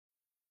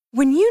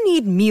When you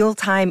need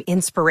mealtime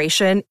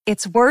inspiration,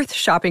 it's worth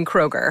shopping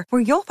Kroger,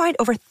 where you'll find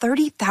over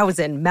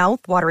 30,000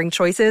 mouth-watering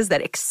choices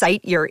that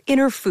excite your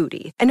inner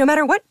foodie. And no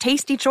matter what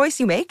tasty choice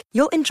you make,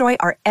 you'll enjoy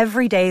our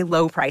everyday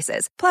low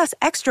prices, plus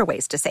extra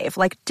ways to save,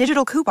 like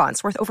digital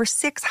coupons worth over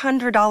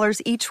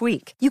 $600 each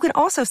week. You can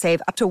also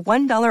save up to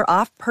 $1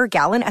 off per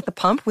gallon at the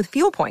pump with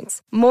fuel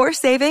points. More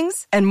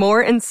savings and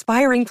more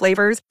inspiring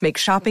flavors make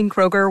shopping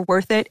Kroger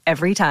worth it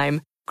every time.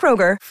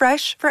 Kroger,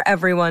 fresh for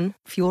everyone.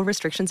 Fuel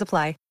restrictions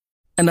apply.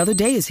 Another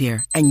day is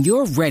here, and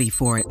you're ready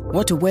for it.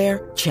 What to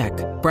wear? Check.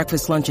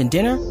 Breakfast, lunch, and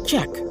dinner?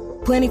 Check.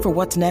 Planning for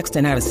what's next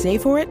and how to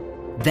save for it?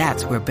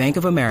 That's where Bank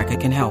of America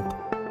can help.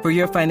 For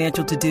your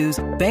financial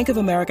to-dos, Bank of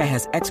America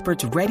has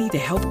experts ready to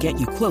help get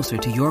you closer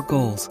to your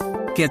goals.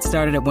 Get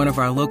started at one of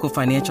our local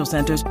financial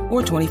centers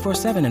or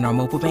 24/7 in our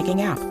mobile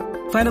banking app.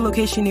 Find a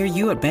location near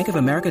you at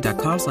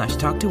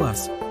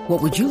bankofamerica.com/talktous.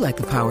 What would you like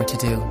the power to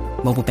do?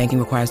 Mobile banking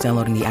requires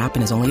downloading the app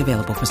and is only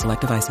available for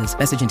select devices.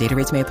 Message and data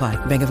rates may apply.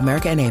 Bank of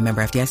America N.A.,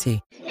 member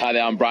FDIC. Hi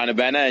there, I'm Brian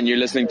Abena, and you're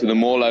listening to the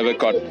Mall Over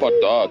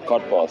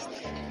Podcast.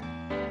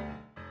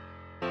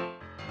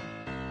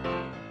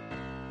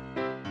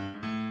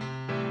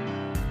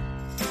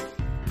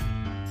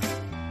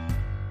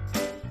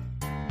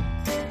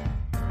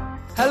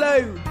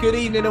 Hello, good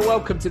evening, and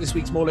welcome to this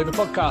week's Mall Over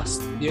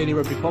Podcast. The only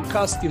rugby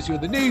podcast gives you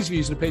all the news,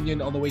 views, and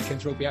opinion on the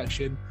weekend's rugby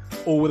action,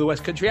 all with a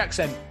West Country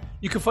accent.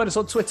 You can find us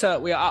on Twitter.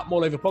 We are at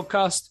Mall Over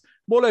Podcast,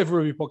 Mall Over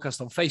Rugby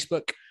Podcast on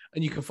Facebook,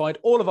 and you can find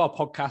all of our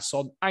podcasts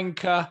on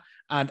Anchor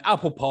and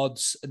Apple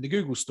Pods and the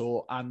Google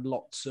Store and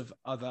lots of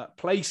other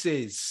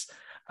places.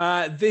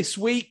 This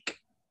week,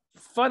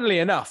 funnily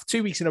enough,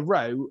 2 weeks in a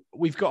row,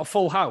 we've got a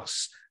full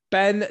house.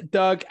 Ben,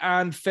 Doug,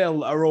 and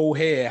Phil are all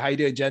here. How you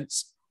doing,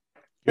 gents?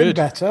 Good.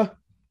 Better.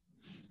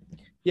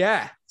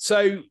 Yeah.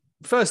 So,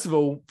 first of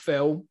all,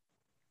 Phil,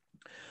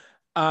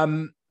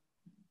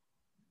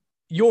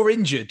 you're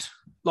injured.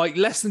 Like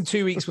less than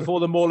 2 weeks before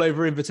the Mall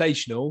Over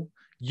Invitational,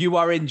 you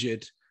are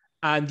injured,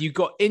 and you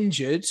got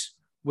injured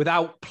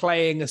without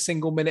playing a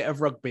single minute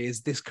of rugby.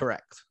 Is this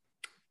correct?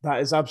 That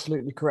is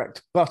absolutely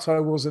correct. But I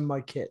was in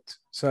my kit,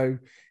 so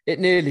it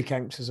nearly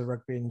counts as a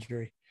rugby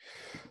injury.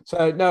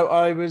 So no,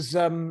 I was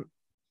down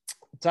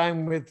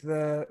with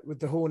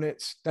the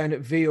Hornets down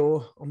at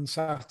Vior on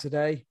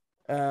Saturday.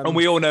 And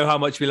we all know how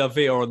much we love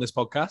Vior on this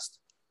podcast.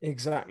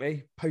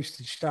 Exactly.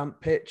 Postage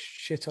stamp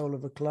pitch, shithole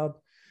of a club.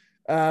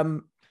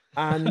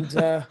 And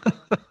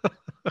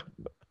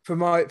for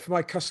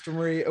my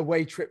customary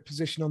away trip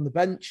position on the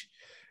bench,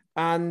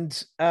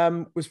 and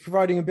was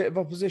providing a bit of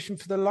opposition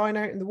for the line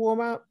out in the warm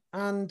out,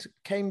 and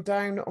came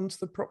down onto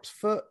the prop's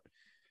foot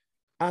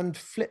and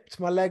flipped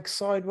my leg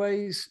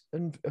sideways,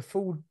 and a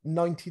full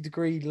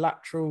 90-degree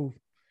lateral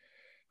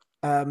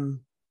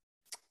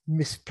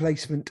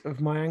misplacement of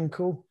my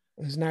ankle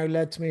has now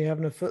led to me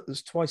having a foot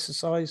that's twice the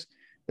size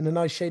and a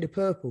nice shade of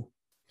purple.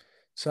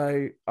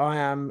 So I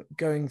am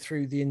going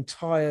through the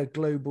entire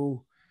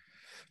global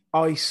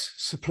ice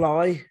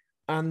supply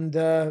and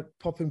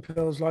popping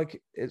pills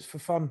like it's for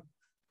fun.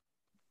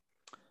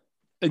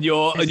 And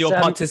your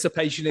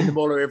participation in the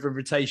Mall Over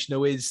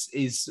Invitational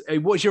is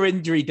what's your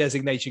injury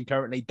designation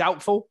currently?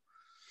 Doubtful?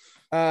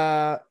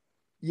 Yeah.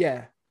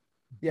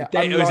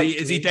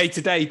 Is he day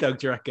to day, Doug?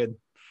 Do you reckon?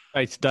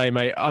 Day to day,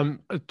 mate.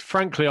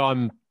 Frankly,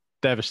 I'm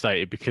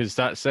devastated because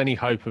that's any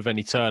hope of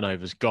any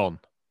turnovers gone.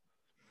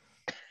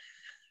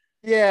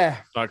 Yeah,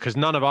 because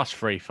none of us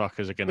three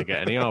fuckers are going to get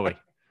any, are we?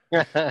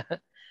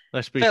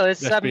 Let's be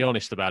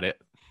honest about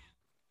it.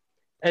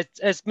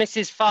 Has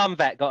Mrs. Farm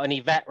Vet got any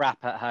vet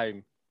wrap at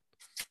home?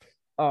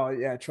 Oh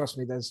yeah, trust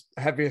me, there's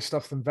heavier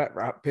stuff than vet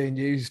wrap being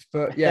used.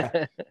 But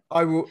yeah,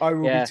 I will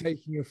be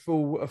taking a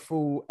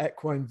full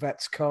equine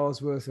vet's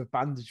car's worth of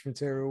bandage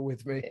material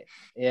with me.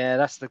 Yeah,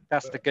 that's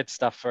the good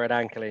stuff for an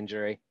ankle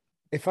injury.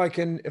 If I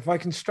can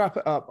strap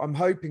it up, I'm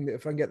hoping that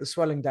if I can get the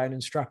swelling down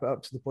and strap it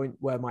up to the point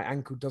where my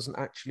ankle doesn't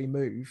actually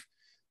move,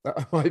 that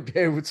I might be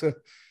able to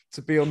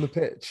be on the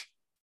pitch.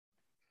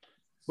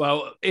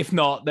 Well, if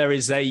not,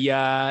 there's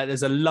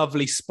a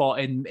lovely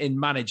spot in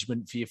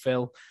management for you,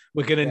 Phil.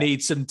 We're going to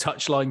need some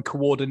touchline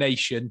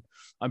coordination.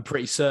 I'm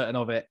pretty certain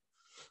of it.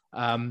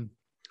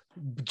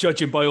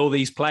 Judging by all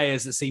these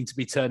players that seem to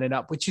be turning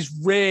up, which is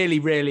really,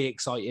 really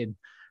exciting.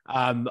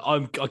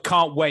 I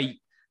can't wait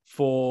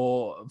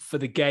for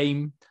the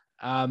game.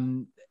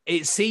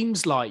 It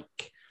seems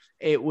like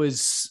it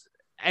was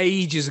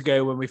ages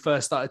ago when we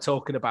first started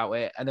talking about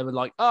it, and they were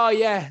like, "Oh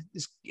yeah,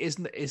 it's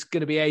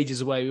going to be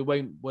ages away. We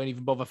won't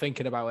even bother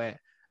thinking about it."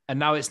 And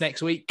now it's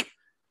next week,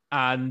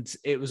 and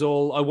it was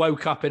all. I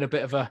woke up in a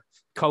bit of a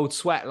cold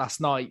sweat last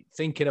night,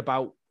 thinking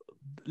about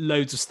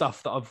loads of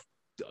stuff that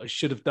I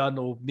should have done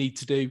or need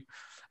to do,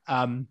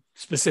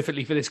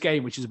 specifically for this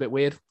game, which is a bit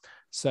weird.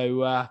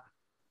 So.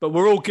 But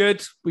we're all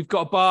good. We've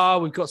got a bar.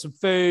 We've got some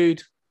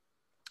food.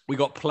 We've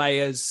got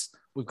players.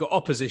 We've got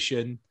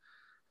opposition.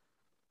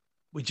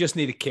 We just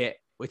need a kit,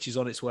 which is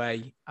on its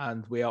way,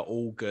 and we are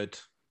all good.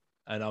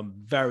 And I'm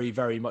very,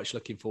 very much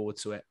looking forward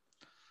to it.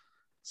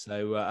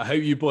 So I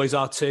hope you boys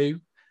are too.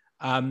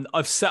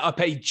 I've set up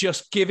a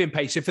Just Giving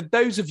page. So for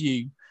those of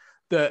you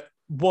that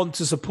want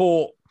to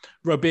support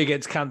Rugby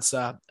Against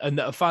Cancer and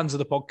that are fans of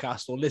the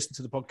podcast or listen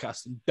to the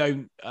podcast and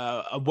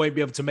won't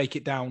be able to make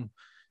it down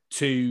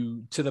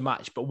to the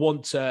match, but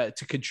want to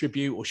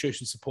contribute or show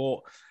some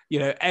support,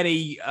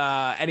 any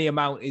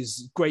amount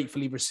is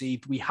gratefully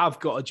received. We have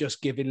got a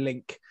Just Giving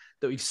link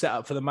that we've set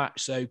up for the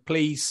match, so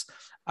please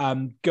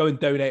go and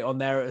donate on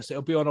there.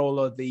 It'll be on all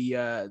of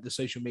the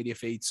social media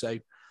feeds, so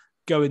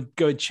go and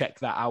check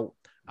that out.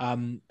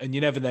 And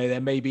you never know,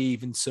 there may be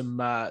even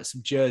some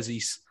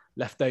jerseys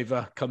left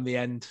over come the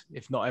end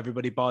if not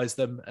everybody buys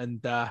them,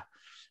 and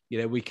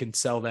we can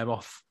sell them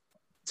off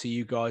to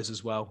you guys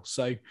as well.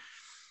 So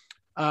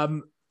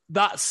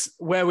that's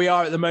where we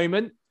are at the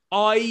moment.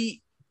 I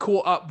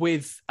caught up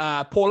with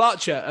Paul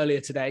Archer earlier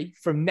today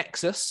from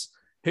Nexus,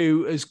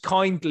 who has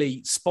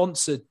kindly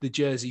sponsored the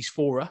jerseys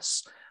for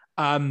us,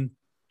 and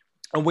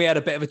we had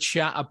a bit of a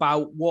chat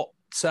about what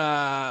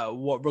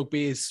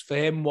rugby is for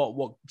him,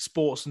 what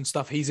sports and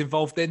stuff he's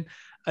involved in,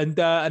 and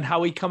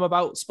how he come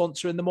about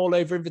sponsoring them all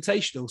over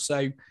Invitational.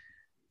 So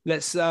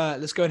let's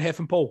go and hear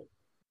from Paul.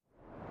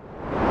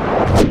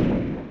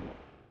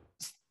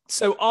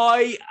 So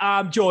I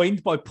am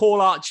joined by Paul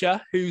Archer,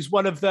 who's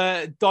one of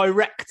the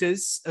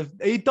directors of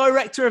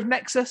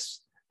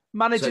Nexus,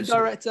 managing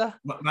director,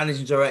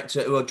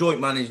 well, joint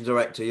managing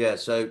director. Yeah.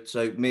 So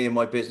me and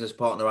my business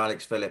partner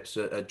Alex Phillips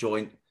are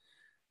joint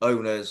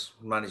owners,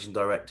 managing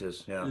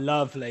directors. Yeah.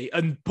 Lovely.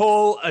 And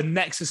Paul and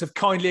Nexus have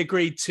kindly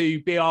agreed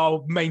to be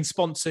our main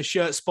sponsor,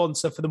 shirt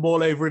sponsor for the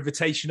Maul Over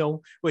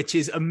Invitational, which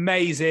is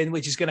amazing,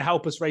 which is going to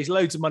help us raise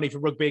loads of money for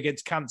Rugby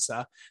Against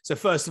Cancer. So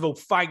first of all,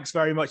 thanks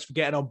very much for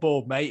getting on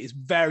board, mate. It's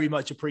very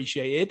much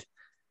appreciated.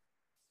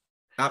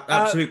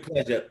 Absolute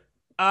pleasure.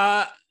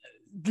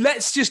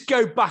 Let's just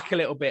go back a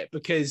little bit,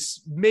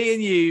 because me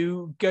and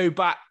you go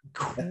back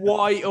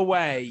quite a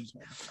way.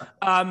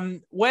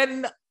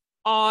 When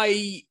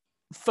I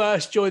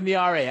first joined the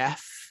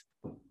RAF,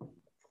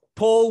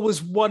 Paul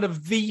was one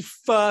of the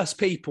first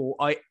people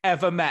I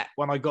ever met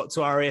when I got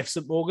to RAF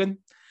St Morgan.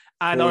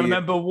 And I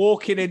remember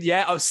walking in,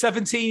 I was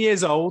 17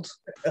 years old.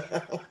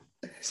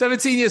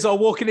 17 years old,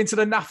 walking into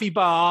the Naffy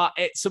Bar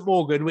at St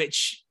Morgan,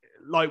 which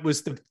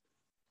was the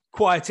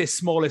quietest,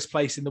 smallest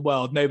place in the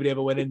world. Nobody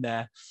ever went in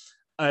there.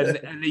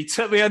 And he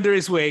took me under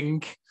his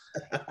wing.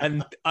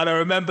 And I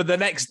remember the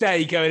next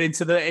day going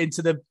into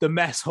the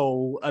mess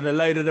hall, and a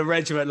load of the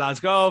regiment lads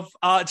go, "Oh,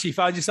 Archie,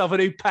 found yourself a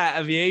new pet,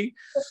 have you?"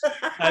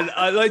 And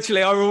I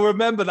will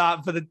remember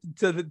that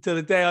to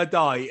the day I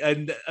die.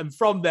 And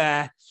from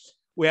there,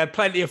 we had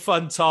plenty of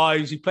fun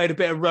times. We played a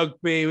bit of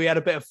rugby. We had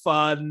a bit of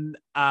fun.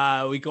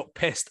 We got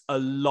pissed a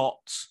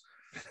lot.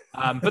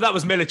 But that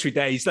was military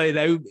days.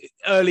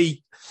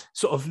 Early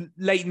sort of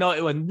late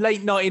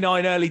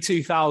 99, early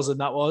 2000,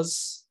 that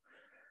was.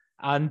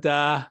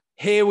 And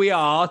here we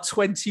are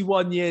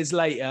 21 years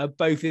later,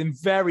 both in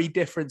very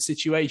different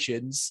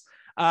situations,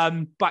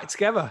 back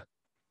together.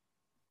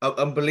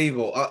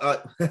 Unbelievable.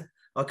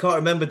 I can't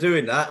remember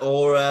doing that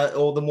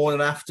or the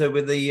morning after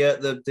with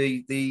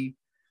the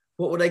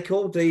what were they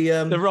called?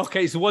 The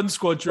Rock-Apes, one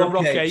squadron,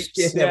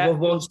 Rock-Apes. Yeah,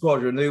 one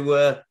squadron who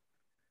were,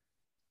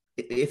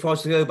 if I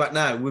was to go back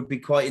now, would be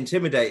quite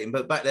intimidating.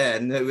 But back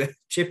then, they were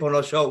chip on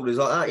our shoulders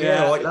like that.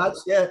 Yeah, all right,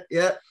 lads.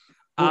 Yeah.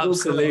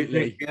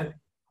 Absolutely.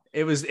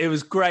 It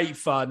was great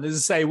fun. As I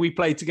say, we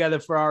played together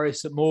for RAF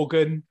St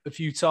Morgan a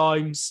few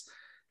times.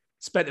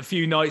 Spent a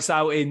few nights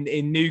out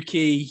in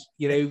Newquay,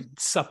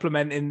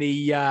 supplementing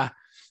the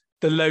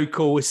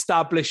local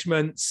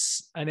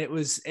establishments, and it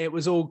was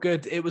all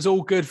good. It was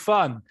all good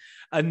fun.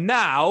 And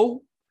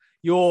now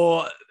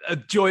you're a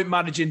joint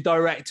managing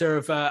director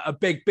of a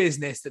big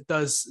business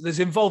that's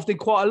involved in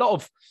quite a lot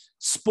of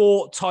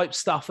sport type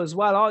stuff as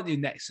well, aren't you,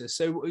 Nexus?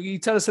 So will you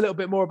tell us a little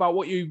bit more about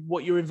what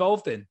you're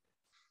involved in?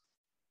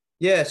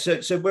 Yeah,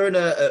 so we're in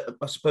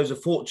I suppose a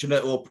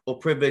fortunate or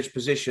privileged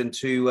position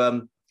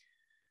to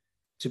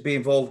be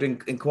involved in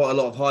quite a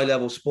lot of high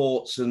level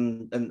sports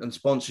and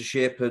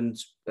sponsorship and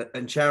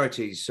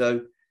charities.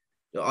 So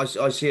I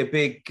see a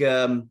big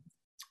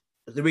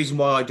the reason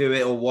why I do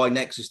it, or why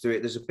Nexus do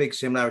it. There's a big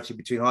similarity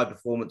between high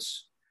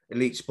performance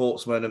elite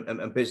sportsmen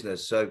and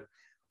business. So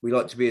we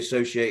like to be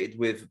associated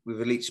with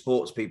elite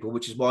sports people,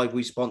 which is why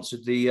we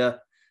sponsored the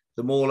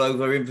Maul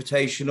Over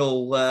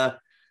Invitational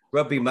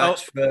rugby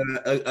match for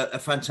a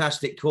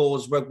fantastic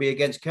cause, Rugby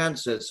Against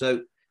Cancer.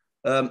 So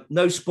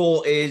no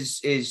sport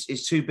is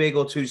too big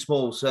or too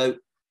small. So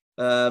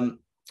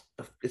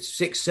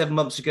 6-7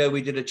 months ago,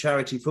 we did a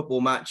charity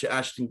football match at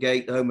Ashton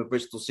Gate, the home of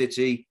Bristol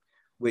City,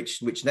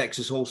 which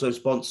Nexus also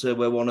sponsor.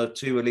 We're one of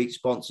 2 elite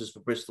sponsors for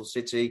Bristol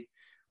City,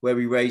 where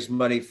we raised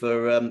money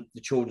for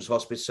the Children's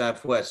Hospice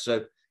Southwest.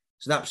 So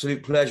it's an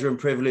absolute pleasure and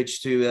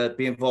privilege to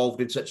be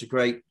involved in such a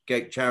great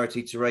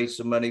charity to raise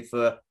some money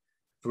for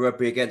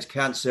Rugby Against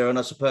Cancer. And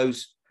I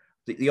suppose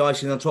the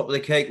icing on top of the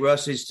cake,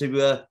 Russ, is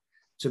to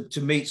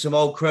meet some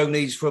old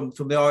cronies from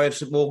the RAF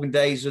St Morgan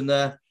days and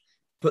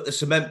put the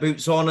cement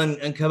boots on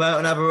and come out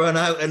and have a run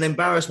out and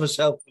embarrass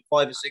myself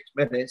for 5 or 6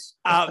 minutes.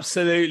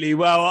 Absolutely.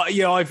 Well,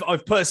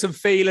 I've put some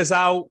feelers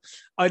out.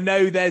 I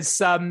know there's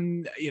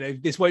some,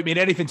 this won't mean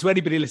anything to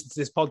anybody listening to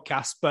this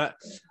podcast, but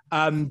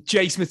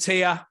Jace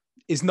Mattia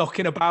is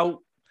knocking about.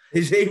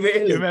 Is he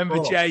really? You remember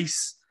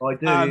Jace? I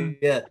do,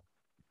 yeah.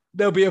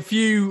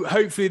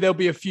 Hopefully there'll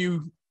be a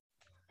few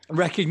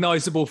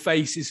recognisable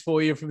faces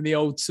for you from the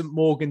old St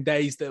Morgan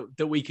days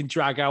that we can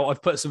drag out.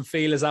 I've put some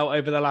feelers out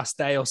over the last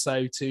day or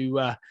so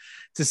to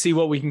see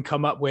what we can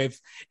come up with.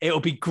 It'll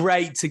be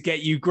great to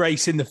get you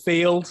Grace in the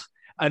field,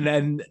 and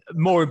then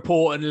more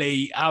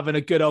importantly, having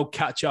a good old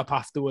catch up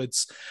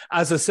afterwards.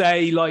 As I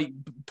say, like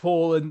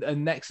Paul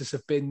and Nexus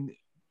have been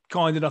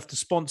kind enough to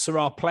sponsor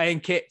our playing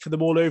kit for the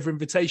All Over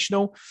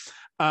Invitational.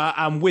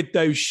 And with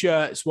those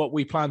shirts, what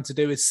we plan to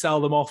do is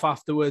sell them off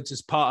afterwards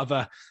as part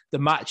of the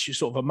match,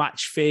 sort of a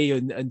match fee,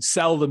 and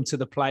sell them to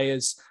the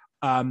players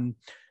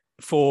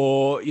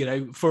for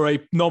a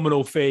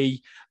nominal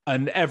fee.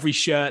 And every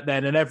shirt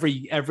then and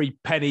every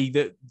penny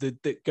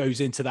that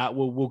goes into that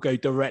will go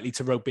directly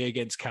to Rugby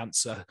Against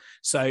Cancer.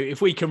 So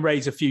if we can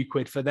raise a few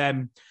quid for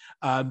them,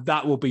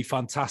 that will be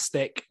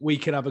fantastic. We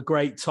can have a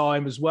great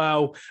time as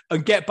well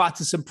and get back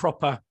to some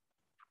proper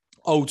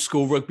old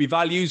school rugby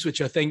values,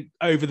 which I think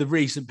over the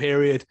recent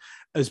period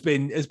has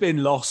been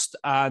lost.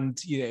 And,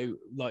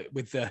 like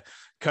with the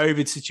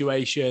COVID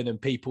situation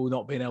and people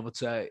not being able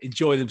to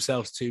enjoy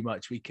themselves too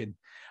much, we can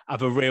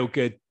have a real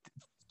good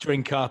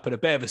drink up and a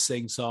bit of a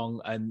sing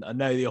song. And I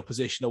know the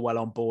opposition are well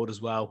on board as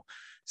well.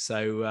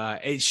 So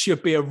it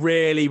should be a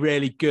really,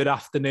 really good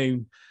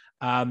afternoon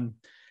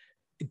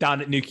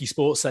down at Newquay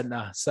Sports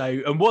Centre. So,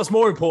 and what's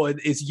more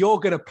important is you're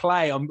going to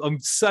play. I'm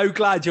so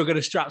glad you're going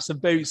to strap some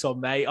boots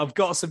on, mate. I've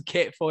got some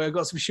kit for you. I've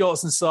got some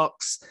shorts and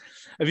socks.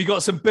 Have you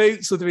got some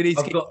boots, or do we need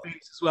to get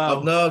boots as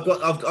well? No,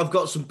 I've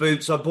got some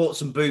boots. I bought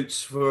some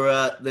boots for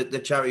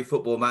the charity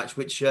football match,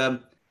 which I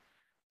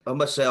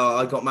must say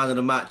I got man of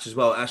the match as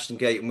well at Ashton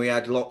Gate, and we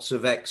had lots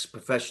of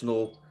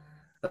ex-professional,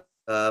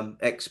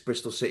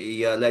 ex-Bristol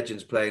City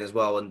legends playing as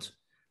well, and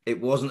it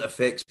wasn't a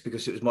fix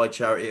because it was my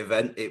charity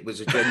event. It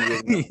was a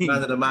genuine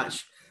man of the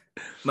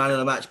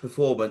match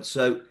performance.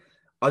 So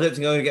I don't think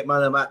I'm going to get man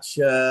of the match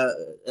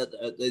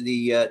at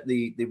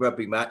the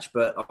rugby match,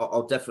 but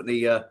I'll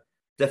definitely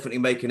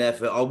make an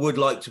effort. I would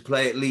like to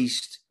play at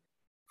least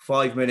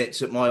 5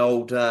 minutes at my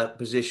old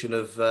position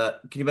of.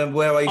 Can you remember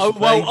where I used to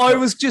play? Well, I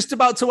was just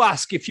about to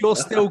ask if you're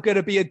still going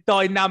to be a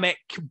dynamic,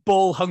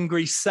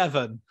 ball-hungry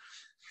 7.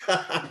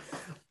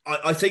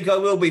 I think I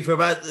will be for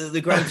about the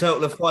grand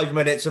total of 5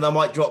 minutes, and I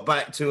might drop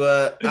back to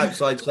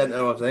outside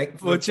centre, I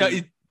think. We'll chuck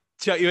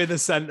you in the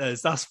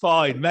centres. That's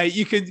fine, mate.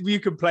 You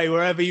can play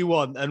wherever you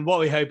want. And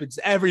what we hope is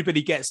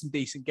everybody gets some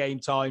decent game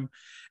time.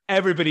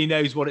 Everybody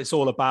knows what it's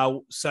all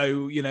about.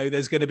 So,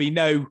 there's going to be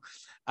no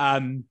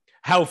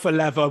hell for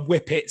leather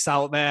whippets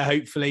out there,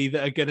 hopefully,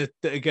 that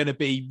are going to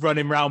be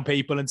running around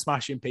people and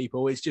smashing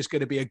people. It's just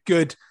going to be a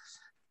good,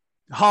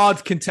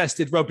 hard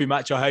contested rugby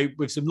match, I hope,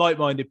 with some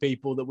like-minded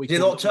people that we can.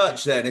 You're not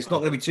touched then. It's not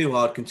going to be too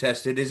hard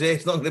contested, is it?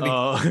 It's not going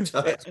to be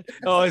touched.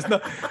 It's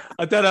not.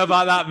 I don't know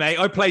about that, mate.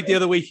 I played the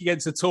other week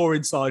against a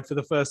touring side for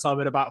the first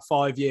time in about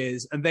 5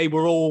 years, and they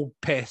were all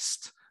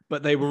pissed,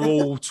 but they were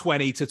all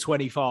 20 to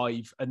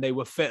 25, and they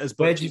were fit as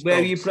butchers. Where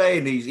are you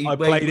playing these? I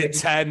played at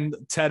 10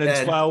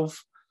 and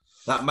 12.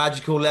 That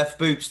magical left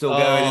boot still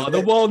going.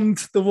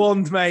 The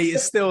wand, mate,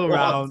 is still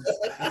around.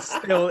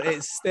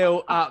 It's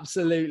still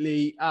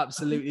absolutely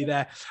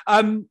there.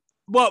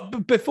 Well,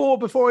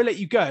 before I let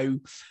you go,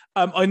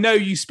 I know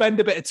you spend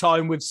a bit of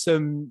time with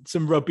some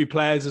rugby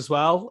players as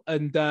well,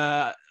 and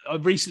I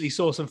recently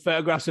saw some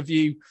photographs of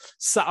you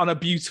sat on a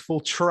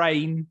beautiful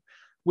train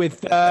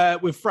with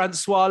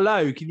Francois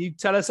Lowe. Can you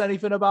tell us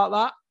anything about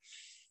that?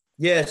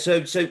 Yeah,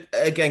 so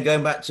again,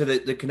 going back to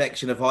the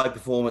connection of high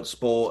performance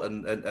sport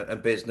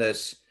and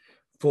business,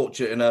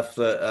 fortunate enough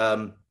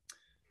that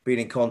being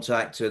in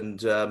contact and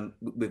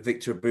with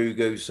Victor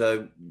Abugu,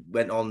 so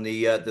went on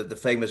the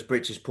famous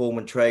British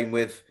Pullman train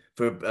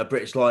for a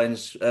British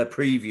Lions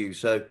preview.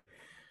 So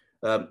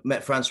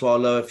met Francois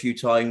Lowe a few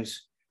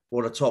times.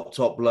 What a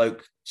top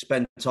bloke.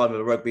 Spend time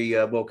with a rugby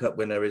World Cup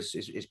winner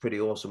is pretty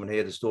awesome, and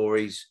hear the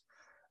stories.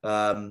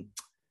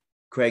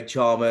 Craig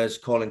Chalmers,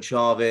 Colin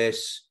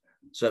Charvis.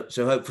 So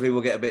hopefully we'll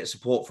get a bit of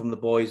support from the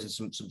boys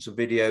and some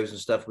videos and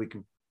stuff we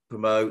can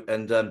promote.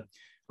 And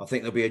I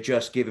think there'll be a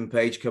Just Giving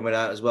page coming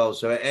out as well.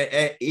 So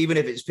even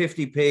if it's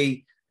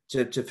 50p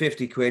to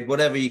 50 quid,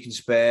 whatever you can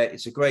spare,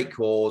 it's a great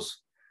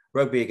cause.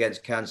 Rugby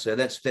Against Cancer.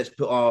 Let's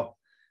put our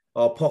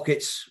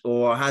pockets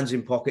or our hands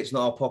in pockets,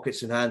 not our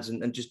pockets in hands,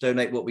 and just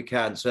donate what we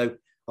can. So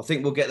I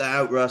think we'll get that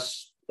out,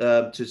 Russ,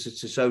 to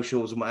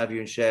socials and what have you,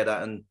 and share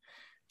that, and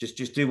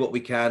just do what we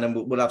can, and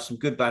we'll have some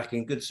good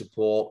backing, good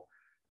support.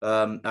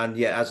 And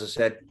yeah, as I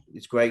said,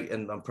 it's great,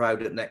 and I'm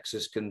proud that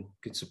Nexus can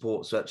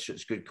support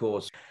such good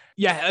cause.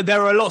 Yeah,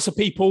 there are lots of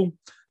people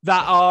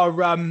that are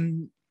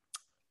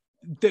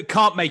that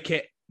can't make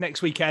it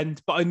next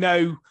weekend, but I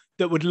know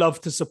that would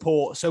love to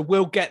support. So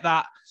we'll get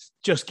that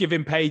Just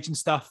Giving page and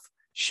stuff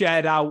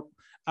shared out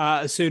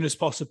as soon as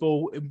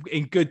possible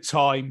in good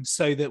time,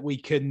 so that we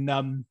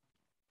can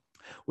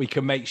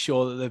make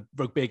sure that the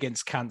Rugby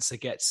Against Cancer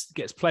gets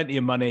plenty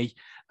of money,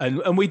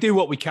 and we do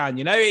what we can.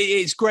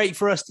 It's great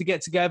for us to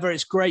get together.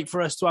 It's great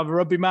for us to have a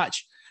rugby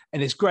match,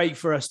 and it's great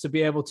for us to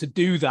be able to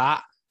do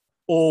that,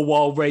 all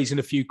while raising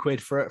a few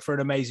quid for an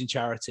amazing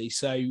charity.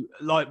 So,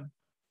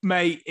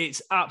 mate,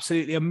 it's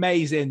absolutely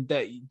amazing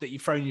that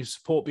you've thrown your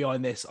support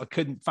behind this. I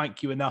couldn't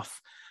thank you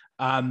enough.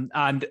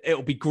 And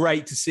it'll be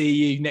great to see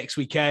you next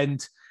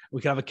weekend.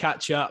 We can have a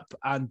catch up,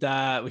 and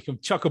we can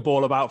chuck a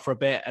ball about for a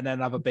bit and then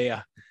have a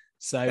beer.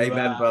 So,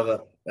 amen,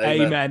 brother.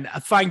 Amen.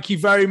 Thank you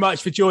very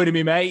much for joining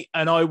me, mate.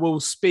 And I will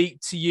speak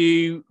to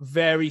you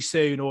very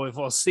soon, or if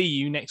I'll see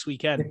you next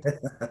weekend.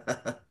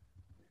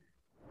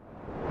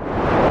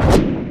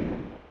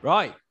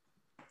 Right.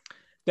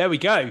 There we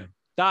go.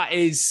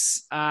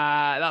 That's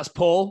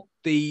Paul,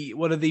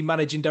 one of the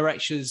managing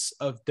directors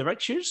of the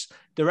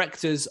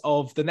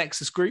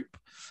Nexus Group.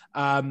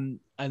 And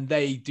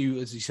they do,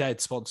 as he said,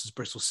 sponsors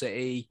Bristol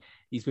City.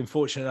 He's been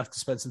fortunate enough to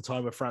spend some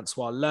time with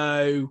Francois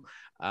Lowe.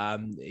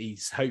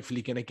 He's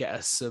hopefully going to get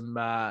us some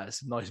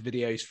nice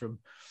videos from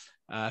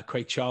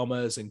Craig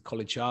Chalmers and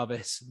Colin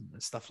Jarvis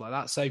and stuff like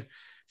that. So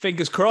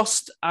fingers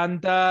crossed.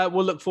 And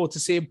we'll look forward to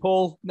seeing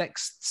Paul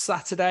next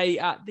Saturday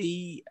at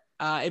the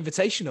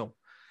Invitational.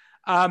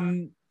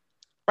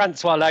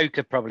 Francois Lowe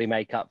could probably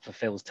make up for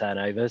Phil's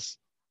turnovers.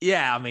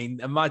 Yeah, I mean,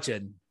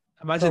 imagine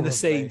the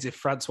scenes if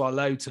Francois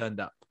Lowe turned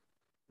up.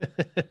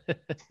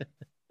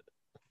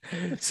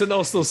 St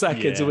Austell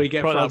seconds, and we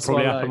get Francois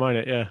Lowe. Happen, won't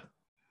it? Yeah.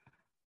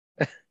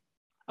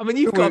 I mean,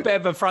 you've got a bit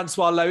of a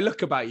Francois Lowe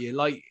look about you.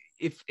 Like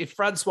if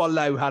Francois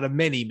Lowe had a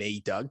mini me,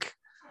 Doug,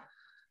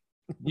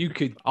 you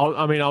could.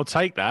 I'll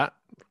take that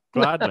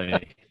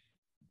gladly.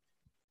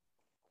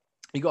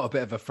 You got a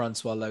bit of a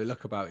Francois Lowe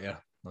look about you.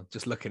 I'm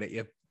just looking at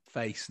your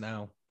face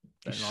now.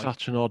 You're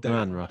such an odd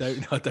man, Russ.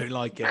 I don't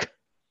like it.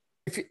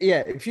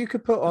 If you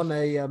could put on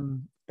a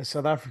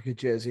South Africa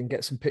jersey and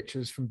get some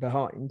pictures from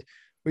behind,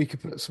 we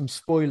could put some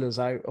spoilers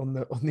out on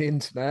the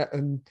internet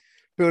and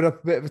build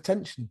up a bit of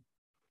attention.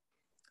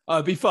 Oh,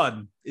 it'd be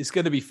fun. It's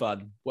going to be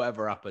fun,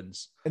 whatever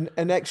happens.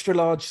 An extra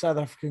large South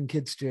African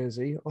kids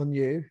jersey on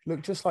you,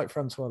 look just like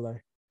Francois Lowe.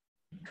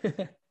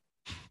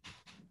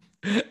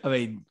 I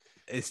mean,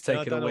 it's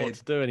taken I don't know what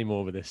to do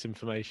anymore with this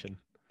information.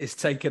 It's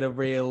taken a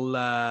real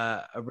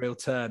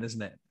turn,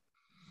 isn't it?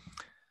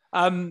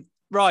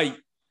 Right.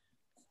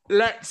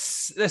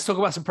 Let's talk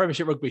about some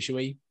Premiership rugby, shall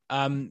we?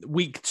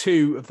 Week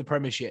 2 of the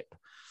Premiership.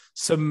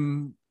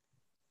 You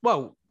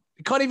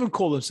can't even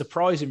call them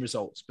surprising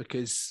results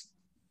because,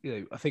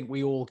 I think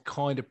we all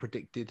kind of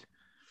predicted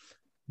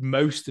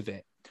most of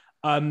it.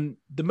 One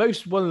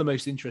of the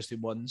most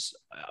interesting ones,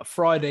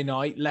 Friday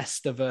night,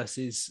 Gloucester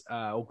versus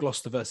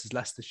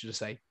Leicester, should I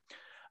say.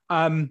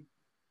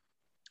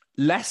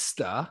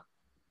 Leicester,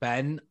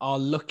 Ben, are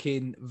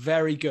looking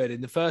very good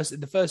in the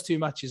first 2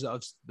 matches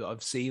that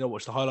I've seen. I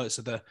watched the highlights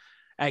of the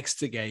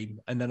Exeter game,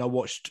 and then I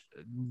watched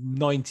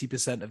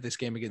 90% of this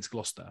game against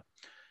Gloucester.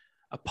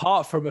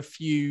 Apart from a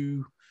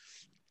few,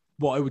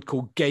 what I would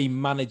call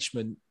game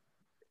management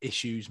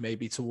issues,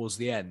 maybe towards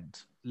the end,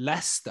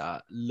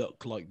 Leicester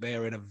look like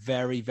they're in a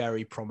very,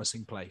 very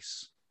promising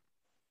place.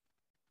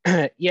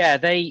 Yeah,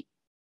 they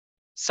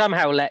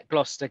somehow let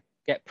Gloucester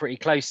get pretty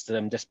close to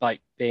them,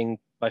 despite being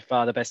by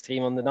far the best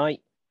team on the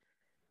night.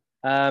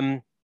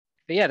 But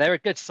yeah, they're a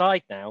good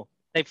side now.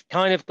 They've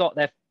kind of got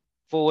their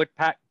forward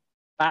pack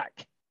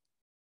back.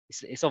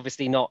 It's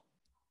obviously not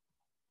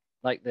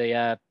like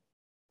the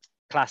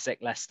classic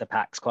Leicester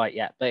packs quite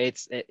yet, but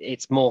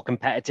it's more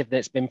competitive than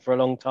it's been for a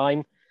long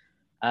time.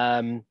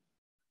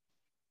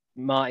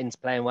 Martin's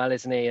playing well,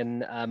 isn't he?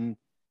 And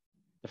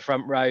the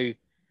front row,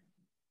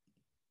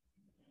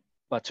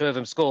 well, 2 of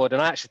them scored,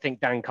 and I actually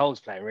think Dan Cole's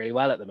playing really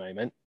well at the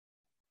moment.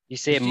 You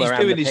see him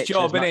around the pitch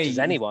as much as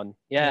anyone.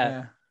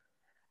 Yeah.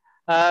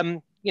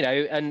 And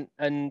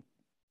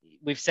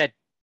we've said,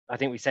 I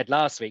think we said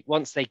last week,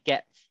 once they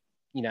get,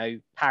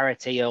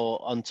 parity or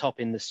on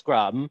top in the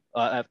scrum,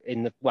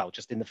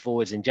 just in the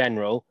forwards in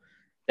general,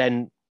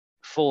 then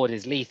Ford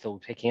is lethal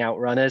picking out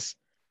runners.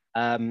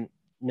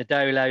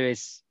 Nadolo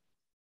is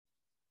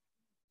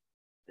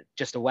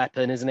just a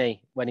weapon, isn't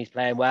he, when he's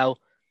playing well?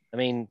 I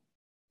mean,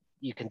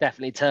 you can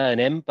definitely turn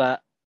him,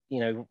 but,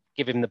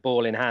 give him the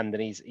ball in hand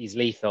and he's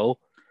lethal.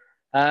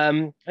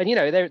 And,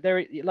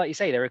 they're like you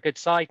say, they're a good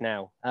side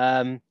now.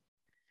 I'm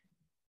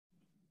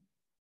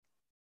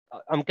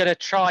going to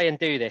try and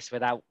do this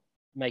without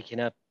making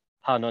a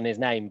pun on his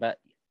name, but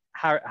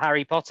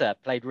Harry Potter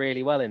played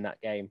really well in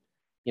that game.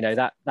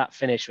 That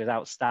finish was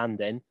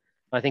outstanding.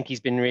 I think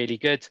he's been really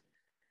good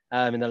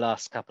in the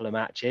last couple of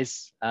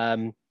matches.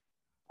 I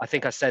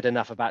think I said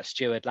enough about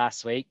Stewart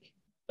last week,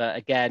 but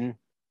again,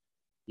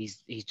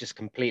 he's just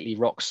completely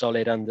rock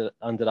solid under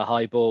the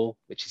high ball,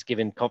 which is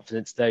giving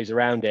confidence to those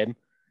around him.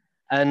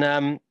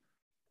 And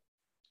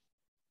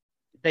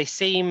they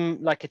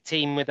seem like a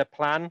team with a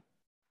plan,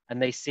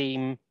 and they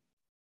seem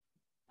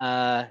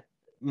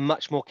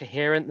much more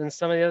coherent than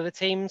some of the other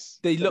teams.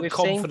 They that look we've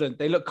seen. confident.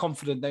 They look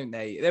confident, don't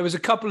they? There was a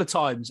couple of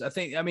times.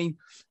 I mean,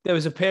 there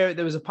was a period.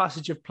 There was a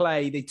passage of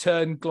play. They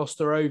turned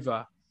Gloucester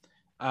over.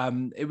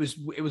 It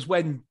was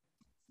when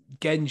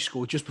Genge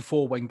scored, just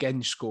before when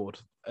Genge scored,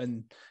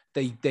 and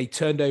they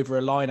turned over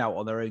a line out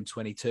on their own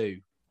 22,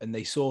 and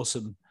they saw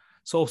some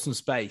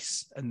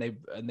space, and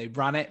they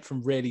ran it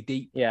from really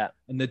deep. Yeah.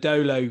 And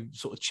Nadolo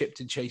sort of chipped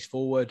and chased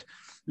forward,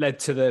 led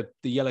to the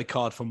yellow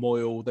card for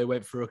Moyle. They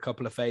went through a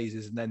couple of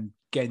phases, and then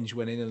Genge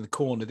went in the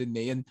corner, didn't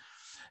he? And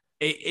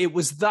it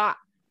was that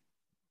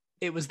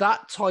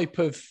type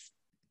of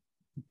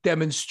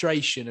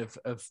demonstration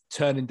of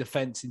turning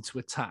defence into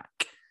attack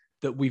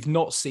that we've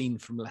not seen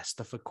from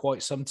Leicester for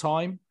quite some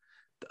time.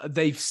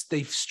 They've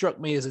struck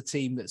me as a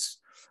team that's,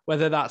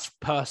 whether that's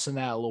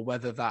personnel or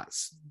whether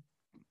that's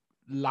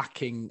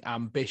lacking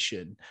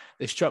ambition,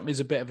 they struck me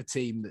as a bit of a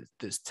team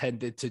that's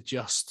tended to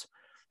just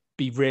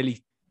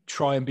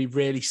try and be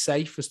really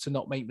safe as to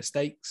not make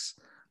mistakes.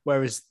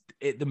 Whereas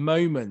at the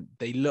moment,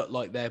 they look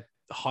like they're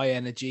high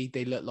energy.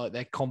 They look like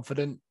they're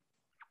confident.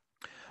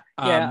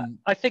 Yeah,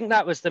 I think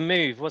that was the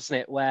move,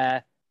 wasn't it?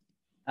 Where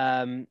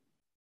they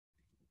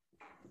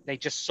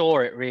just saw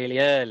it really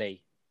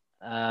early.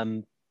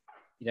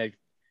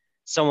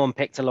 Someone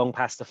picked a long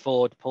pass to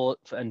Ford,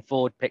 and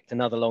Ford picked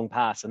another long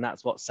pass, and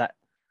that's what set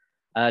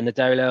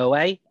Nadolo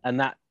away. And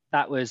that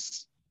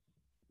was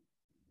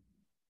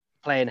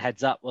playing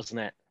heads up,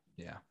 wasn't it?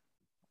 Yeah.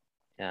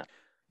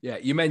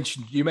 You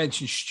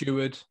mentioned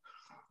Steward.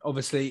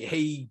 Obviously,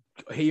 he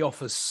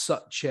offers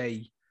such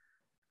a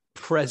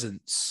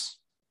presence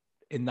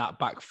in that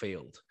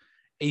backfield.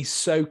 He's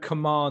so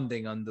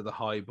commanding under the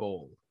high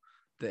ball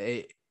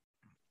that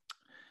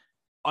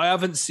I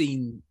haven't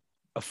seen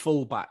a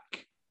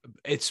fullback.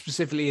 It's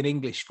specifically an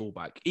English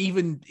fullback,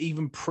 even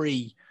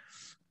pre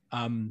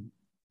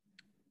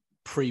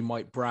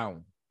Mike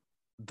Brown,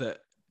 that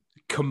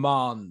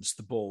commands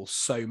the ball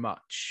so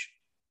much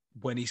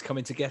when he's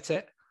coming to get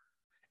it.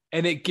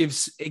 And it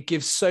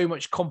gives so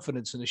much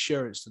confidence and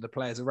assurance to the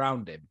players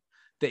around him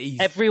that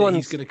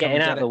everyone's going to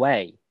getting out of the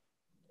way.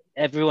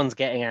 Everyone's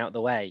getting out of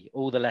the way.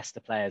 All the Leicester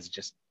players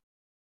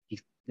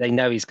they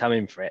know he's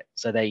coming for it,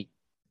 so they're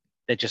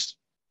just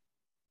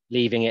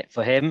leaving it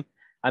for him.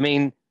 I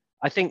mean,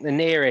 I think the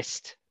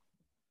nearest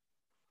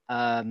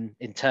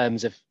in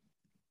terms of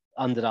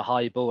under the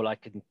high ball I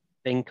can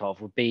think of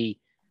would be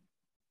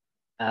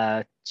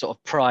sort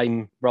of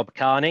prime Rob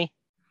Kearney.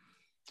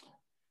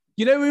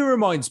 You know who he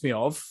reminds me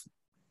of?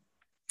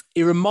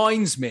 He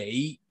reminds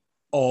me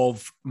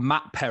of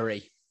Matt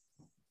Perry.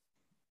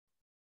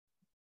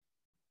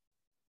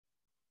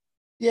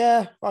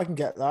 Yeah, I can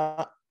get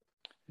that.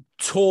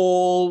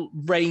 Tall,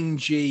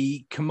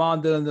 rangy,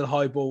 commanding under the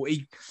high ball.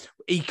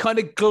 He kind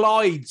of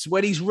glides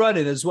when he's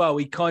running as well.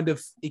 He kind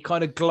of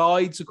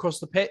glides across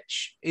the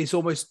pitch. It's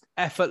almost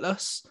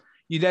effortless.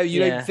 You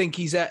don't think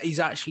he's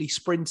actually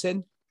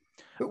sprinting.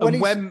 But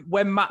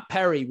when Matt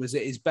Perry was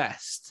at his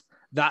best,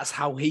 that's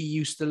how he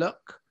used to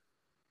look.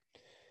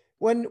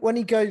 When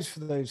he goes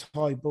for those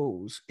high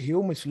balls, he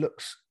almost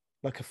looks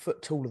like a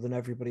foot taller than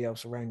everybody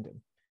else around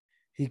him.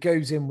 He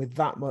goes in with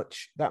that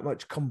much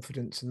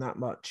confidence and that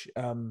much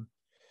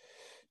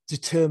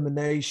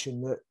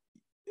determination that,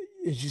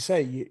 as you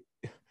say,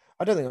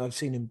 I don't think I've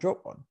seen him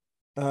drop one.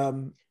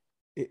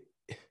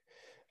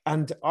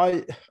 And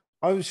I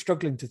was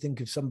struggling to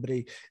think of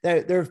somebody.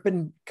 There have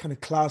been kind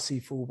of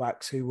classy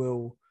fullbacks who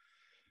will,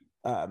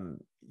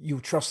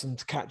 you'll trust them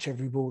to catch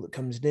every ball that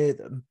comes near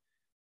them,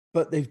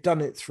 but they've done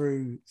it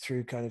through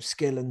kind of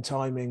skill and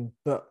timing,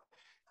 but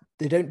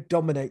they don't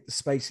dominate the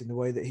space in the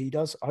way that he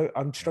does.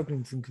 I'm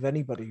struggling to think of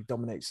anybody who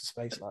dominates the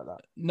space like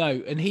that.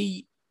 No, and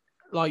he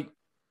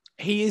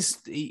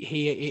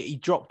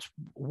dropped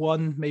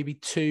one, maybe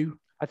two.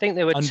 I think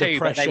there were two,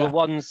 pressure. But they were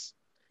ones.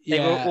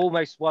 They were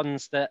almost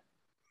ones that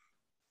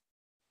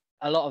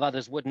a lot of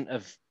others wouldn't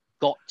have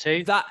got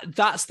to.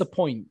 That's the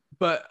point.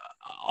 But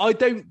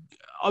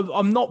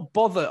I'm not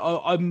bothered.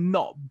 I'm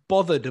not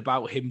bothered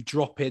about him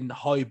dropping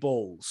high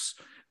balls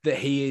that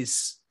he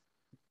is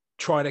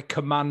trying to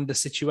command the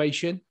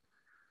situation.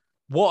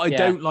 What I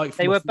don't like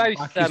from is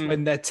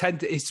when they're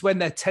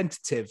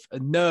tentative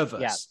and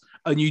nervous,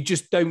 and you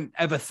just don't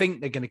ever think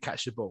they're going to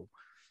catch the ball.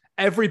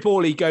 Every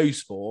ball he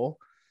goes for,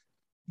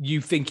 you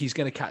think he's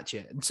going to catch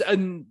it,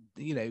 and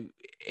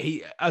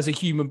he, as a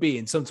human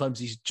being, sometimes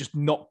he's just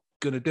not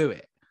going to do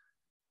it.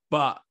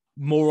 But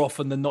more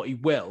often than not, he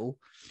will,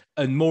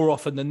 and more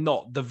often than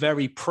not, the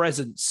very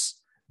presence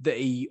that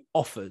he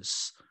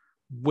offers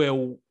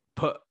will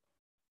put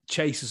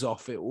chasers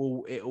off. It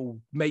will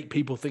make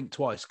people think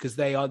twice because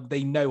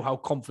they know how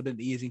confident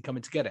he is in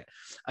coming to get it,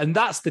 and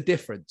that's the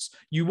difference.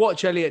 You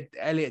watch Elliot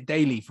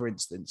Daly, for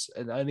instance,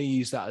 and I only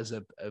use that as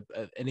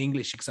an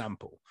English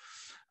example.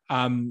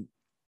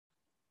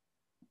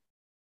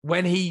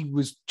 When he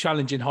was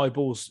challenging high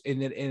balls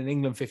in an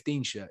England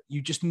 15 shirt,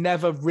 you just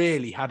never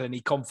really had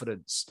any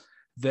confidence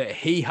that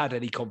he had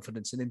any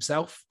confidence in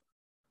himself.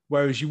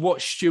 Whereas you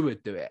watch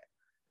Steward do it,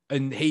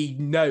 and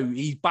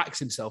he backs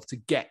himself to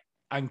get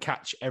and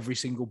catch every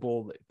single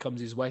ball that comes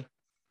his way.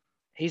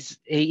 he's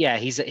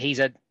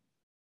a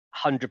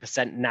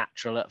 100%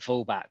 natural at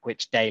fullback,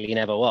 which Daly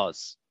never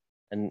was,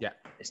 and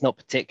it's not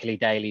particularly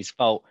Daly's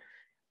fault.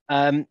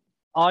 I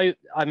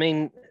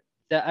mean,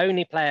 the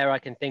only player I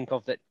can think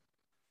of that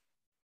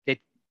did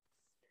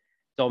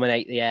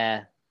dominate the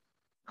air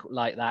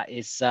like that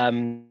is,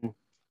 and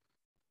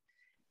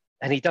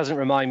he doesn't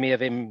remind me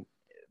of him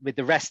with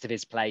the rest of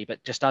his play,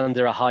 but just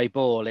under a high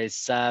ball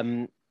is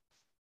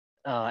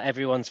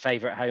everyone's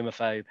favourite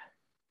homophobe,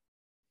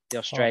 the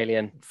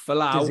Australian.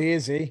 Folau.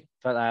 Is he?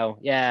 Folau,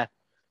 yeah.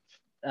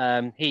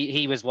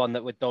 He was one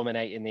that would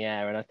dominate in the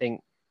air, and I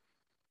think,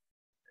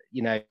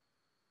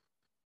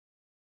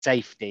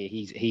 safety,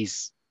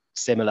 he's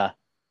similar.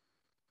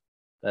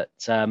 But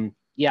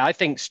I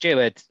think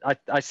Stewart,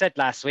 I said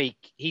last week,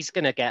 he's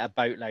going to get a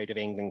boatload of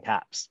England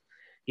caps.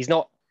 He's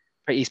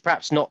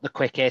perhaps not the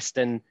quickest,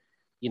 and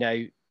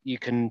you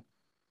can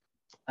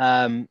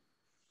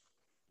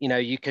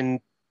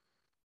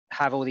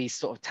have all these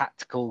sort of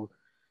tactical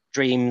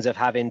dreams of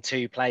having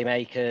two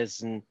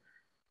playmakers and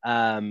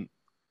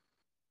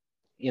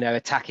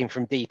attacking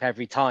from deep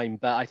every time.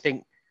 But I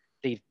think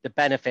the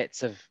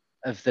benefits of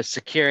the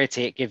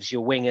security it gives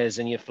your wingers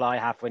and your fly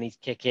half when he's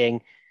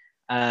kicking,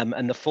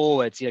 and the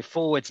forwards.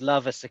 Forwards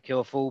love a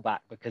secure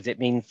fullback because it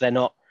means they're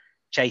not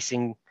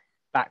chasing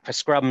back for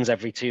scrums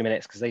every 2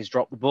 minutes because they've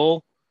dropped the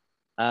ball.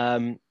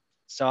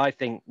 So I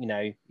think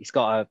he's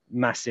got a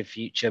massive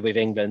future with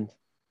England.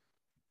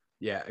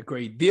 Yeah,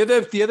 agreed. The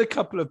other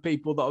couple of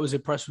people that I was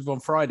impressed with on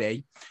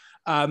Friday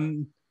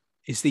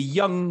is the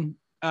young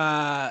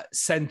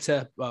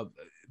centre,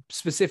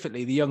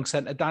 specifically the young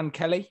centre Dan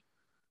Kelly,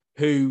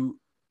 who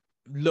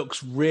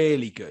looks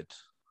really good.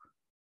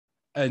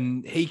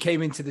 And he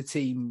came into the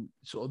team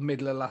sort of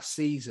middle of last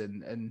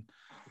season and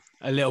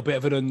a little bit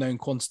of an unknown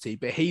quantity,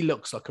 but he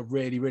looks like a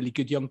really, really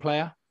good young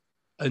player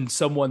and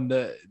someone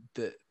that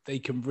they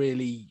can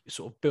really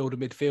sort of build a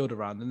midfield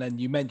around. And then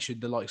you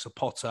mentioned the likes of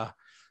Potter,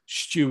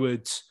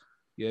 Stewart,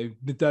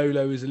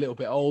 Nadolo is a little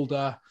bit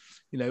older,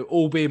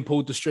 all being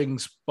pulled the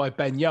strings by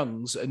Ben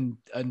Youngs and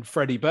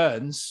Freddie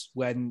Burns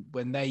when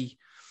they,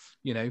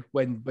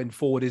 when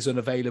forward is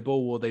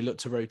unavailable or they look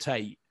to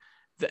rotate.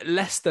 That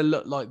Leicester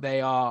look like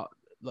they are,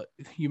 like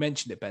you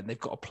mentioned it, Ben, they've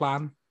got a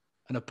plan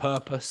and a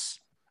purpose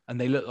and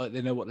they look like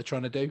they know what they're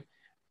trying to do.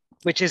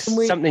 Which is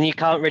something you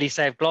can't really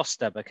say of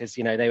Gloucester because,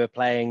 they were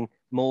playing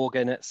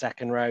Morgan at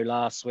second row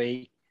last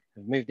week,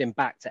 have moved him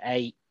back to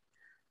 8.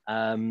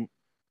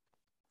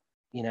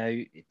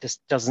 It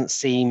just doesn't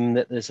seem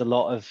that there's a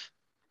lot of,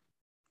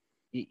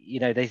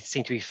 they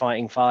seem to be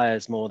fighting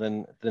fires more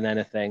than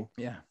anything.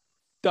 Yeah.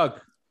 Doug.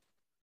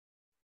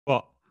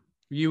 What?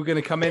 You were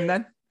going to come in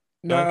then?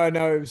 No,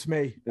 it was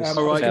me.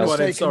 All right, go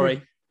on in,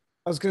 sorry.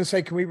 I was going to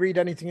say, can we read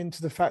anything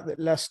into the fact that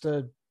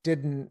Leicester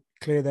didn't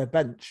clear their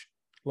bench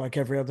like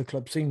every other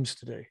club seems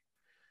to do?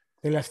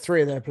 They left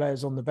 3 of their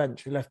players on the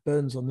bench. They left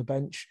Burns on the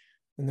bench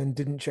and then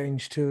didn't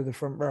change 2 of the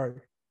front row.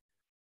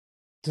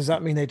 Does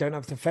that mean they don't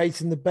have the faith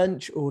in the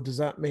bench, or does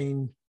that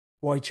mean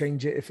why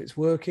change it if it's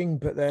working?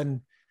 But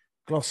then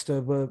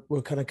Gloucester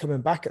were kind of coming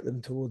back at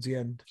them towards the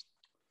end.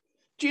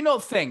 Do you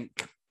not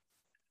think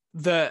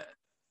that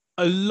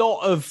a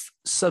lot of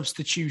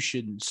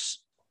substitutions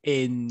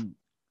in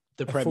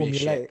the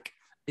Premiership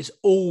is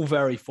all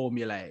very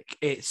formulaic?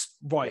 It's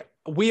right.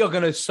 We are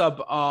going to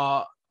sub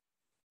our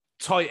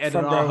tight end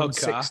and our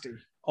hooker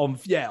on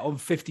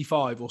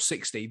 55 or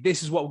 60.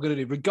 This is what we're going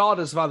to do,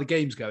 regardless of how the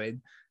game's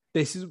going.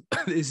 This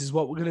is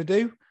what we're going to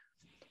do.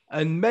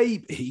 And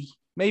maybe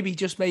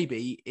just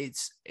maybe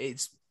it's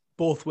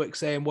Borthwick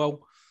saying,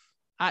 well,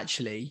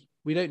 actually,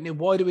 we don't need.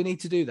 Why do we need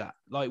to do that?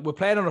 Like, we're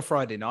playing on a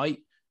Friday night.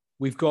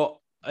 We've got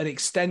an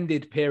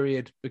extended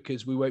period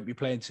because we won't be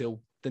playing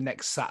till the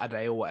next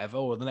Saturday or whatever,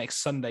 or the next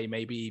Sunday,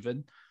 maybe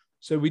even.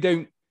 So we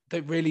don't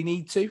really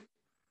need to.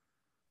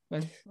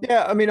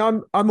 Yeah, I mean,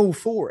 I'm all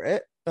for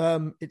it.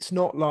 It's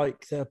not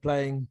like they're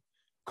playing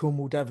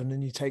Cornwall Devon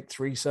and you take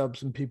 3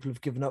 subs and people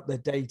have given up their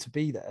day to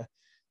be there.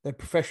 They're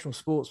professional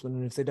sportsmen,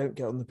 and if they don't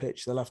get on the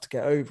pitch, they'll have to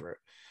get over it.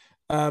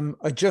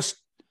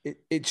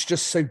 It's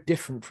just so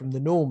different from the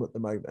norm at the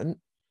moment,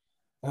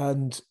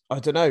 and I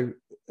don't know.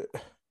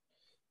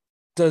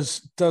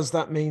 Does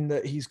that mean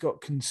that he's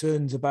got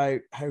concerns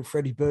about how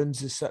Freddie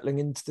Burns is settling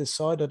into this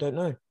side? I don't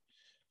know.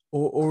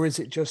 Or is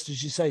it just,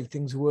 as you say,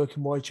 things are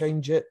working, why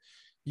change it?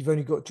 You've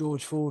only got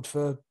George Ford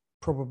for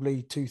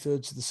probably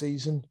 2/3 of the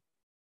season.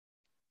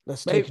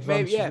 Let's take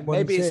advantage of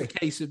maybe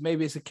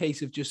it's a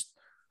case of just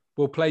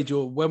we'll play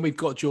when we've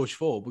got George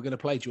Ford, we're going to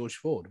play George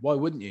Ford. Why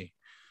wouldn't you?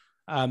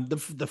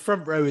 The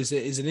front row is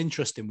an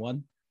interesting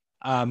one,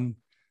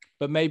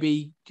 but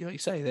maybe, like you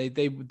say,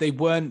 they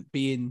weren't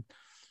being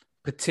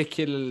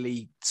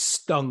particularly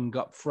stung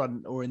up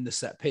front or in the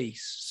set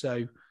piece.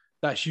 So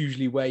that's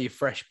usually where your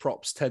fresh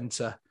props tend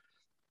to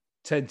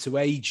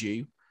aid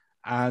you,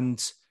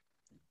 and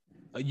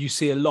you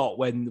see a lot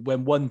when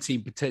one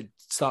team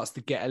starts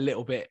to get a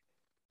little bit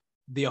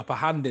the upper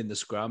hand in the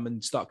scrum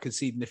and start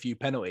conceding a few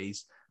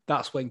penalties.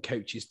 That's when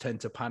coaches tend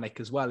to panic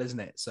as well, isn't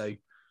it? So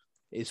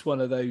it's one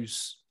of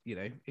those,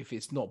 if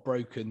it's not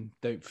broken,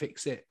 don't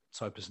fix it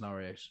type of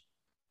scenarios.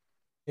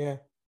 Yeah.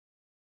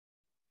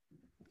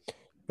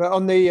 But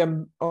on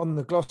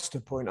the Gloucester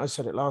point, I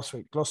said it last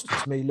week. Gloucester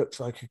to me looks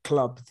like a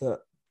club that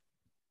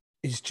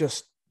is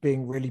just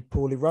being really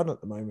poorly run at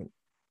the moment.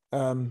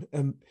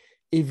 And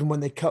even when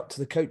they cut to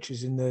the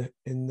coaches in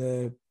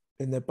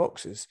their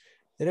boxes,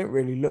 they don't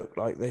really look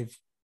like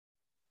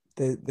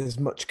there's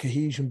much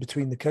cohesion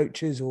between the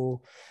coaches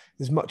or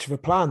there's much of a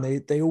plan.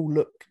 They all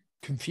look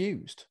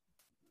confused.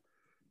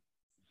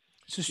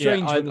 It's a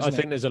strange one, I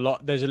think there's a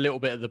little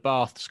bit of the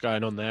Baths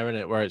going on there, isn't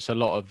it? Where it's a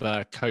lot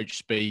of coach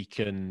speak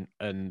and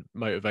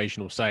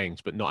motivational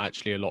sayings, but not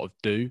actually a lot of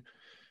do.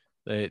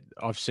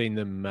 I've seen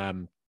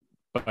them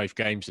both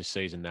games this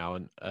season now,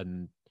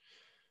 and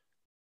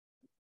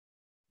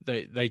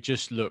they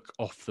just look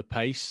off the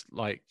pace.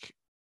 Like,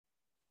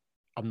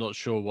 I'm not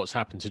sure what's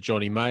happened to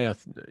Johnny May.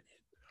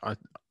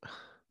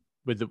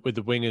 With the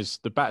wingers,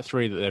 the back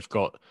three that they've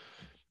got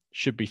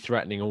should be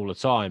threatening all the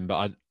time,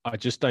 but I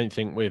just don't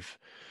think with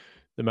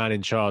the man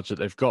in charge that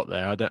they've got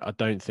there, I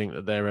don't think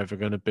that they're ever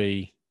going to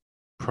be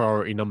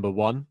priority number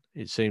one.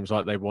 It seems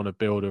like they want to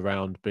build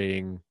around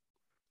being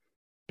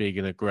big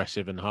and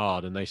aggressive and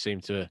hard, and they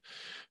seem to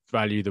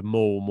value the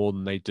maul more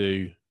than they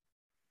do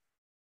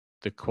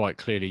the quite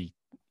clearly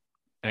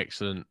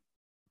excellent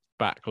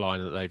back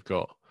line that they've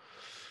got.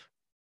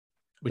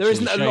 There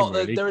isn't a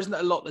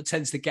lot that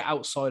tends to get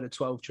outside of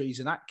 12 trees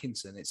and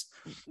Atkinson. It's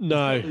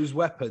those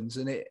weapons,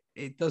 and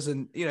it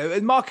doesn't,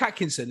 and Mark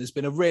Atkinson has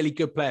been a really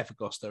good player for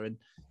Gloucester, and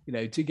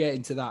to get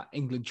into that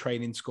England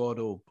training squad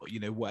or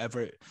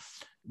whatever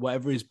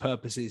his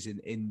purpose is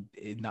in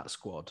that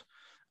squad,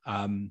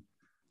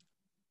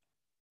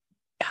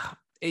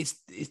 it's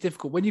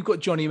difficult when you've got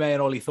Johnny May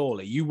and Ollie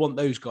Thorley. You want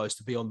those guys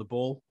to be on the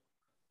ball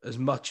as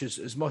much as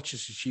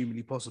is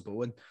humanly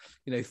possible, and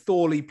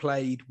Thorley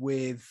played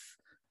with.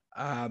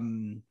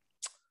 Who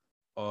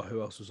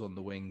else was on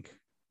the wing?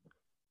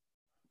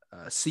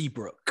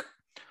 Seabrook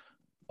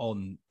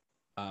on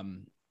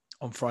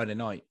Friday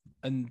night,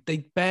 and they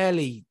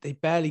barely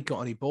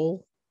got any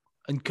ball.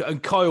 And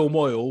Kyle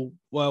Moyle,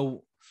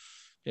 well,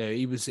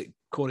 he was at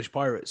Cornish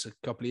Pirates a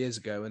couple of years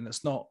ago, and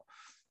that's not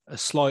a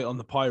slight on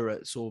the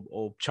Pirates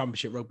or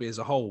Championship rugby as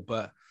a whole,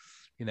 but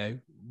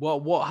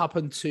what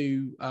happened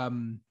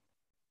to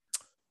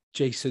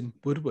Jason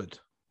Woodward?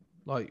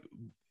 Like,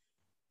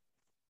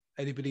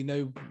 anybody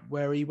know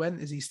where he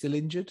went? Is he still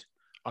injured?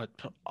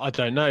 I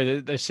don't know.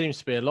 There seems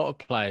to be a lot of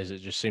players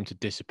that just seem to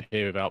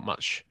disappear without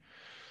much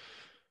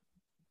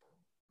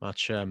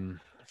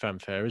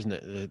fanfare, isn't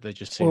it? They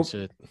just seem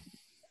to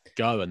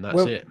go, and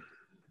that's it.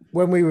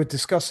 When we were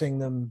discussing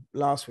them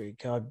last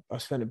week, I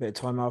spent a bit of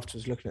time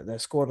afterwards looking at their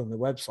squad on the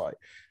website,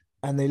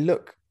 and they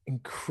look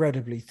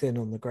incredibly thin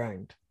on the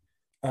ground.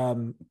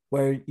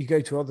 Where you go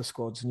to other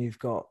squads and you've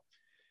got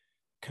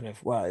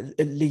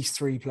at least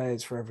 3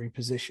 players for every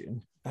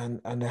position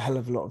and a hell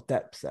of a lot of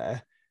depth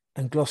there.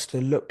 And Gloucester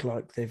look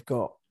like they've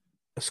got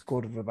a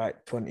squad of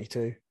about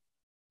 22.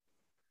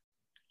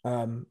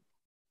 I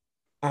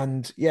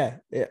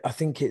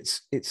think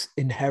it's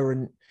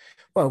inherent.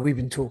 Well, we've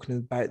been talking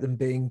about them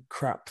being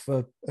crap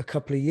for a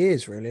couple of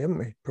years, really, haven't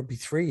we? Probably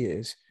 3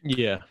 years.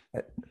 Yeah.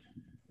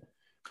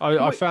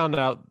 I found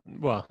out.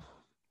 Well,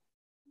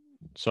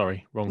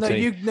 sorry, wrong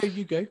team.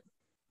 You go.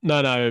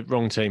 No,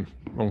 wrong team.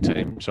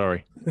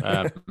 Sorry.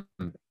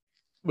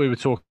 We were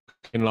talking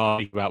last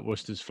week about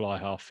Worcester's fly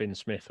half Finn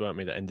Smith, weren't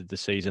we? That ended the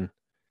season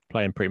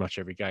playing pretty much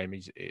every game.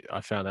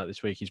 I found out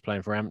this week he's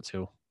playing for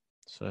Ampthill.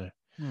 So,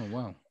 oh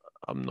wow.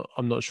 I'm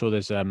not sure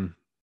there's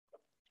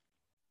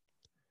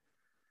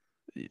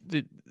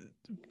the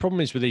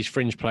problem is with these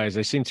fringe players,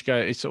 they seem to go.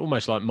 It's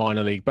almost like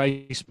minor league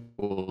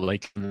baseball. They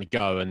can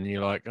go, and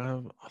you're like,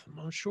 oh,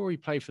 I'm sure he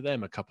played for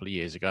them a couple of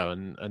years ago,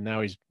 and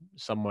now he's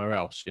somewhere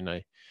else. And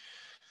I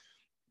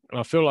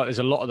feel like there's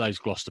a lot of those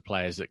Gloucester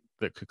players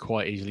that could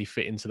quite easily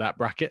fit into that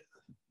bracket.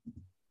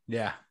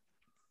 Yeah,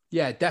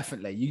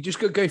 definitely. You just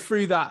got to go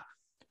through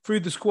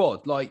the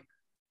squad. Like,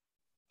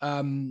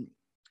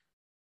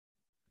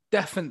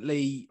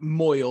 definitely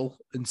Moyle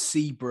and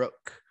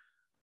Seabrook.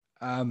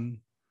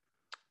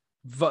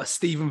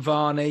 Stephen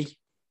Varney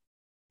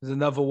is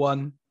another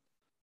one.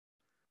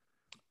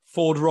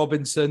 Ford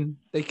Robinson.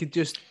 They could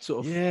just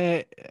sort of...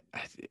 Yeah,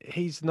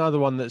 he's another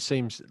one that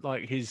seems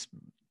like his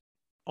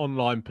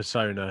online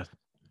persona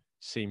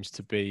seems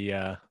to be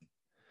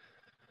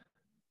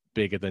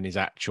bigger than his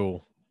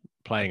actual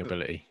playing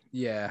ability.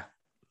 Yeah,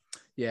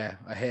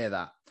 I hear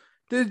that.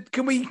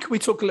 Can we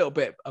talk a little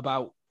bit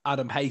about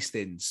Adam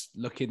Hastings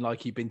looking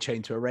like he'd been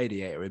chained to a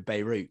radiator in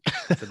Beirut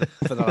for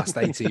the last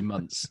 18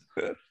 months?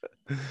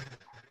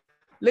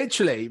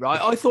 Literally,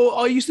 right?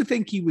 I used to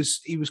think he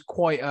was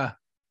quite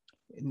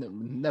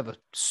never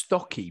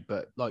stocky,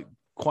 but like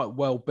quite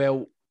well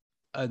built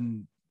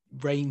and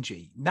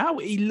rangy. Now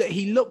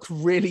he looks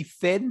really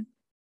thin.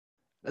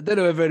 I don't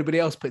know if anybody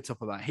else picked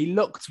up on that. He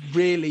looked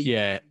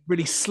really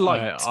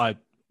slight.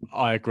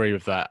 I agree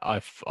with that. I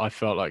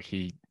felt like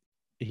he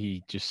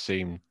just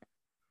seemed,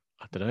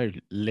 I don't know,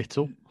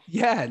 little.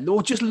 Yeah,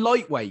 or just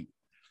lightweight.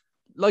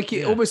 like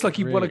it Yeah, almost like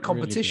he won a really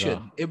competition.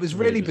 bizarre. It was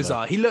Really really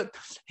bizarre. bizarre.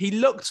 He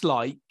looked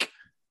like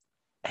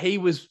he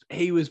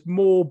was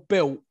more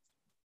built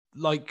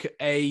like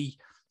a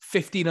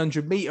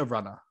 1,500 meter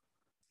runner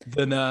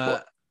than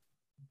a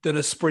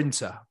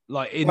sprinter.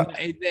 Like in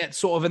that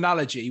sort of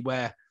analogy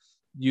where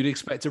you'd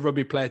expect a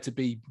rugby player to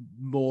be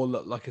more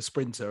like a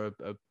sprinter,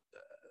 a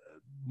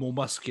more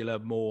muscular,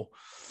 more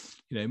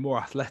more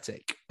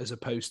athletic, as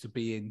opposed to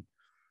being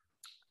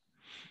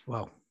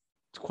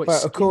it's quite.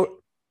 But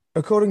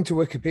according to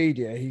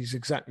Wikipedia, he's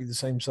exactly the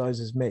same size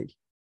as me.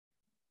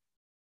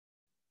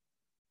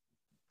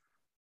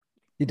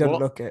 You don't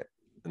What? look it.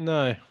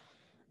 No,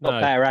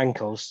 Got better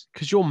ankles.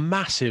 because you're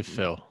massive,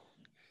 Phil.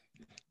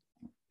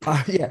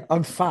 Yeah,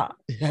 I'm fat.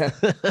 Yeah.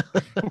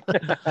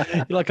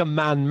 You're like a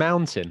man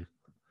mountain.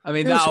 I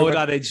mean, He that also old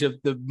went- adage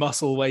of the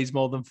muscle weighs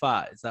more than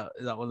fat. Is that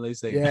one of those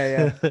things?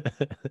 Yeah.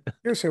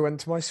 He also went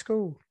to my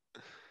school.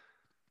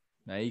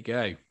 There you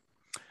go.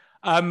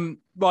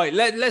 Right,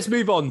 let's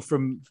move on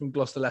from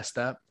Gloucester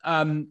Leicester.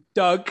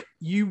 Doug,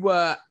 you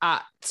were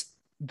at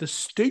the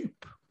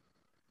Stoop,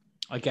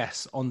 I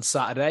guess, on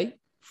Saturday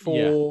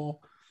for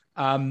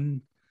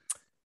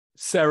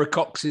Sarah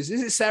Cox's.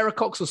 Is it Sarah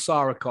Cox or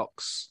Sarah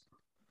Cox?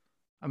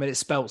 I mean, it's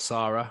spelt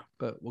Sarah,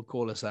 but we'll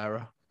call her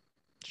Sarah.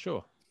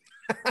 Sure.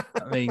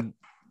 I mean,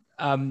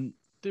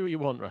 Do what you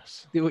want,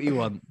 Russ. do what you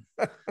want.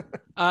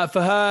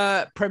 For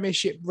her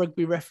Premiership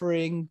rugby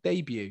refereeing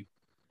debut,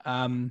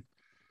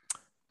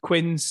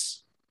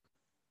 Quinn's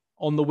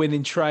on the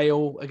winning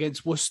trail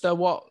against Worcester.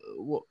 What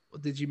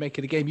did you make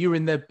of the game? You were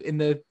in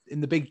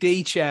the big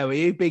D chair, were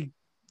you? Big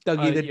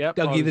Dougie Yep,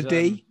 Dougie the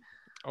D.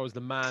 I was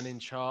the man in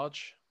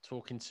charge,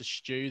 talking to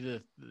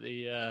Stu,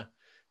 the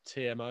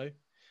TMO.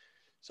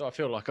 So I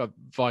feel like I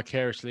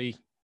vicariously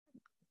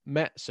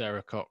met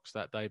Sarah Cox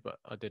that day, but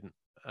I didn't.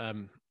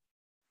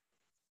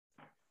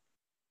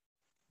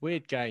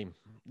 Weird game,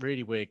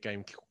 really weird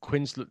game.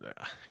 Quinn's,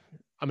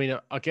 I mean,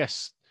 I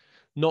guess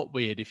not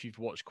weird if you've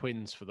watched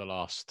Quinn's for the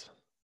last,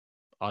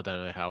 I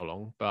don't know how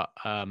long, but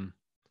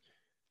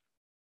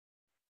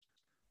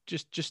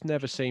just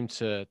never seemed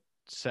to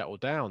settle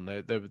down.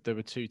 There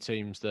were two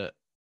teams that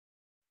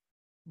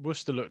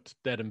Worcester looked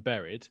dead and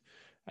buried,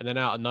 and then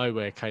out of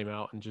nowhere came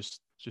out and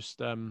just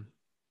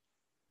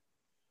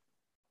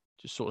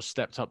sort of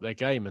stepped up their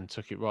game and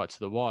took it right to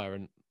the wire.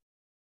 And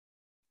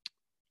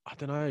I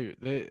don't know.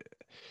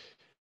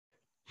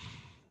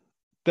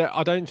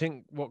 I don't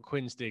think what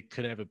Quinn's did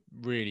could ever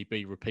really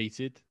be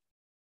repeated.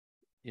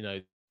 You know,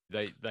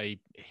 they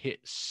hit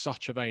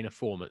such a vein of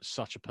form at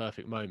such a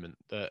perfect moment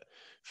that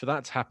for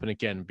that to happen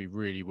again would be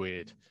really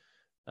weird.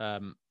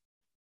 And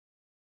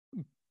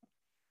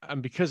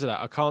because of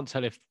that, I can't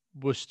tell if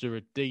Worcester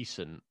are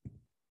decent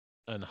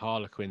and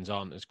Harlequins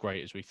aren't as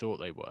great as we thought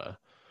they were,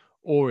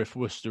 or if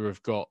Worcester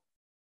have got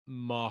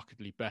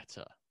markedly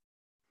better.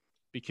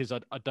 Because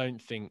I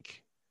don't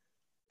think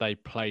they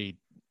played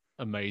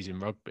amazing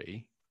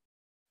rugby.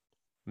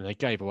 I mean, they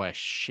gave away a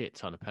shit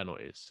ton of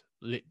penalties,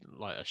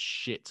 like a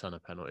shit ton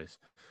of penalties.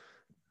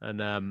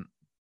 And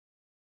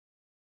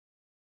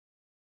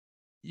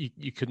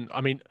you couldn't, I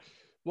mean,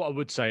 what I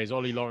would say is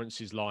Ollie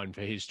Lawrence's line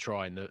for his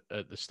try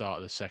at the start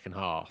of the second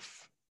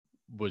half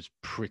was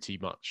pretty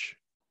much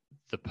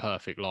the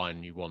perfect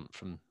line you want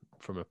from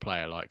a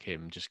player like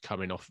him, just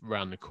coming off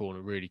round the corner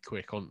really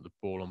quick onto the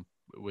ball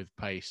with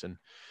pace and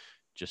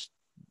just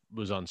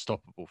was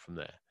unstoppable from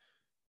there.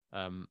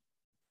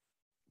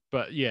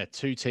 But yeah,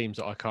 two teams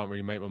that I can't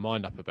really make my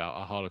mind up about.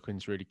 Are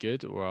Harlequins really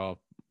good or are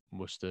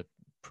Worcester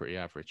pretty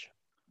average?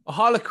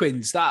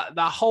 Harlequins, that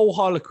whole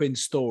Harlequin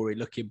story,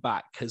 looking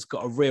back, has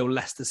got a real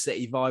Leicester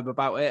City vibe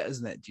about it,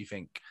 hasn't it? Do you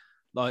think?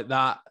 Like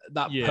that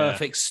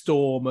perfect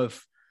storm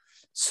of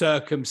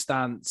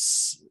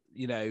circumstance,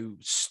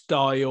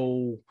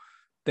 style.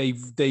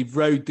 They've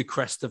rode the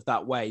crest of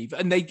that wave,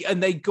 and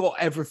they got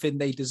everything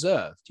they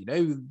deserved.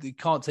 They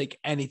can't take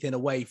anything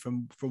away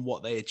from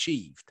what they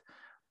achieved,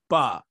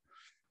 but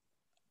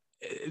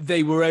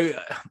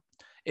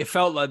it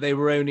felt like they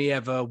were only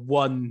ever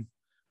one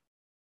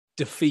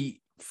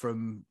defeat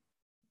from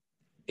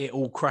it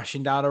all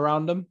crashing down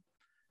around them.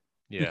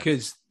 Yeah.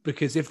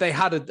 Because if they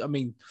had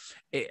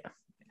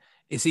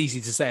it's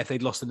easy to say if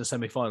they'd lost in the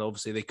semi-final,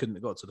 obviously they couldn't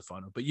have got to the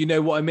final. But you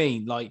know what I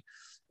mean? Like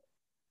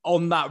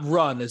on that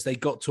run, as they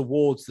got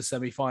towards the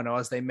semi-final,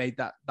 as they made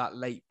that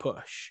late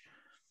push,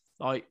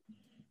 like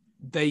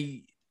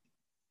they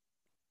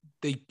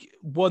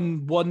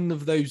won one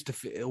of those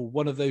defeats or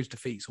one of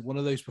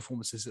those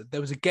performances. There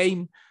was a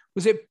game,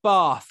 was it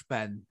Bath,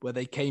 Ben, where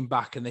they came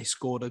back and they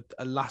scored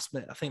a last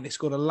minute. I think they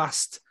scored a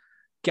last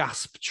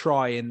gasp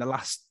try in the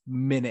last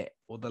minute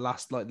or the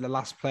last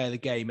play of the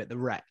game at the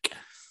Rec.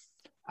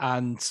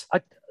 And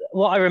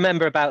what I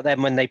remember about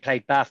them when they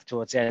played Bath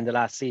towards the end of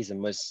last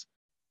season was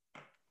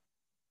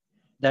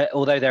that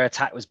although their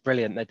attack was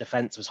brilliant, their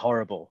defense was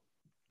horrible.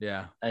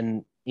 Yeah.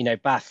 And,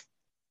 Bath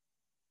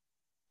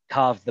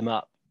carved them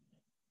up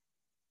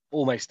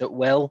almost at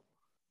will.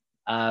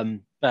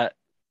 But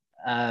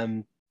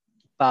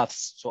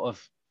Bath's sort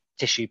of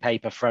tissue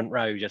paper front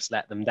row just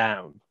let them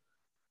down.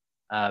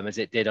 as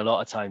it did a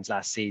lot of times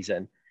last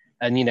season.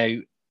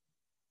 And,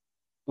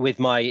 with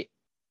my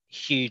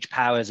huge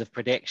powers of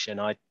prediction,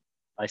 I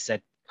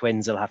said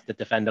Quins will have to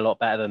defend a lot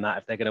better than that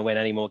if they're going to win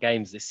any more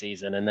games this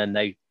season. And then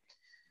they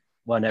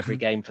won every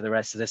game for the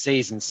rest of the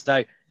season.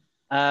 So,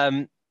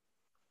 I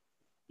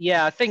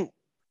think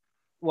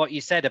what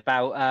you said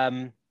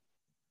about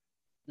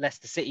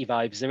Leicester City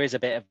vibes, there is a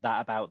bit of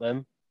that about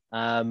them.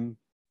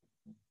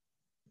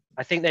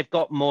 I think they've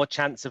got more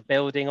chance of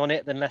building on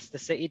it than Leicester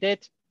City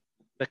did,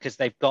 because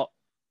they've got,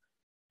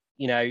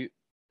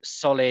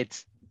 solid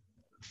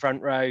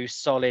front row,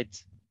 solid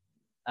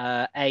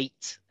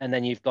 8, and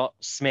then you've got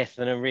Smith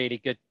and a really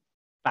good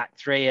back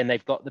 3, and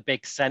they've got the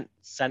big centre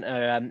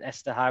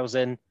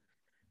Esterhausen,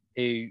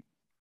 who,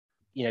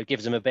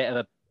 gives them a bit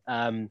of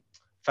a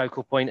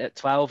focal point at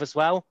 12 as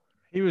well.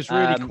 He was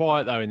really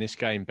quiet though in this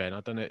game, Ben.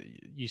 I don't know.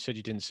 You said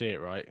you didn't see it,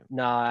 right?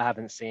 No, I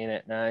haven't seen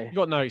it. No, you've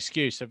got no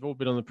excuse. They've all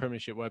been on the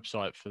Premiership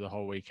website for the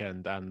whole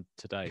weekend and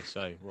today.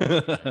 So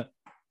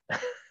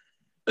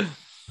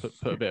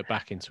put a bit of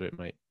back into it,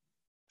 mate.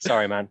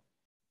 Sorry, man.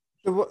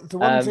 The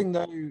one thing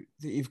though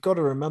that you've got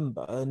to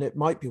remember, and it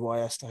might be why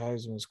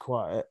Esterhausen was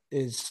quiet,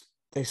 is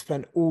they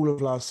spent all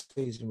of last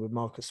season with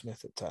Marcus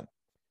Smith at 10,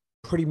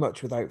 pretty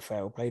much without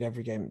fail. Played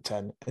every game at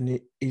 10, and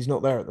he's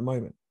not there at the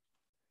moment.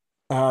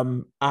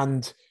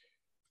 And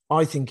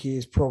I think he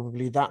is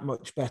probably that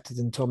much better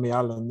than Tommy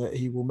Allen that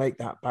he will make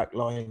that back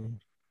line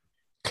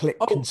click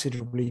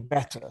considerably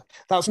better.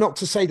 That's not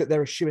to say that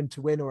they're a shoo-in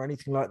to win or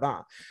anything like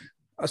that.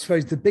 I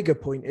suppose the bigger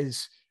point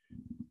is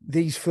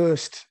these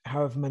first,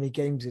 however many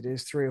games it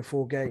is, 3 or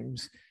 4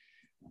 games,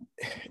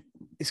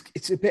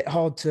 it's a bit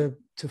hard to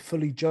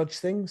fully judge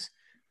things.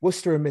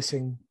 Worcester are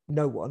missing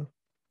no one,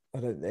 I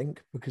don't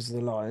think, because of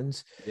the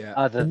Lions. Yeah.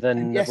 Other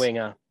than the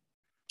winger.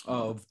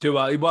 Oh, do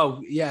I?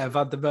 Well, yeah,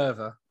 Van der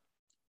Merwe.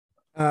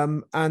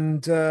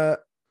 And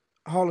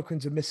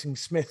Harlequins are missing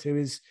Smith, who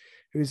is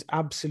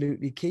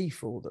absolutely key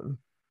for them.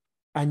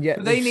 And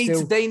yet they need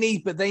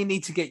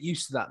to get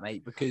used to that,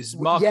 mate, because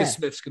Marcus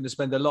Smith's going to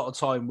spend a lot of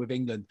time with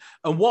England.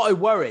 And what I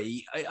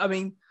worry, I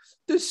mean,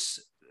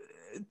 does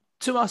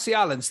Tomasi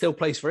Allen still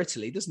plays for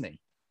Italy, doesn't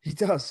he? He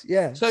does,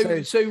 yeah.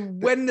 So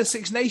when the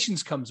Six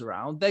Nations comes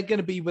around, they're going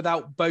to be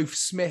without both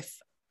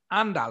Smith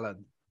and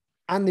Allen.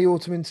 And the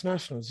autumn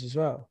internationals as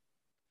well.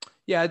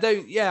 Yeah,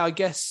 I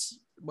guess.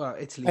 Well,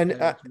 Italy played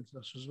autumn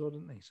internationals as well,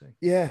 didn't they? So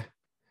yeah,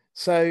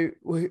 so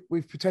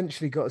we've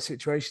potentially got a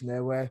situation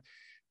there where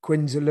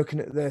Quins are looking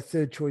at their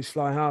third choice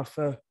fly half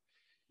for,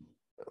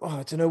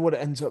 I don't know what it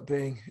ends up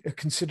being, a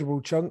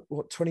considerable chunk,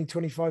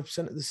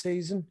 20-25% of the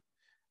season,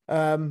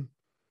 and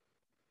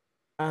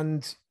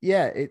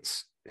yeah,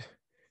 it's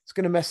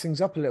going to mess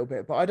things up a little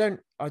bit. But I don't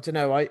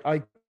know.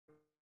 I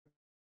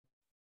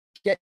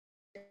get.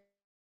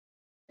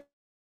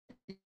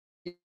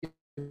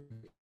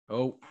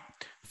 Oh,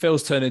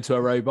 Phil's turned into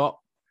a robot.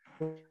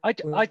 I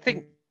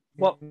think.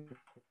 What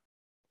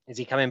is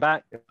he coming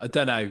back? I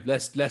don't know.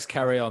 Let's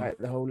carry on. Right,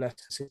 the whole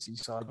Leicester City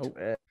side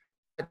to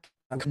it.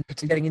 I'm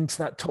getting into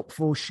that top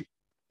 4.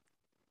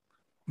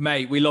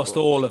 Mate, we lost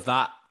all of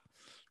that.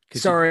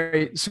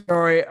 Sorry.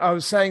 I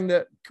was saying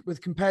that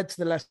compared to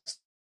the Leicester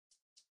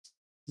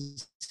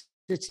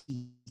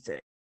City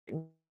thing,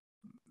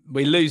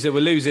 we're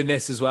losing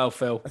this as well,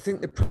 Phil. I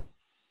think the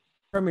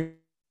Premiership's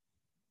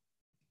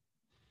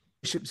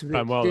a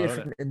bit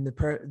different than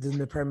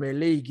the Premier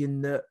League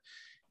in that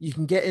you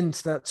can get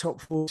into that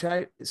top 4.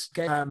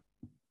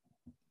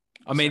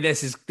 I mean,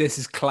 this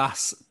is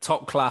class,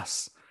 top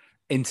class,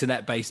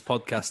 internet-based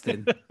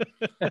podcasting.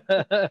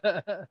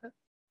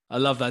 I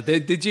love that.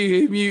 Did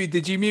you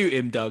mute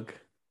him, Doug?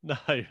 No.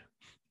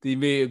 Did he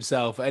mute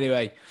himself?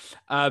 Anyway,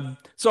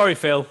 sorry,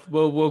 Phil.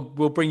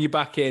 We'll bring you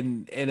back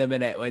in a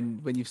minute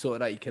when you've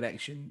sorted out your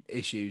connection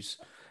issues.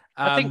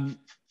 I think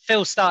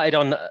Phil started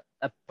on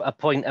a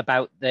point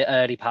about the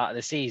early part of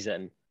the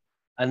season,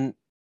 and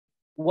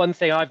one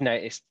thing I've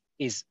noticed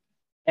is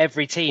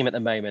every team at the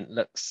moment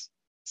looks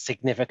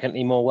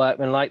significantly more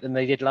workmanlike than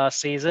they did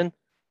last season.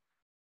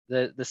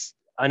 I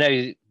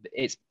know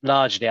it's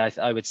largely,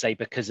 I would say,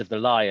 because of the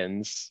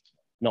Lions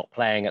not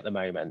playing at the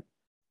moment.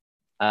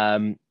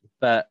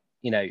 But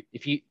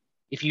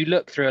if you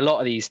look through a lot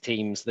of these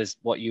teams, there's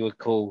what you would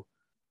call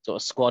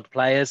sort of squad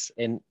players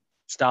in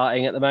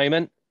starting at the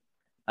moment.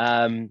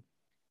 And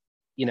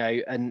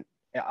I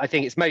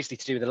think it's mostly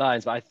to do with the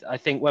Lions, but I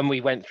think when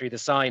we went through the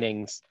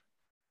signings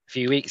a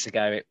few weeks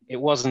ago,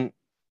 it wasn't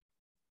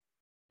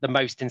the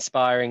most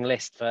inspiring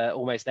list for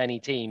almost any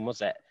team,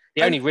 was it?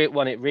 The only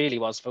one it really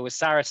was for was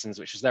Saracens,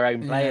 which was their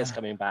own players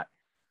coming back.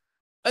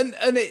 And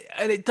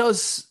it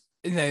does,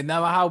 no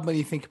matter how many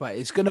you think about it,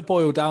 it's going to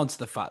boil down to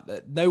the fact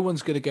that no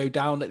one's going to go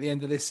down at the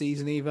end of this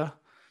season either.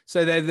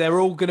 So they're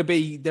all going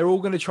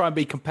to try and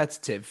be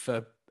competitive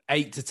for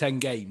 8 to 10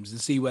 games and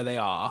see where they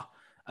are,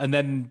 and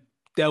then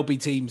there'll be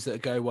teams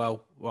that go,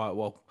 well,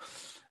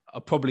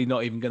 I'm probably might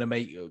not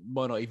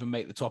even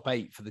make the top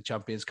 8 for the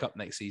Champions Cup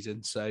next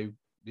season. So,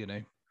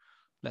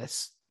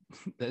 let's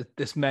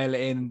mail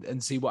it in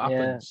and see what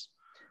happens.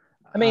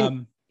 I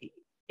mean,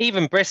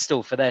 even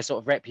Bristol, for their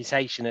sort of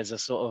reputation as a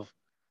sort of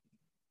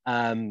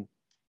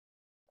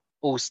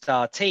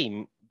all-star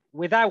team.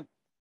 Without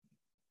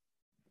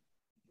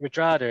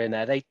Redrada in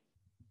there,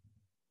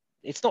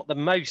 it's not the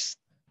most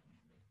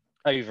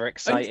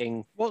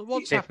overexciting.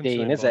 What's 15, happened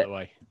to him, is by it? the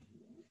way?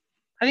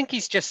 I think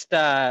he's just.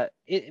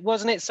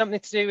 Wasn't it something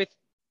to do with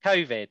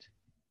COVID?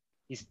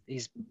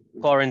 He's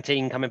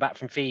quarantined coming back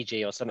from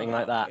Fiji or something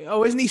like that.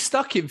 Oh, isn't he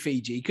stuck in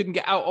Fiji? He couldn't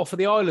get out off of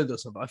the island or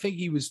something. I think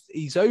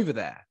he's over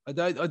there. I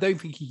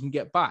don't think he can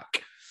get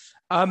back.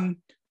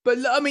 But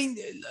I mean,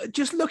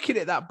 just looking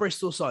at that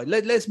Bristol side,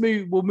 let's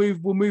move. We'll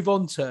move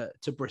on to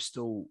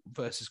Bristol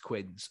versus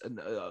Quins, and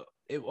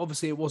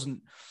obviously it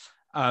wasn't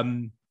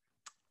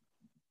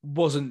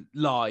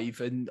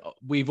live, and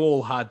we've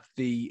all had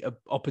the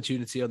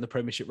opportunity on the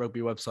Premiership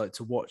Rugby website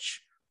to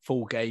watch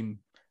full game,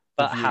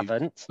 but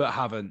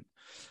haven't.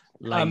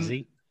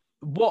 Lazy.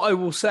 What I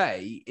will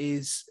say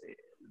is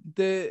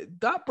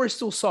that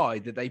Bristol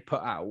side that they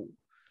put out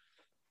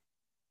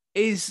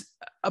is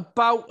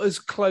about as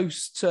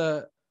close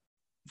to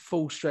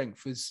full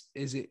strength as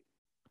it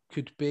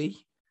could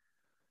be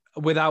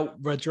without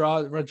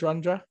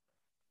Radradra.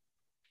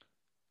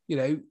 You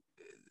know,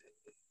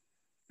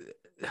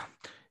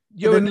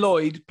 Ewan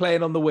Lloyd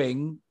playing on the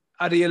wing,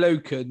 Adi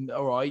Alokan,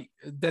 all right.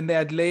 Then they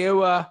had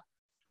Leoa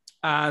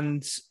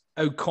and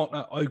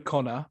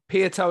O'Connor,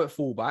 Piato at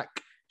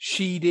fullback,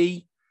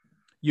 Sheedy,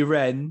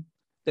 Uren.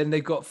 Then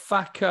they've got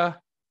Thacker,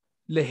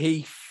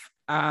 Laheath,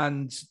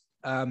 and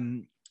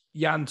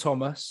Jan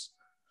Thomas,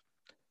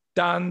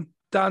 Dan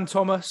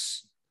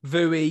Thomas,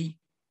 Vui,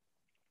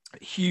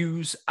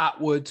 Hughes,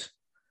 Atwood,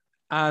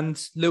 and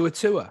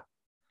Luatua.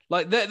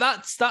 Like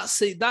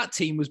that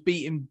team was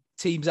beating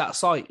teams at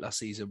sight last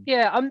season.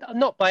 Yeah, I'm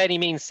not by any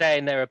means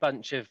saying they're a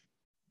bunch of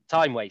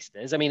time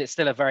wasters. I mean, it's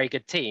still a very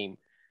good team.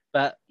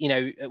 But, you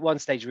know, at one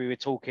stage we were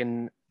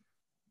talking,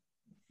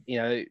 you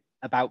know,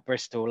 about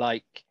Bristol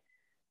like,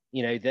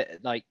 you know,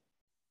 like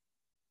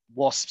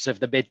Wasps of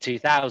the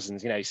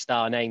mid-2000s, you know,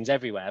 star names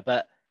everywhere.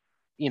 But,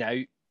 you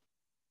know,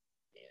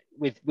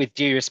 with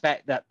due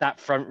respect, that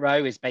front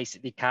row is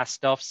basically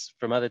cast-offs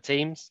from other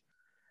teams.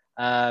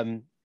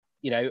 You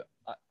know,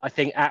 I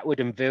think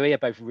Atwood and Vui are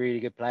both really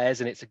good players,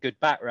 and it's a good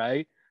back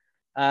row.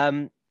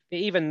 But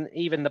even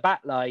the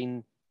back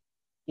line,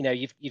 you know,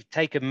 you've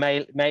taken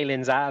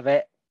Malins out of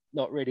it,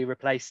 not really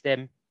replaced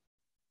him.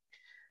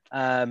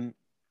 You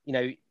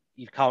know,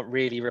 you can't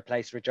really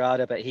replace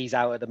Redrada, but he's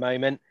out at the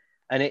moment,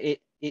 and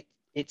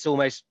it's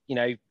almost, you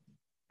know,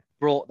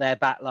 brought their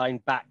back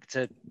line back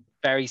to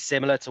very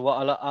similar to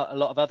what a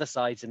lot of other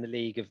sides in the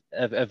league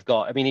have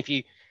got. I mean, if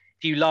you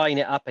line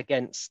it up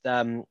against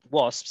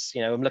Wasps,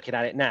 you know, I'm looking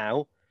at it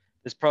now,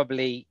 there's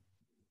probably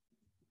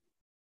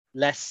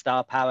less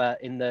star power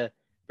in the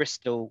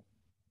Bristol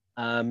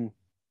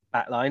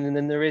back line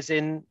than there is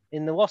in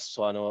the Wasps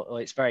one,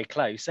 or it's very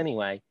close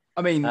anyway.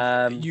 I mean,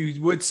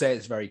 you would say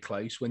it's very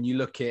close when you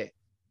look at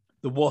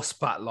the Wasp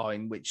back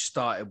line, which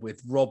started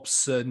with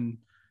Robson,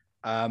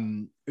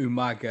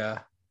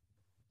 Umaga,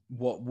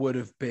 what would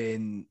have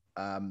been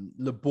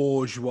Le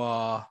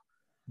Bourgeois,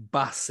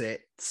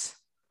 Bassett,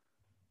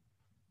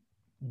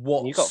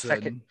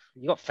 Watson.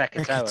 You got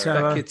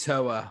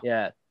Fekitoa.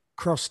 Yeah.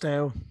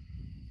 Crossdale.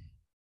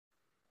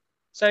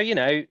 So, you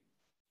know,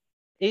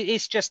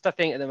 it's just, I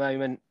think at the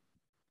moment,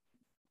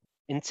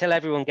 until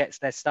everyone gets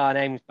their star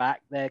names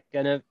back,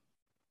 the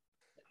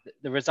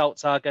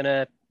results are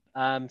gonna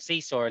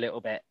seesaw a little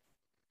bit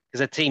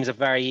because the teams are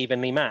very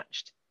evenly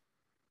matched.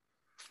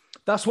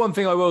 That's one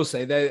thing I will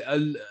say.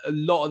 A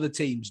lot of the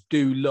teams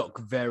do look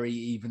very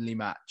evenly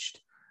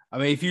matched. I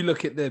mean, if you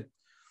look at the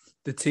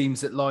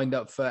teams that lined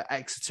up for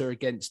Exeter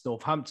against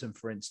Northampton,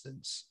 for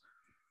instance,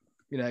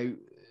 you know,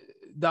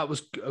 that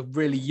was a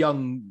really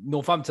young,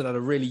 Northampton had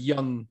a really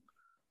young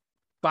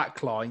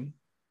backline.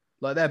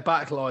 Like their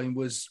backline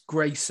was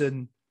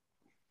Grayson,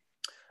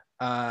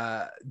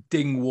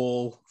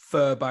 Dingwall,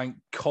 Furbank,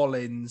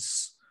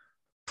 Collins,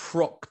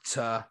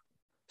 Proctor,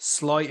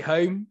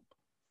 Slightholme.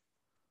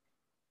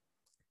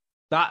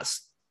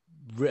 That's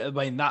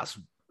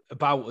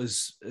about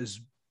as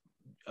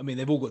I mean,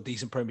 they've all got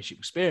decent Premiership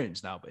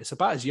experience now, but it's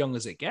about as young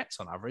as it gets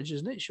on average,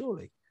 isn't it?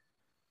 Surely.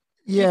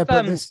 Yeah,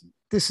 but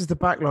this is the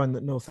backline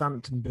that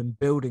Northampton been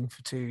building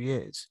for 2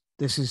 years.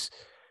 This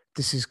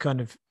is kind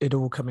of it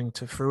all coming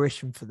to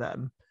fruition for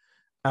them.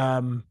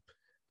 And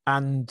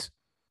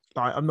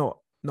like, I'm not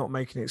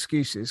making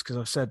excuses because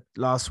I've said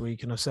last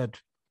week and I said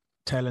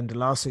tail end of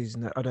last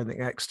season that I don't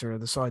think Exeter are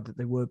the side that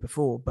they were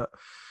before. But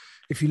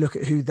if you look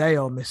at who they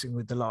are missing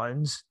with the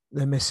Lions,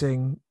 they're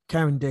missing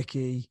Karen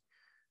Dickey,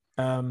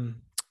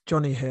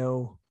 Johnny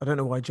Hill. I don't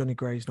know why Johnny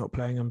Gray's not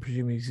playing. I'm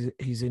presuming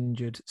he's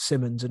injured.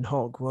 Simmons and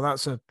Hogg. Well,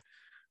 that's a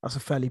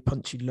fairly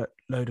punchy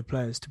load of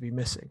players to be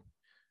missing.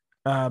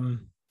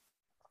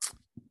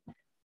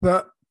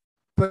 But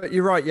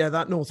you're right. Yeah,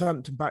 that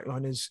Northampton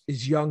backline is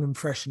young and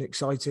fresh and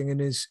exciting,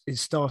 and is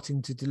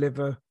starting to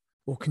deliver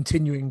or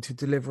continuing to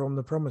deliver on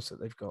the promise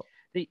that they've got.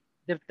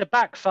 The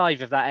back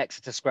five of that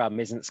Exeter scrum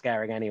isn't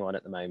scaring anyone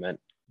at the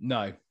moment.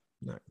 No,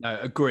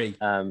 agree.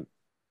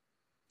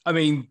 I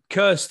mean,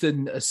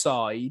 Kirsten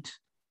aside,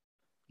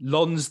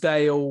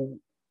 Lonsdale,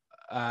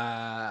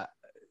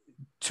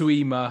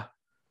 Tuima,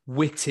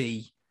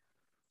 Whitty,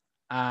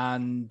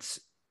 and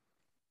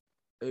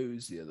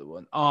who's the other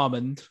one?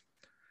 Armand.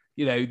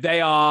 You know,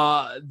 they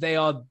are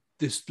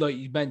this, like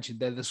you mentioned,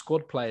 they're the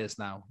squad players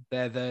now.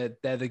 They're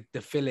the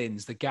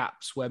fill-ins, the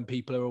gaps when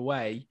people are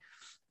away.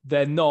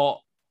 They're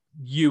not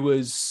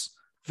Ewers,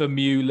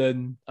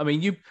 Vermeulen. I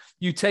mean,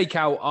 you take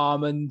out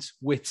Armand,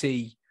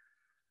 Whitty,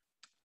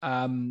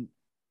 Lonsdale,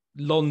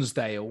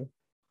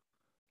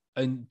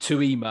 and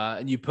Tuima,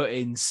 and you put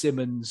in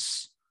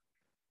Simmons,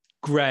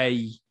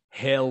 Gray,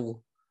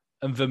 Hill,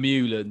 and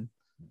Vermeulen,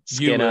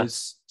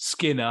 Ewers,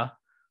 Skinner.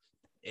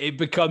 It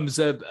becomes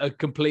a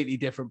completely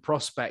different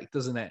prospect,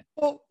 doesn't it?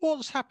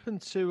 What's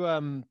happened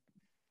to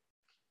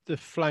the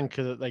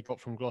flanker that they got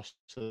from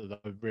Gloucester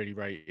that I really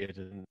rated,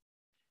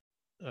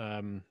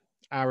 and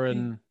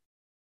Aaron?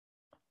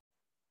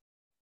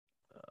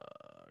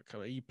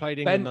 He played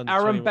England.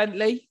 Aaron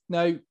Bentley?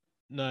 No,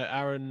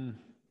 Aaron.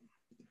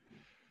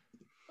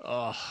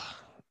 Oh,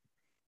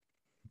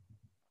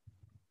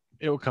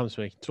 it will come to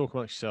me. Talk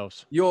amongst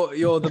yourselves.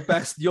 You're the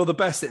best. You're the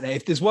best at that.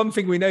 If there's one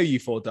thing we know you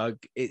for, Doug,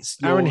 it's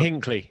Aaron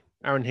Hinkley.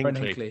 Aaron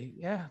Hinkley.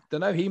 Yeah,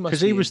 don't know. He must,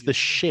 because he was the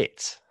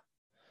shit,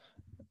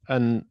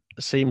 and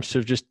seems to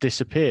have just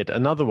disappeared.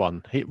 Another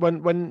one.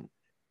 When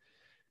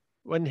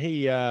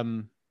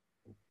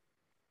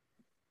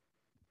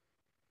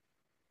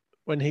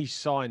he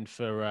signed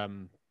for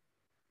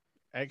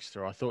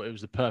Exeter, I thought it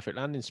was the perfect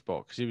landing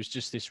spot because he was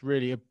just this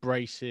really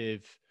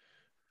abrasive,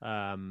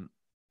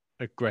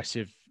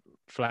 aggressive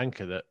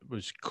flanker that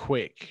was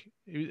quick.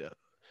 It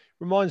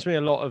reminds me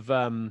a lot of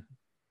oh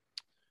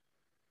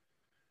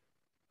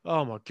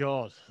my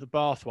god, the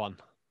Bath one.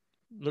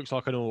 Looks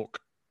like an orc.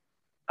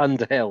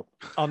 Underhill.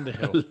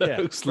 Yeah.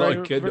 Looks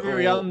like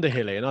very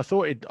Underhilly, and I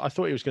thought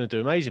he was going to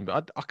do amazing,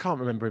 but I can't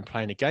remember him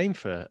playing a game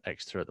for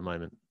Exeter at the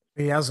moment.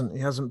 He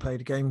hasn't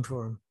played a game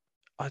for him.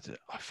 I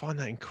find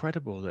that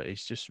incredible that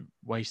he's just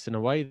wasting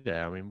away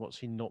there. I mean, what's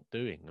he not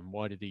doing, and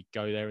why did he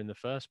go there in the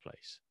first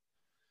place?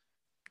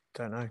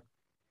 Don't know.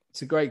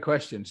 It's a great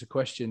question. It's a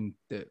question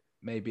that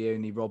maybe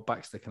only Rob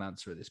Baxter can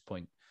answer at this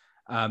point.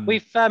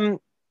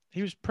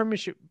 He was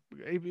Premiership.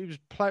 He was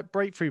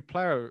breakthrough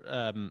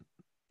player.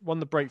 Won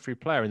the breakthrough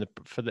player in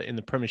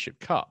the Premiership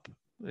Cup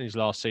in his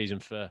last season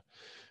for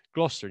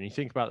Gloucester. And you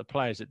think about the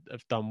players that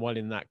have done well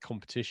in that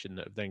competition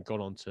that have then gone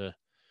on to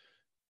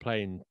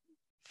play in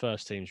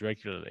first teams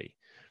regularly.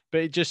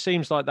 But it just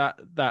seems like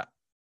that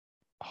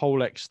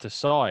whole Exeter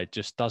side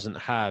just doesn't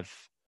have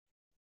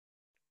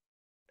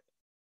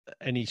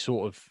any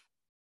sort of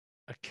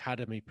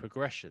academy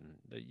progression.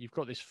 You've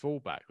got this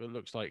fullback that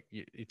looks like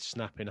it's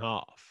snap in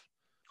half.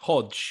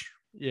 Hodge.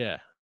 Yeah.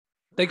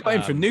 They got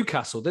him from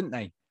Newcastle, didn't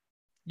they?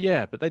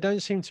 Yeah, but they don't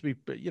seem to be,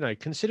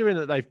 considering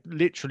that they've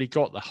literally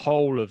got the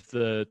whole of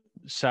the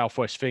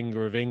southwest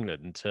finger of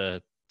England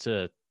to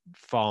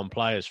farm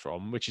players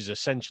from, which is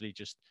essentially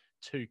just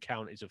 2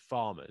 counties of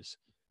farmers.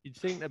 You'd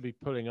think they'd be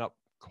pulling up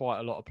quite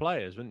a lot of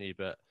players, wouldn't you?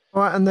 But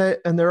right, and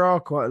there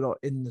are quite a lot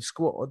in the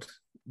squad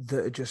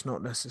that are just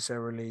not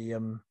necessarily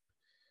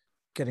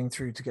getting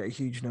through to get a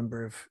huge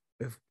number of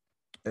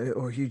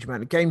or a huge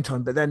amount of game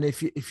time. But then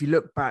if you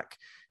look back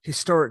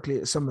historically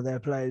at some of their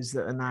players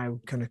that are now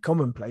kind of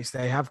commonplace,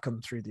 they have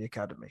come through the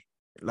academy,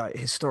 like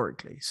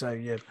historically. So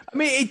yeah, I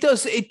mean, it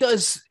is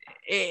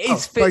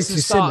fits and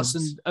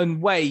starts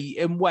and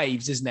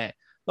waves, isn't it?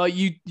 Like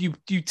you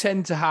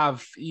tend to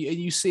have,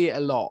 you see it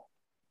a lot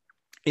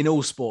in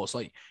all sports.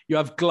 Like you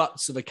have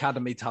gluts of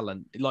academy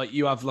talent. Like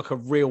you have like a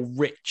real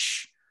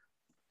rich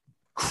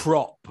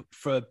crop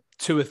for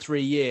 2 or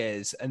 3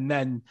 years, and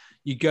then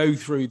you go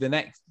through the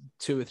next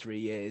 2 or 3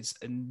 years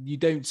and you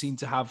don't seem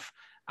to have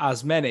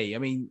as many. I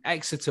mean,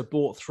 Exeter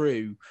brought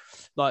through,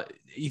 like,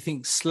 you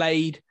think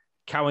Slade,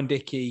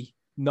 Cowan-Dickie,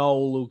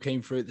 Noel, who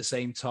came through at the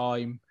same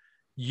time.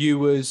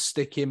 Ewers,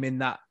 stick him in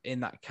that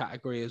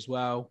category as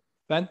well.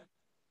 Ben?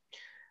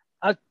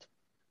 I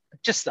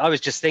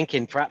was just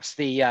thinking perhaps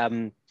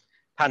the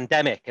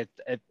pandemic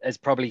is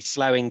probably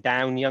slowing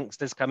down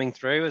youngsters coming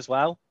through as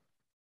well.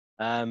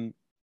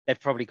 They've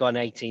probably gone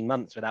 18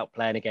 months without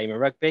playing a game of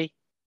rugby.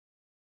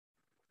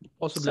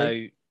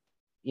 Possibly.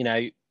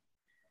 So,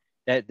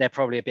 they're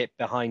probably a bit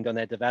behind on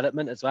their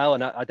development as well.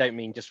 And I don't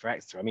mean just for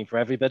Exeter, I mean for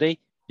everybody.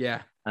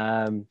 Yeah,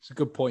 it's a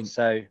good point.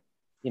 So,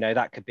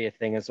 that could be a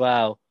thing as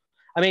well.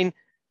 I mean,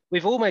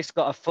 we've almost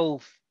got a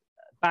full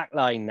back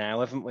line now,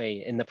 haven't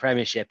we, in the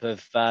Premiership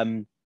of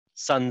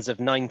sons of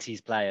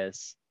 90s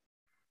players.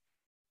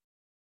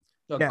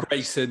 Like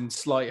Grayson,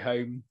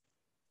 Slightholme,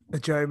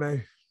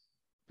 Ajomo,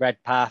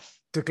 Redpath,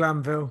 De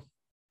Glanville,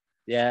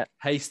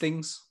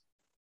 Hastings,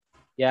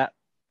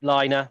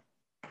 Liner.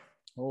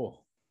 Oh,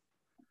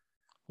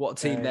 what a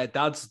team their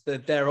dads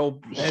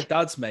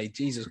made.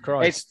 Jesus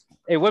Christ,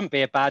 it wouldn't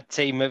be a bad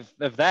team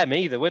of them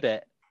either, would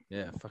it?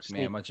 Yeah, fuck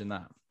me, imagine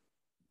that.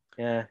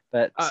 Yeah,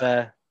 but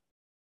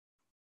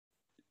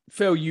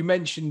Phil, you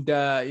mentioned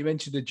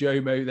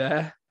Ajomo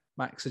there,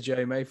 Max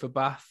Ajomo for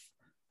Bath.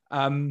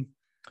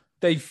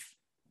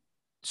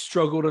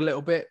 struggled a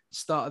little bit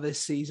start of this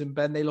season,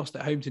 Ben. They lost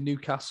at home to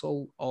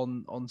Newcastle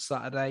on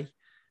Saturday.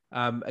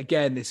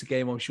 Again, it's a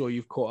game I'm sure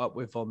you've caught up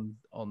with on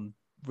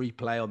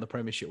replay on the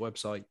Premiership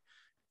website.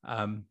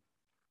 Are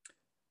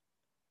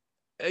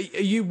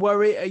you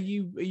worried? Are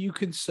you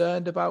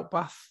concerned about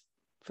Bath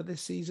for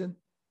this season?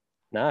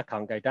 No, I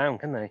can't go down,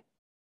 can they?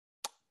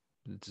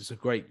 It's a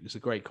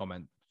great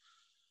comment.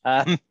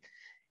 I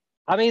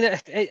mean,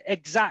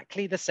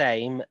 exactly the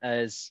same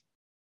as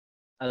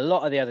a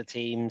lot of the other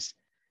teams.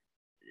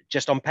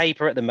 Just on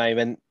paper at the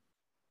moment,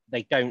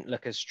 they don't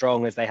look as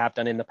strong as they have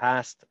done in the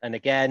past. And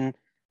again,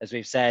 as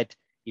we've said,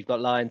 you've got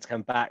Lyon to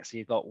come back, so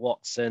you've got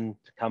Watson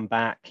to come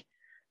back,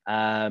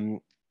 and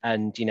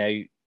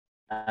Faletau.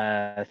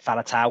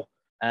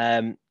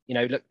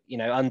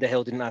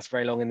 Underhill didn't last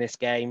very long in this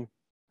game.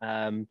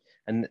 And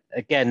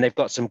again, they've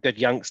got some good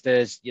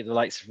youngsters, the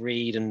likes of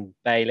Reed and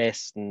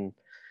Bayliss and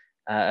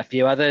a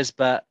few others.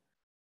 But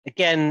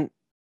again,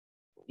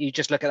 you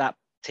just look at that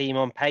team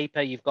on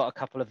paper, you've got a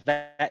couple of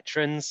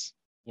veterans.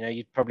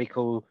 You'd probably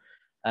call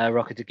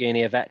Rocket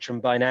Duguni a veteran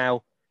by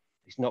now.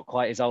 He's not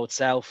quite his old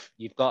self.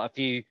 You've got a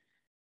few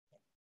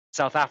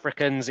South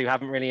Africans who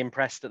haven't really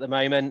impressed at the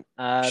moment.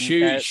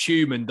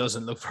 Schumann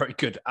doesn't look very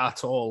good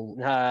at all.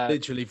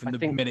 Literally from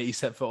the minute he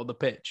set foot on the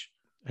pitch.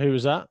 Who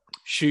was that?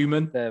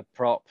 Schumann. The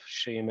prop,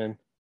 Schumann.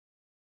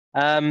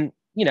 I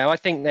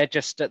think they're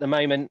just at the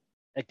moment,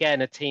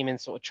 again, a team in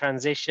sort of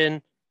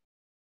transition.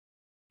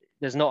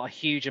 There's not a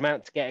huge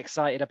amount to get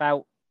excited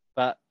about,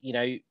 but,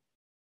 you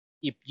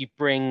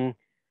bring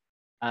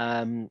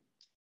Faletau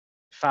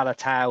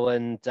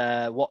and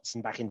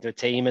Watson back into a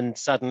team, and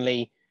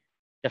suddenly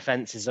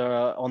defences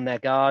are on their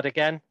guard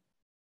again.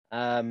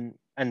 And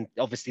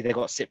obviously they've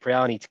got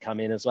Cipriani to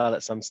come in as well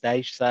at some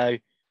stage. So,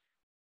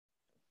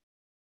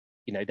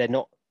 they're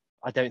not,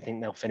 I don't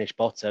think they'll finish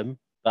bottom,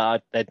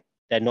 but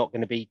they're not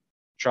going to be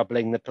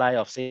troubling the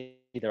playoffs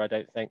either, I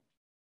don't think.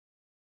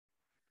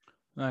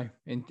 No,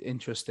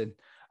 interesting.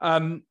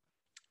 A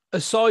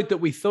side that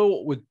we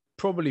thought would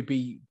probably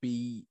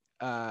be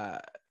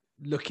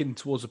looking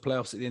towards the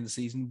playoffs at the end of the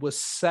season was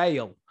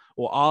Sale,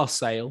 or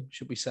Arsenal,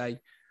 should we say.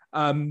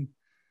 And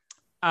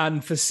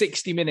for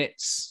 60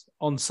 minutes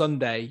on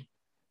Sunday,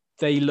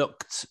 they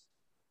looked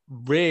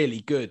really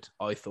good,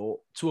 I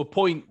thought, to a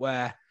point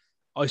where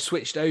I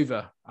switched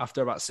over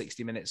after about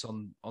 60 minutes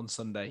on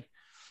Sunday,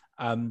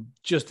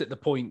 just at the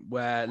point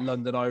where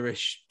London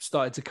Irish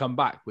started to come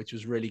back, which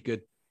was really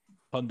good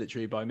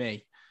punditry by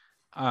me.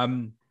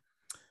 Manu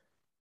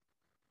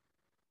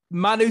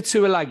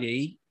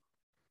Tuilagi,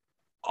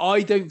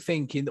 I don't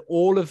think in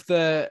all of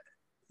the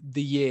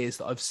years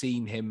that I've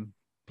seen him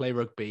play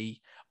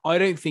rugby, I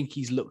don't think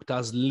he's looked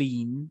as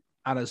lean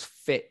and as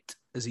fit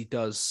as he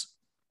does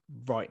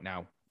right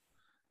now.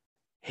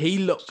 He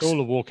looks... It's all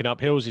the walking up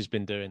hills he's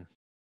been doing.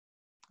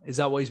 Is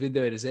that what he's been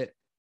doing, is it?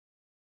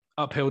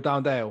 Uphill,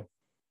 down dale?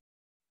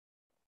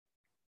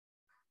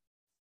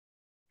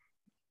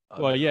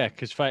 Well, yeah,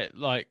 because,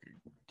 do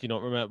you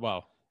not remember?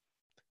 Well,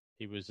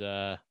 he was...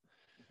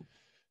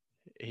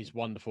 his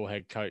wonderful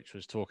head coach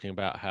was talking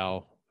about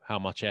how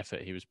much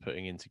effort he was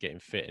putting into getting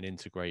fit and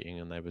integrating,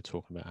 and they were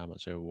talking about how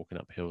much they were walking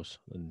up hills.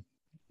 And,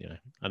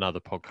 another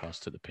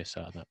podcast took the piss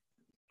out of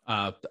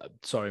that.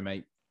 Sorry,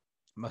 mate.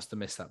 Must have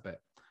missed that bit.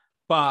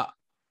 But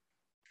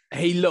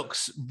he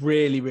looks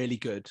really, really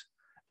good.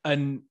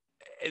 And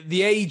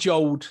the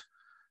age-old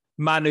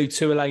Manu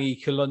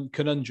Tuilagi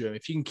conundrum,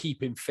 if you can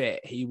keep him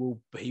fit, he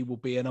will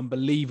be an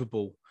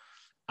unbelievable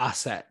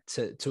asset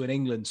to an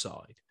England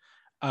side.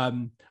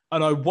 And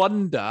I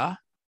wonder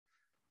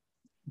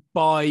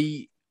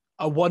by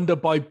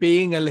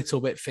being a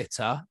little bit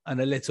fitter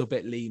and a little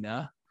bit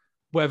leaner,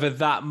 whether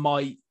that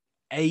might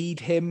aid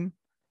him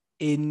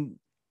in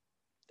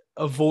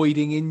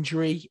avoiding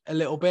injury a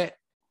little bit.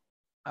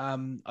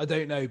 I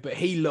don't know, but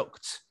he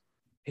looked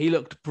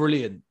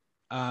brilliant.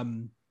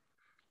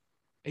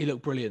 He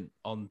looked brilliant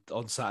on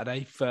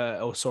Saturday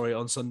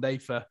on Sunday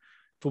for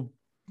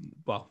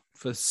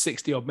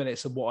 60 odd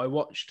minutes of what I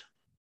watched.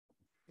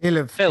 He'll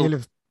have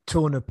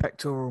torn a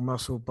pectoral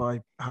muscle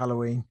by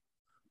Halloween.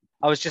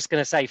 I was just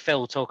going to say,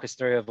 Phil, talk us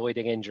through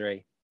avoiding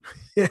injury.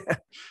 Yeah,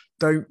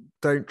 don't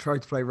try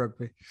to play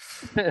rugby.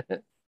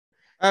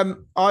 I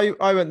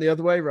went the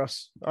other way,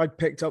 Russ. I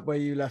picked up where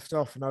you left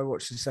off, and I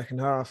watched the second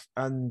half.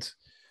 And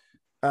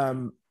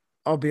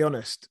I'll be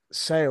honest,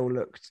 Sale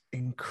looked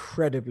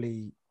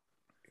incredibly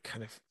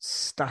kind of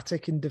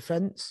static in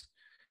defence.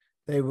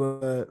 They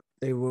were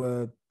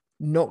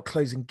not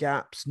closing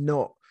gaps,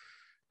 not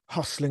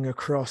hustling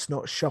across,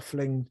 not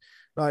shuffling,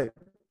 like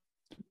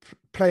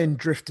playing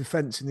drift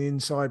defence in the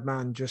inside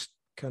man, just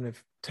kind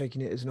of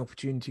taking it as an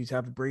opportunity to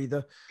have a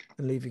breather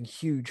and leaving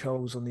huge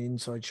holes on the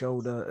inside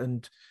shoulder.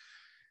 And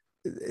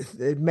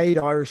it made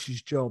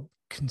Irish's job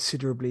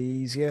considerably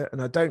easier.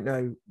 And I don't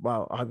know,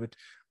 well,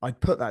 I'd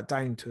put that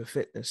down to a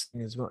fitness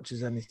thing as much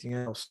as anything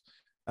else.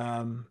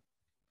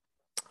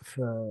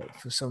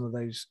 For some of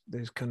those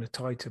kind of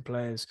tighter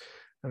players.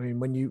 I mean,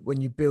 when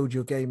you build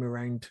your game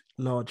around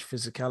large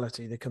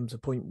physicality, there comes a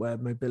point where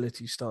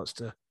mobility starts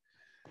to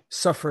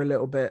suffer a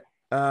little bit.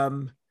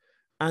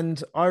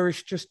 And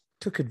Irish just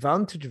took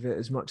advantage of it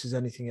as much as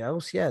anything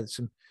else. Yeah,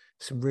 some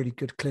really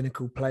good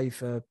clinical play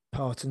for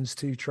Parton's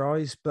 2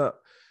 tries, but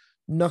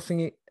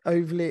nothing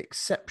overly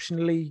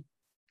exceptionally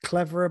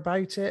clever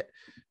about it.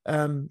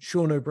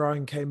 Sean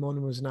O'Brien came on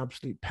and was an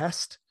absolute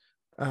pest,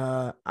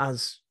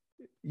 as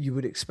you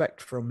would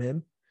expect from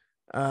him.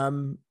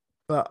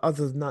 But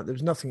other than that, there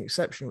was nothing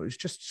exceptional. It was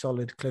just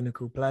solid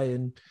clinical play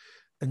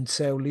and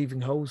Sale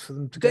leaving holes for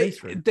them to go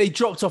through. They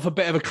dropped off a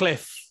bit of a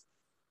cliff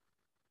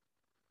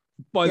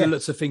by the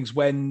looks of things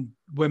when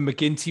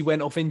McGinty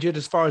went off injured.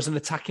 As far as an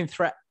attacking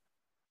threat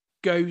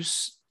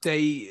goes,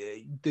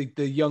 the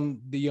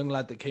young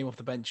lad that came off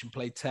the bench and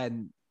played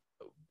 10,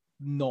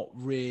 not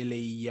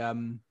really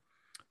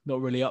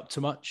up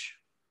to much.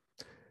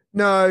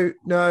 No,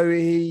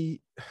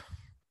 he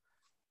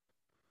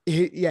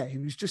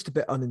was just a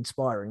bit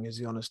uninspiring, is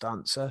the honest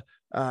answer.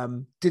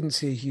 Didn't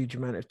see a huge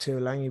amount of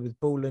Tuolangi with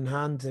ball in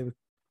hand. They were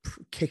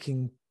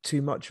kicking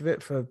too much of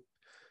it for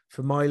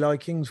my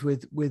likings,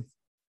 with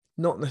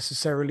not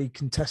necessarily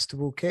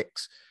contestable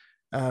kicks,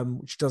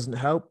 which doesn't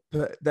help.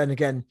 But then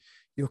again,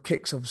 your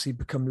kicks obviously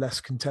become less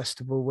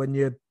contestable when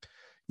your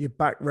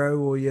back row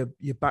or your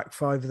back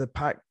 5 of the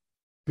pack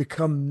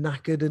become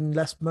knackered and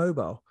less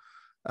mobile.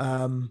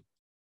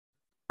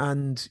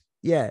 And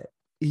yeah,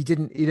 he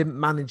didn't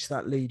manage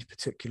that lead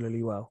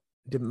particularly well.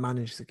 He didn't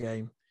manage the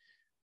game.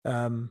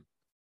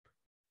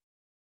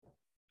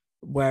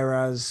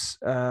 Whereas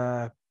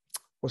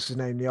what's his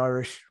name? The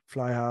Irish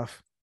fly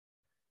half,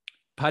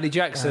 Paddy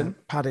Jackson.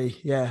 Paddy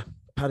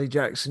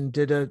Jackson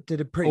did a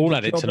pretty all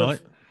good at job it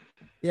tonight.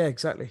 Yeah,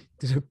 exactly.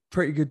 Did a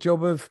pretty good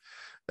job of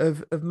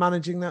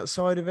managing that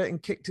side of it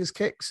and kicked his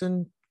kicks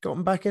and got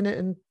him back in it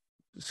and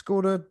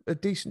scored a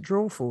decent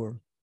draw for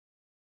him.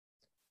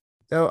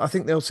 I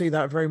think they'll see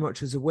that very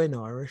much as a win,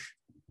 Irish.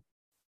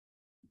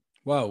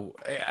 Well,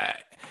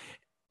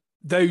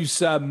 those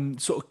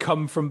sort of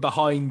come from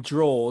behind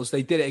draws.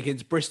 They did it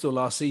against Bristol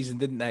last season,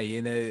 didn't they?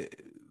 In a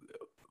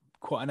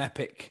quite an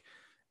epic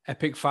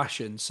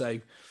fashion. So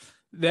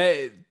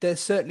they're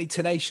certainly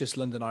tenacious,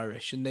 London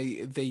Irish, and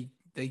they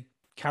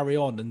carry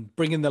on and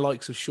bring in the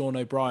likes of Sean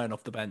O'Brien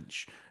off the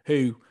bench,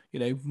 who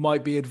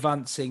might be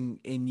advancing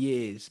in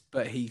years,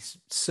 but he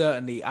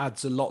certainly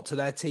adds a lot to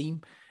their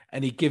team.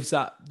 And he gives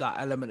that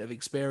element of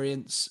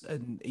experience,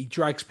 and he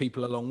drags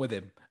people along with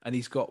him. And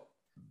he's got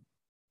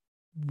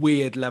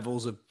weird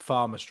levels of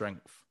farmer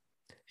strength.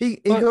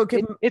 He got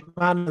given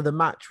man of the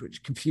match,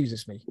 which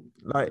confuses me.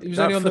 Like, he was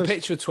only on the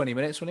pitch for 20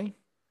 minutes, wasn't he?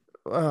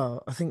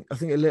 Well, I think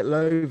a little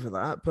over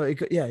that, but he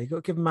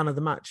got given man of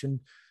the match. And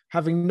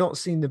having not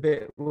seen the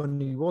bit when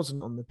he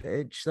wasn't on the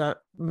pitch, that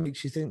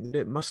makes you think that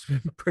it must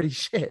have been pretty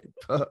shit.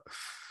 But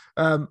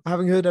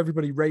having heard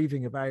everybody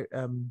raving about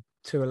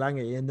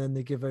Tuolangi, and then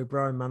they give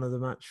O'Brien man of the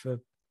match for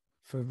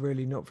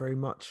really not very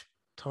much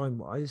time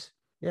wise.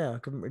 Yeah, I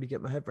couldn't really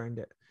get my head around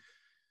it.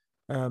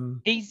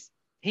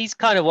 He's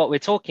kind of what we're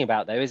talking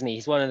about, though, isn't he?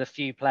 He's one of the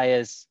few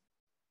players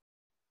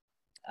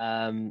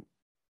that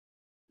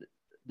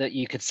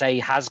you could say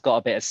has got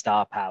a bit of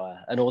star power,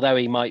 and although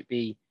he might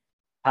be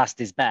past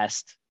his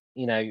best,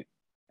 a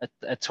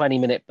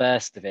 20-minute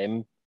burst of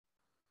him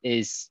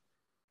is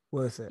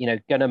worth it.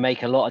 Going to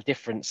make a lot of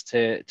difference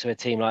to a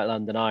team like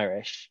London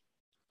Irish.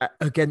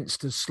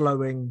 Against a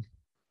slowing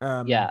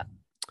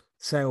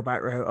Sale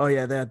back row. Oh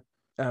yeah, they had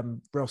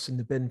Ross in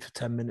the bin for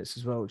 10 minutes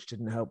as well, which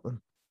didn't help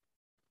them.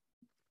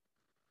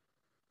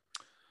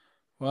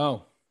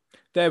 Well,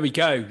 there we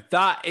go.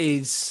 That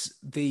is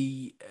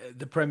the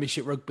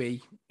Premiership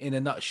Rugby in a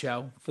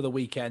nutshell for the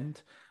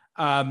weekend.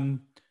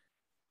 Doug,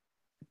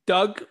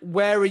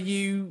 where are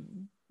you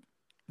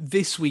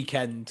this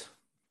weekend?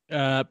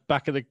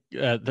 Back at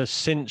the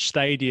Cinch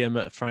Stadium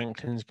at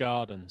Franklin's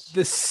Gardens.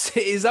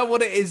 Is that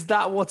what it is?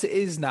 That what it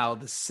is now?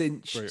 The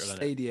Cinch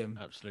Stadium.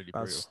 Absolutely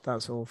brutal.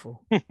 That's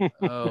awful.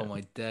 Oh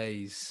my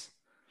days!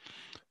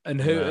 And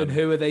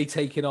who are they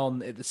taking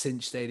on at the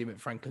Cinch Stadium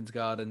at Franklin's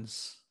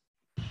Gardens?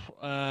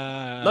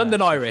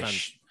 London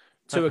Irish.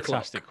 2 o'clock.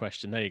 Fantastic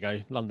question. There you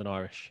go. London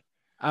Irish.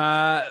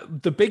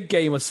 The big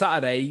game on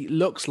Saturday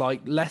looks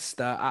like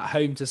Leicester at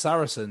home to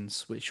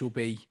Saracens, which will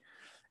be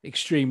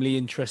extremely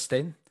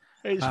interesting.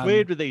 It's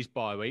weird with these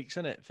bye weeks,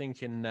 isn't it?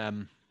 Thinking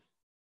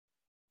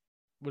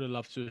would have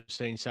loved to have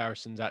seen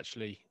Saracens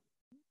actually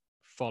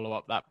follow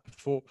up that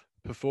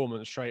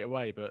performance straight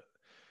away, but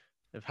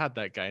they've had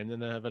that game,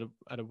 then they've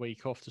had a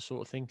week off to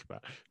sort of think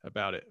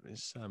about it.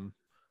 It's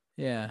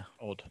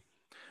odd.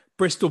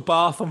 Bristol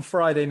Bath on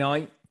Friday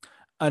night,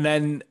 and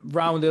then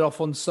rounded off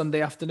on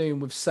Sunday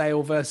afternoon with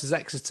Sale versus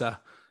Exeter.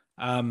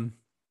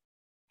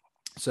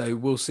 So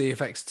we'll see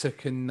if Exeter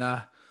can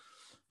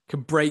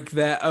break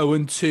their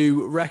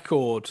 0-2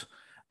 record.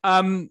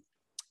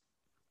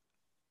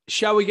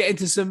 Shall we get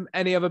into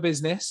any other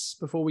business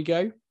before we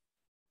go?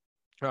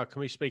 Can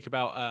we speak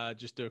about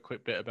just do a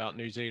quick bit about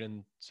New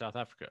Zealand, South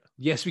Africa?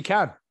 Yes, we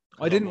can.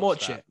 I didn't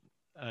watch it,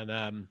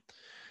 and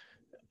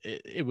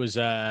it was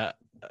a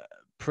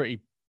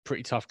pretty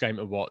tough game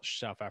to watch.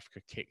 South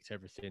Africa kicked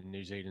everything.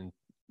 New Zealand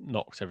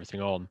knocked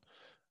everything on.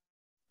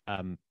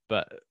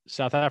 But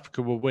South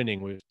Africa were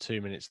winning with 2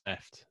 minutes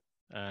left.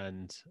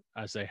 And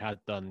as they had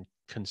done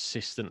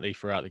consistently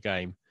throughout the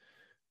game,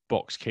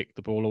 Box kicked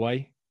the ball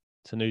away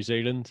to New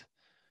Zealand,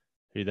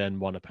 who then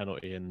won a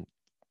penalty and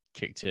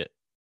kicked it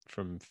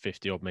from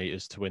 50 odd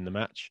meters to win the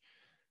match.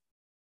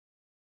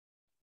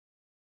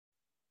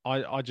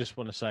 I just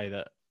want to say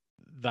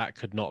that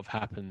could not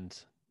have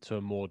happened to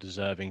a more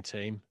deserving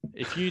team.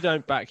 If you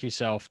don't back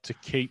yourself to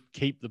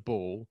keep the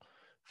ball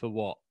for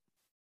what,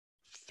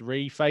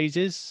 3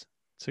 phases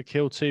to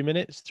kill 2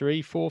 minutes,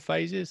 3-4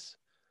 phases,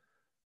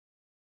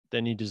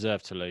 then you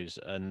deserve to lose.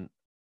 And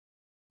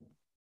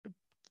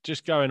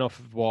just going off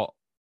of what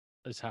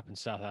has happened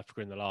to South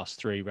Africa in the last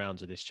 3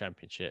 rounds of this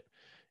championship,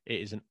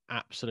 it is an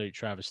absolute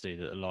travesty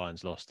that the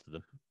Lions lost to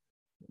them.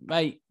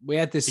 Mate, we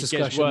had this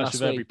discussion last week. It gets worse last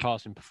with week. every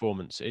passing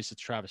performance. It's a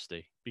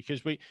travesty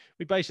because we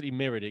basically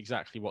mirrored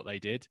exactly what they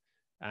did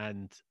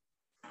and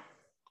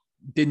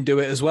didn't do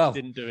it as well.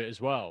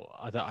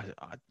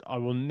 I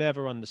will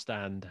never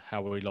understand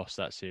how we lost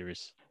that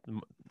series.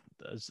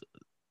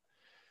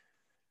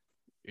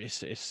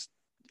 It's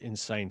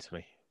insane to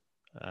me.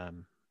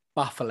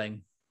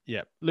 Baffling.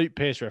 Yeah, Luke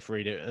Pearce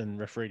refereed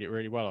it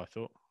really well, I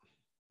thought.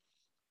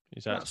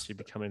 He's actually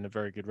becoming a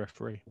very good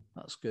referee.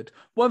 That's good.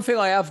 One thing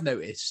I have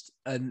noticed,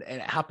 and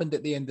it happened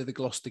at the end of the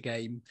Gloucester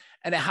game,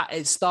 and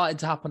it's starting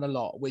to happen a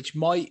lot, which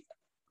might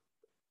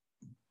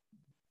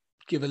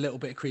give a little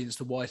bit of credence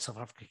to why South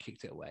Africa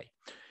kicked it away,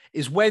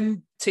 is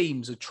when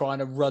teams are trying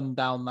to run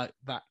down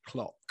that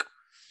clock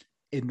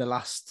in the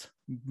last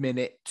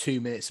minute, 2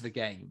 minutes of a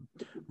game,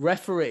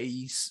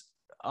 referees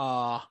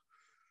are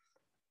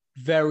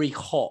very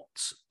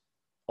hot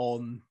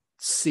on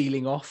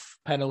sealing off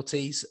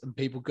penalties and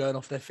people going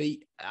off their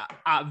feet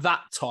at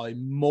that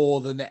time more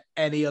than at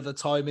any other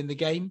time in the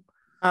game.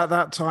 At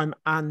that time,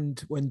 and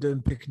when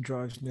doing pick and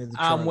drives near the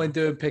try. And when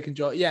doing pick and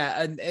drive,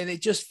 yeah, and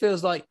it just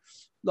feels like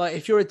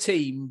if you're a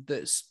team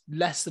that's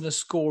less than a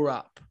score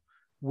up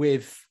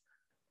with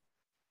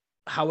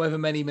however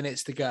many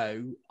minutes to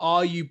go,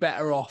 are you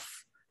better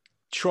off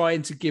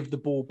trying to give the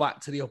ball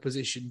back to the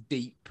opposition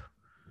deep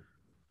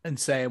and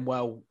saying,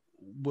 well,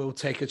 we'll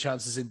take our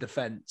chances in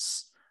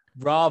defence,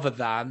 rather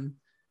than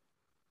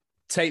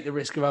take the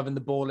risk of having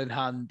the ball in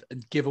hand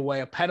and give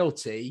away a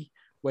penalty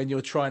when you're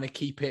trying to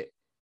keep it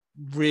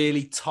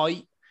really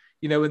tight?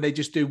 You know, when they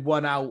just do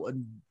one out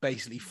and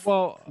basically.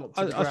 Well,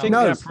 I think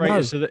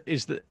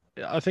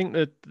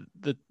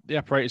the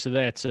apparatus are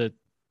there to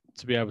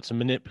be able to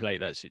manipulate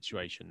that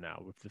situation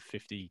now with the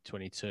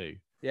 50-22.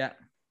 Yeah,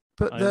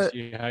 but I don't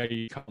see how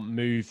you can't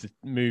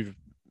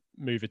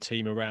move a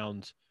team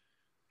around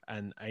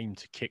and aim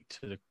to kick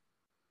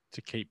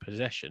to keep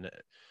possession.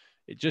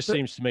 It just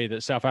seems to me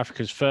that South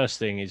Africa's first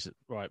thing is,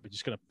 right, we're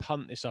just going to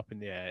punt this up in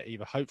the air,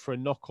 either hope for a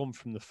knock-on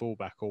from the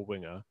fullback or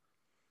winger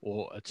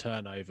or a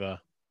turnover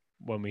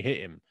when we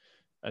hit him.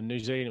 And New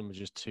Zealand was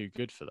just too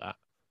good for that.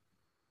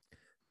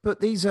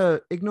 But these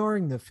are,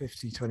 ignoring the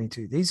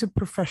 50-22, these are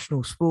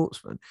professional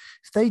sportsmen.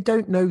 If they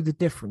don't know the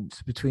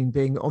difference between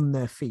being on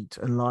their feet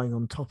and lying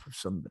on top of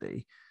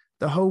somebody,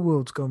 the whole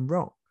world's gone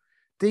wrong.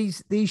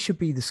 These should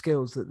be the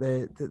skills that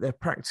they're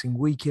practicing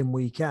week in,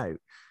 week out.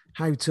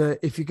 How to,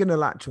 if you're going to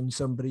latch on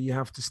somebody, you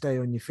have to stay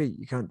on your feet.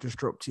 You can't just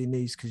drop to your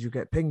knees because you'll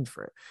get pinged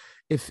for it.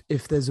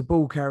 If there's a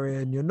ball carrier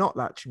and you're not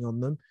latching on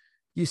them,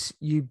 you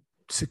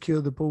secure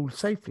the ball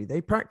safely.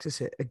 They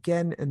practice it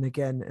again and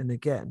again and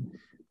again,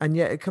 and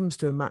yet it comes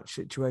to a match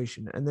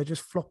situation and they're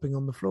just flopping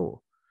on the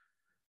floor.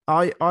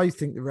 I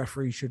think the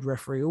referee should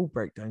referee all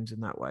breakdowns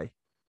in that way.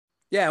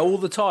 Yeah, all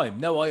the time.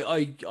 No,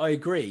 I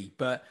agree,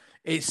 but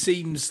it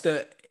seems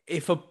that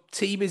if a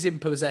team is in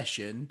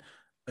possession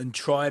and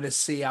trying to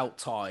see out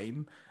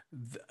time,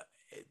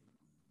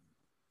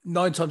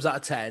 9 times out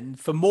of 10,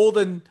 for more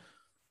than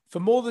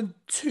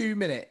 2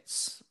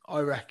 minutes, I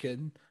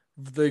reckon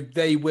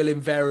they will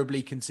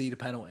invariably concede a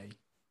penalty,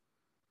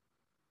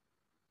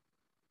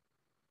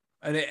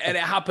 and it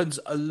happens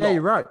a lot. Yeah,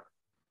 you're right.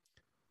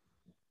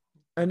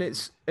 And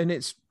it's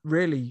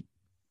really,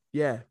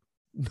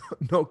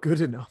 not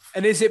good enough.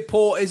 And is it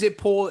poor? Is it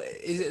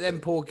then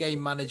poor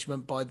game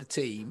management by the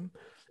team?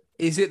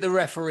 Is it the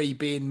referee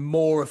being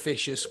more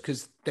officious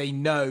because they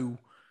know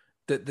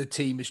that the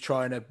team is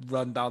trying to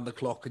run down the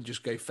clock and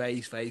just go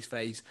phase,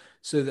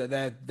 so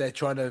that they're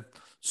trying to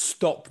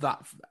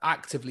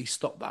actively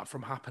stop that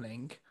from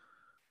happening?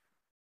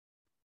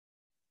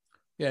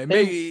 Yeah,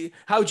 maybe.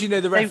 How do you know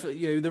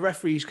the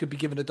referees could be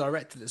given a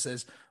directive that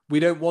says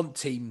we don't want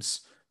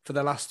teams for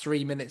the last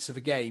 3 minutes of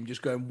a game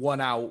just going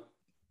one out,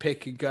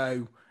 pick and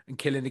go and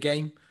killing the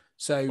game.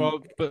 So, well,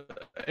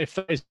 but if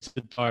that is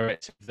the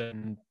directive,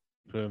 then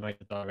who make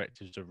the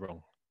directives are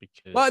wrong.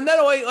 Because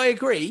I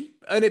agree,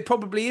 and it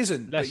probably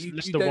isn't. Let's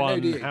the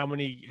one. Know, how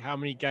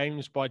many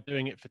games by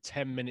doing it for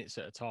 10 minutes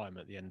at a time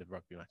at the end of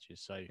rugby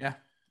matches? So yeah,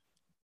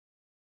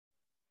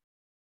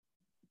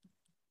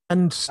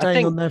 and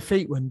staying on their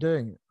feet when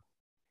doing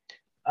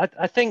it.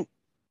 I think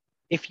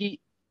if you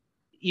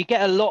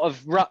get a lot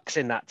of rucks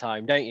in that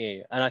time, don't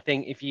you? And I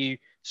think if you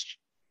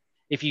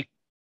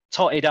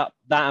totted up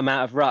that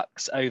amount of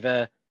rucks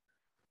over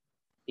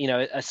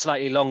a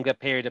slightly longer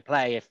period of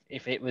play,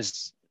 if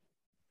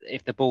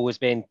the ball was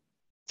being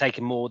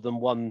taken more than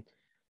one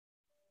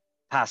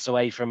pass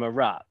away from a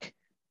ruck,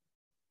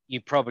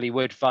 you probably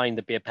would find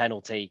there'd be a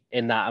penalty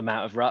in that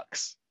amount of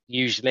rucks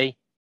usually,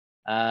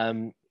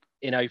 in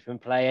open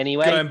play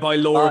anyway. Going by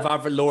law of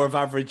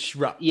average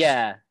rucks.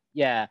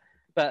 Yeah.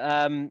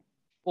 But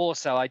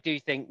also, I do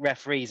think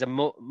referees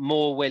are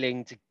more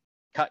willing to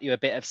cut you a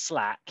bit of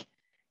slack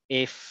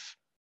if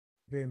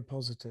being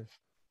positive.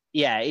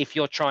 Yeah, if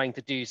you're trying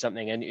to do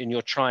something and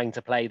you're trying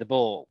to play the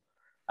ball.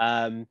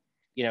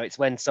 It's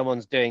when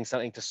someone's doing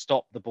something to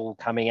stop the ball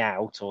coming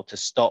out or to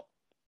stop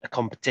a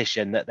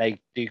competition that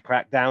they do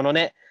crack down on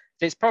it.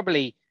 So it's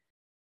probably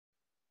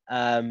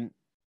a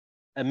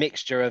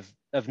mixture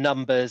of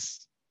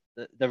numbers,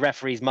 the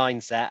referee's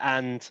mindset,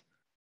 and,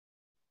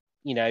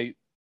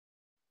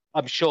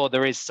 I'm sure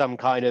there is some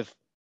kind of,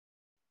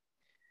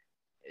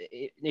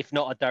 if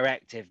not a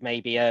directive,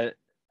 maybe a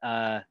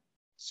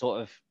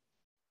sort of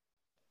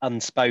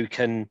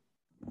unspoken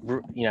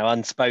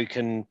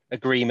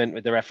agreement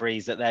with the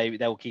referees that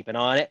they'll keep an eye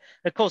on it.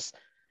 Of course,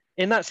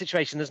 in that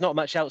situation, there's not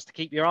much else to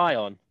keep your eye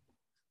on.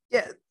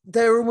 Yeah,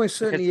 there almost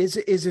certainly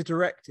is a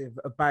directive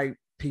about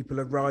people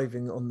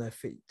arriving on their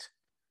feet.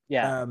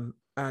 Yeah.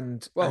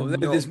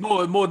 There's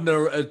more than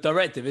a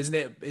directive, isn't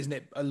it? Isn't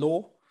it a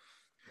law?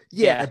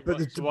 Yeah, but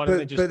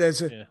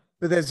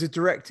there's a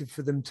directive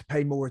for them to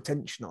pay more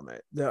attention on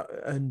it.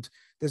 And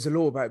there's a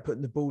law about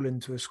putting the ball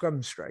into a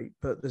scrum straight,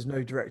 but there's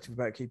no directive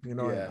about keeping an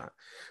eye on that.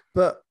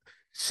 But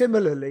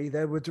similarly,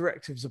 there were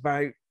directives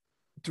about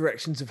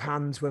directions of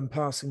hands when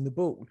passing the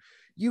ball.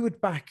 You would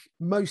back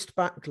most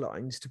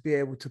backlines to be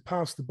able to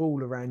pass the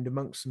ball around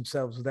amongst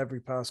themselves with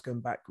every pass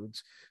going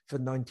backwards for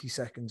 90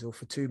 seconds or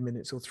for 2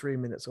 minutes or 3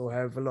 minutes or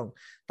however long.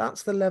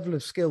 That's the level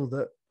of skill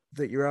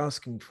that you're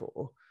asking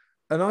for.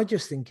 And I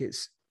just think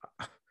it's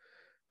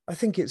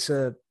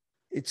a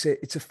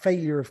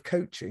failure of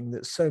coaching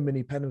that so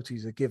many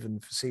penalties are given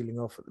for sealing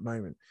off at the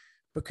moment,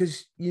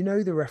 because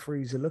the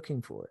referees are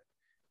looking for it.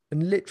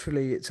 And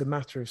literally it's a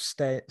matter of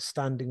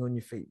standing on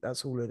your feet.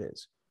 That's all it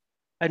is.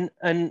 And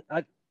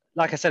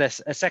like I said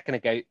a second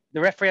ago,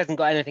 the referee hasn't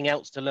got anything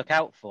else to look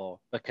out for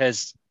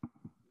because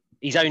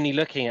he's only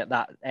looking at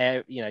that,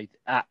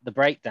 at the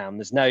breakdown.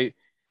 There's no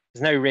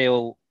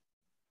real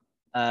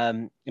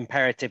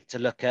imperative to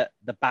look at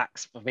the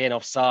backs for being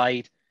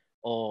offside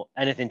or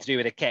anything to do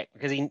with a kick,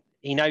 because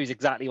he knows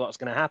exactly what's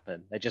going to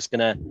happen. They're just going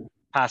to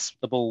pass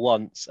the ball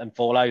once and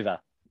fall over.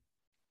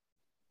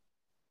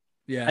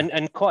 Yeah, and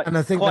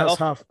I think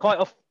that's quite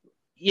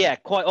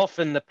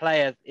often the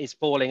player is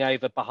falling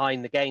over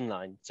behind the gain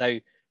line. So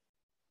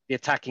the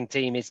attacking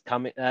team is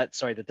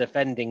the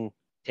defending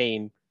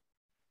team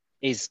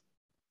is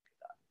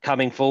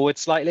coming forward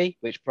slightly,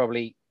 which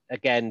probably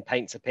again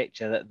paints a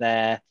picture that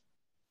they're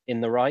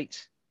in the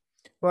right.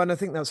 Well, and I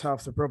think that's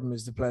half the problem,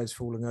 is the players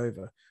falling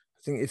over.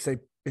 I think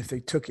if they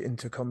took it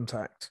into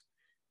contact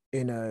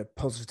in a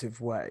positive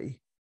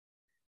way,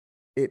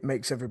 it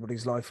makes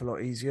everybody's life a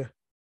lot easier.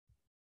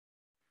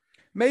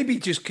 Maybe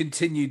just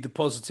continued the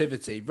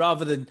positivity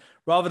rather than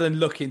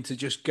looking to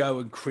just go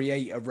and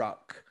create a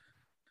ruck.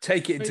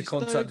 Take it into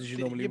contact as you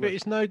normally would. But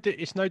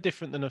it's no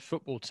different than a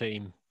football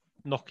team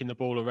knocking the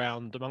ball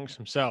around amongst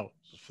themselves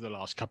for the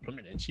last couple of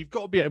minutes. You've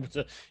got to be able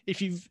to,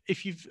 if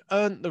you've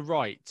earned the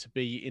right to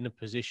be in a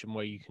position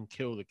where you can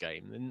kill the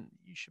game, then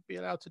you should be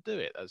allowed to do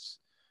it. That's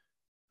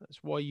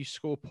why you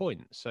score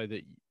points, so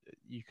that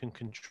you can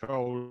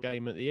control the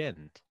game at the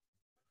end.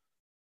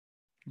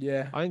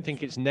 Yeah, I don't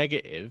think it's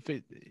negative.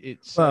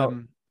 It's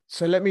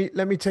So let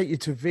me take you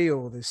to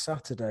Veal this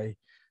Saturday.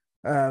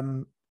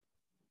 About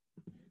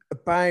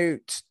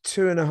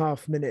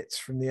 2.5 minutes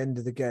from the end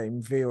of the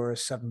game, Veal are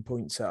 7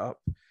 points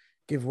up,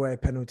 give away a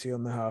penalty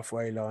on the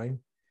halfway line,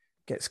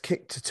 gets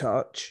kicked to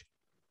touch.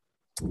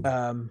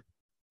 Then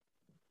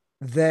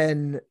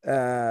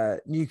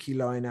Newquay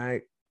line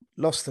out,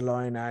 lost the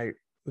line out.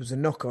 There was a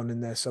knock on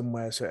in there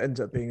somewhere, so it ends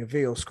up being a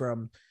Veal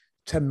scrum,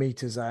 10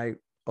 metres out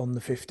on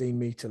the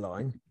 15-metre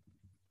line.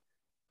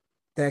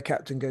 Their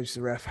captain goes to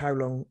the ref, how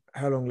long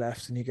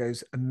left? And he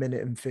goes, 1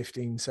 minute and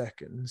 15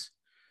 seconds.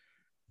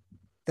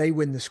 They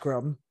win the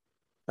scrum.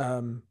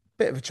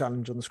 Bit of a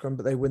challenge on the scrum,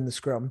 but they win the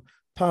scrum.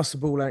 Pass the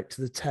ball out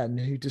to the 10,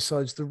 who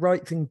decides the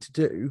right thing to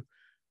do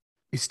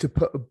is to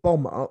put a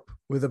bomb up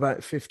with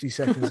about 50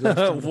 seconds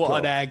left. What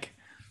an egg.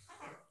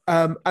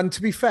 And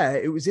to be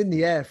fair, it was in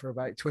the air for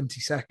about 20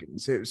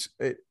 seconds.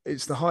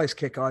 It's the highest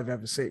kick I've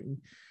ever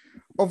seen.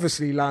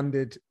 Obviously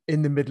landed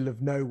in the middle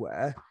of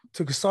nowhere,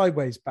 took a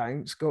sideways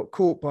bounce, got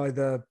caught by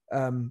the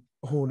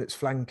Hornets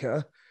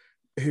flanker,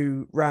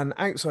 who ran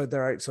outside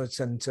their outside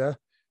centre,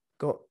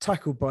 got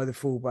tackled by the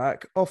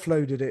fullback,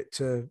 offloaded it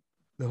to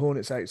the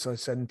Hornets outside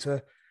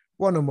centre,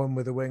 one-on-one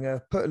with a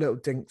winger, put a little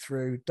dink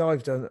through,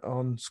 dived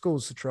on,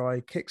 scores the try,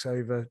 kicks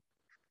over,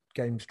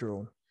 game's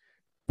drawn.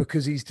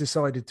 Because he's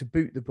decided to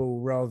boot the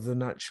ball rather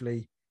than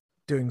actually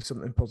doing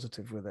something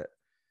positive with it.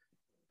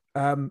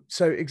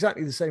 So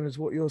exactly the same as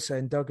what you're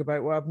saying, Doug,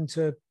 about what happened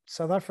to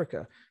South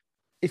Africa.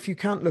 If you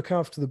can't look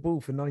after the ball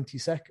for 90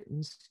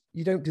 seconds,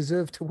 you don't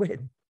deserve to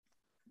win.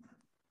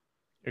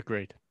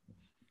 Agreed.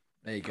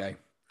 There you go.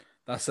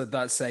 That's a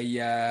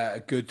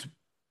good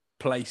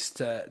place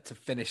to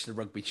finish the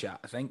rugby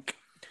chat, I think.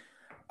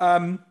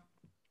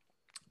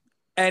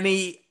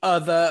 Any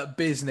other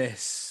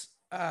business?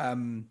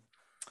 Doug,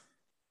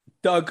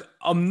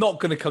 I'm not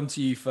going to come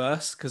to you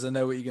first because I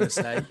know what you're going to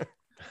say.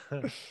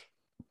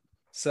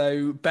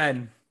 So,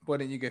 Ben, why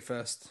don't you go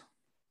first?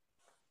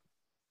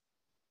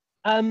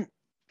 Can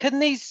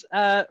these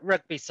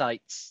rugby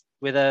sites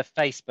with a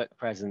Facebook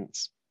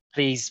presence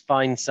please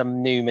find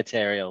some new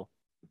material?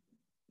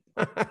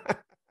 They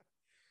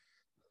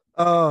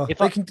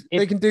can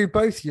do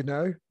both, you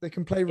know. They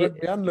can play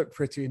rugby and look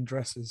pretty in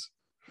dresses.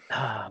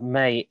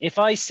 Mate, if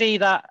I see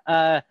that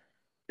the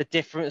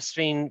difference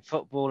between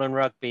football and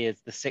rugby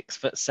is the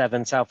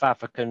 6'7" South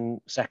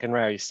African second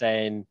row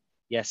saying,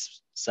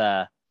 "Yes,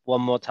 sir,"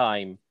 one more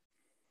time,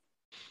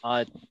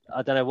 I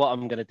don't know what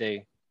I'm gonna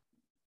do.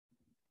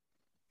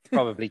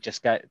 Probably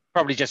just go.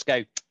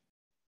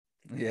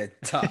 Yeah,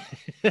 tough.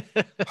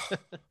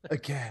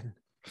 Again.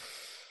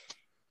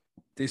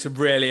 Do some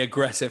really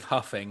aggressive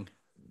huffing.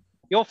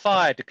 You're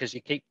fired because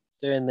you keep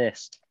doing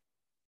this.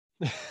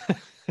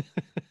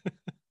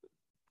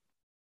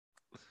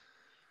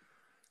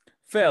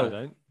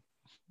 Phil.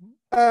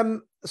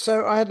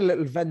 So I had a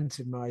little vent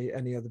in my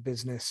Any Other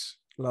Business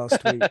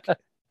last week.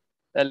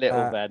 A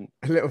little vent.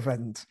 A little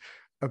vent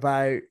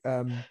about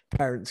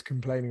parents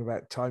complaining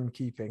about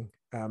timekeeping.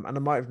 And I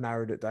might have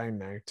narrowed it down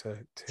now to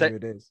who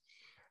it is.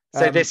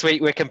 So this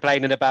week we're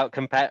complaining about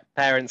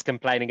parents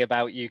complaining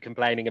about you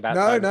complaining about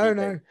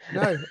timekeeping.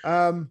 No.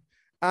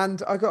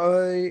 And I got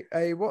a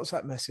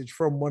WhatsApp message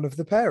from one of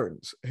the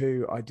parents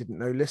who I didn't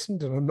know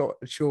listened, and I'm not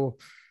sure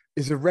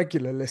is a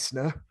regular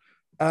listener.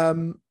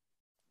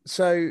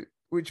 So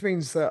which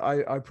means that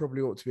I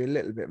probably ought to be a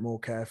little bit more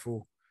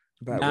careful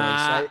about what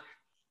I say.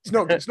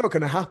 It's not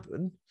going to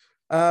happen.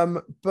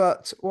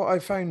 But what I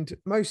found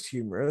most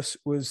humorous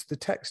was the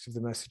text of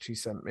the message he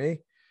sent me,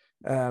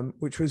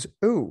 which was,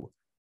 "Ooh,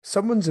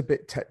 someone's a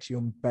bit tetchy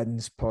on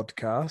Ben's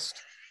podcast."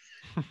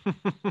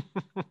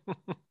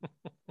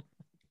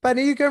 Ben,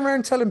 are you going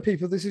around telling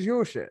people this is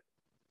your shit?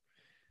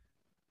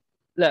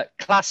 Look,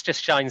 class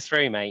just shines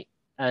through, mate.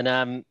 And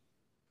I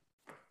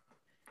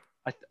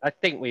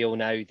think we all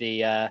know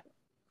the...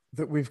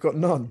 that we've got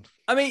none.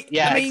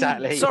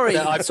 Exactly. Sorry.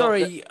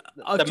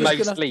 The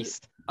most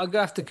least. I'm going to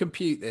have to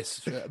compute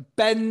this.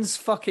 Ben's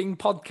fucking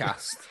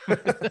podcast.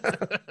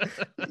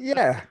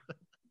 Yeah.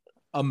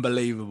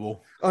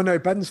 Unbelievable. Oh, no,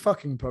 Ben's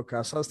fucking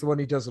podcast. That's the one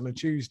he does on a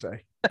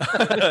Tuesday.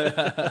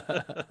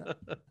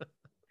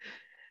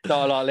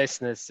 Not a lot of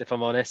listeners, if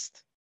I'm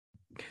honest.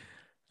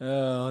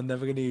 Oh, I'm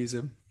never going to use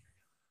him.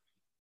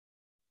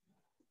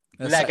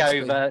 Leg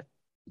over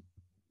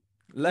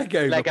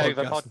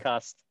podcast.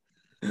 podcast.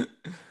 Do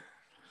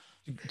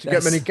you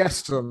get many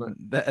guests on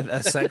that?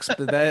 They're sex,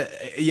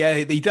 yeah,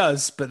 he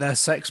does, but they're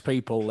sex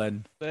people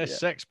then. They're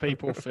sex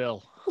people,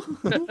 Phil.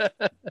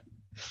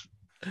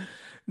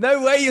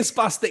 No way, you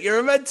spastic. You're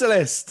a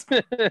mentalist.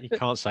 You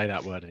can't say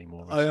that word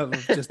anymore. I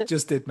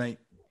just did, mate.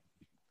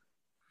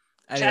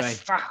 Anyway.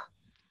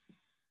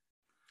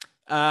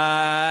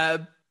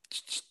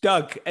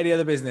 Doug, any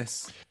other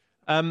business?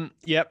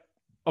 Yep.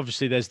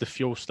 Obviously, there's the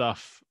fuel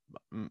stuff.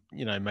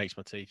 Makes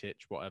my teeth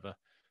itch. Whatever.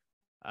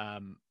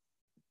 I'm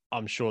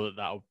sure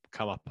that'll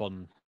come up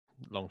on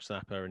long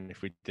snapper, and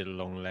if we did a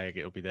long leg,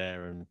 it'll be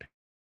there, and people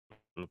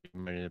will be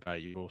moaning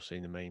about. You've all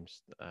seen the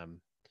memes.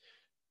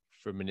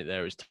 For a minute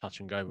there, it was touch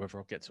and go whether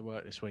I'll get to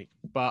work this week.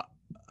 But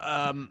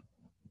a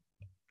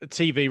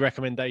TV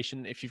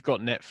recommendation: if you've got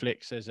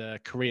Netflix, there's a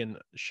Korean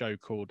show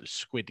called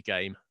Squid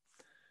Game.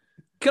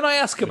 Can I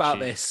ask about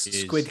this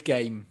Squid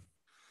Game?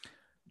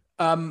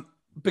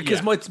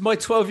 Because my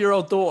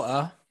 12-year-old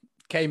daughter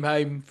came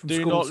home from school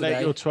today. Do not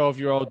let your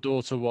 12-year-old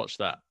daughter watch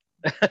that.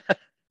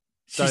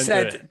 She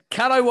said,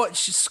 "Can I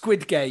watch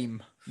Squid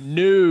Game?"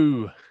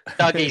 No.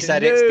 Dougie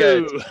said it's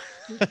good.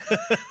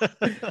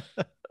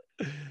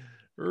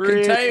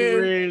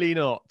 Really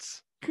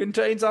not.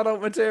 Contains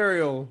adult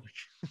material.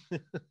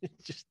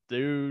 Just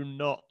do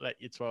not let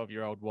your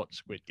 12-year-old watch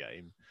Squid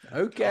Game.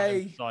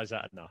 Okay. Emphasize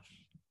that enough.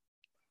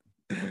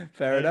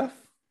 Fair enough.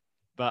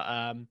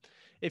 But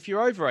if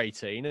you're over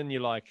 18 and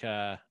you're like,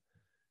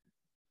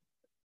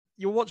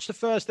 you'll watch the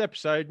first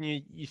episode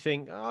and you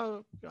think,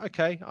 oh,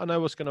 okay, I know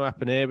what's going to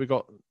happen here. We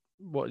got,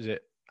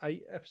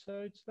 8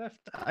 episodes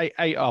left?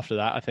 Eight after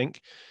that, I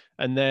think.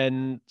 And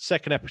then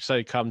second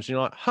episode comes and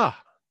you're like,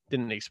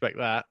 didn't expect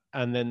that.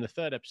 And then the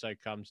third episode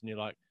comes and you're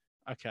like,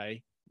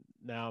 okay,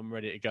 now I'm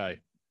ready to go.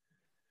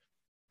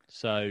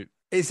 So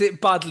is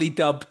it badly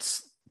dubbed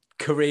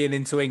Korean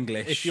into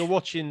English? If you're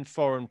watching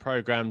foreign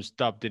programs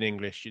dubbed in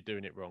English, you're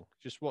doing it wrong.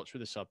 Just watch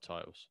with the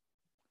subtitles.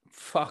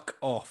 Fuck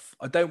off.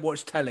 I don't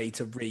watch telly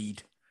to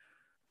read.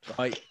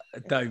 I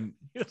don't.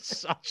 You're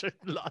such a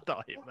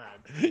Luddite,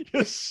 man.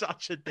 You're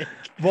such a dick.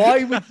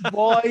 Why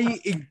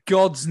in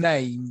God's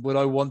name would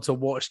I want to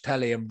watch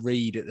telly and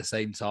read at the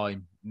same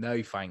time?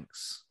 No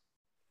thanks.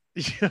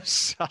 You're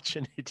such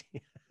an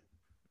idiot.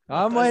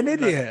 Am I an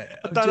idiot?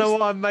 I don't know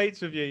why I'm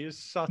mates with you. You're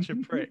such a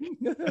prick.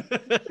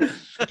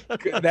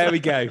 There we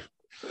go.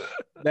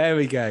 There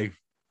we go.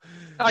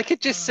 I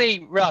could just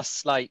see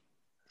Russ like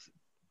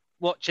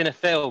watching a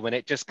film and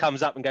it just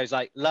comes up and goes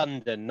like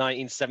London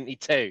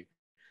 1972.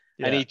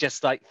 Yeah. And he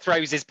just like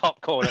throws his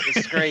popcorn at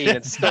the screen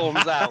and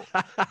storms out.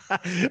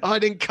 I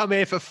didn't come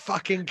here for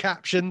fucking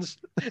captions.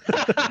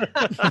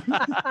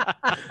 I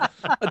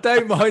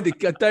don't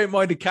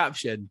mind a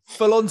caption.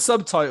 Full on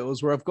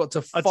subtitles where I've got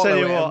to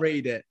follow it and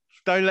read it.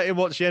 Don't let him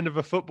watch the end of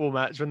a football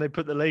match when they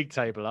put the league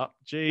table up.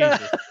 Jesus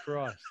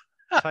Christ.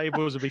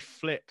 Tables will be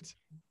flipped.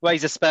 Well,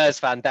 he's a Spurs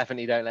fan.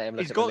 Definitely don't let him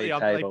look at the league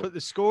table. They put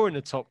the score in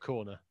the top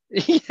corner.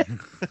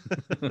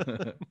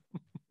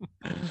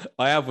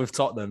 I have with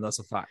Tottenham. That's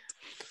a fact.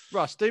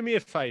 Russ, do me a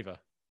favour.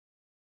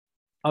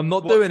 I'm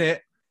not doing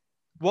it.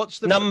 Watch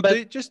the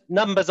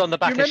numbers on the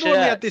back of shirts. Remember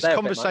when we had this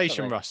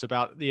conversation, Russ,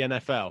 about the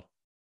NFL?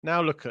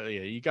 Now look at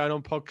you. You're going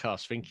on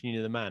podcasts thinking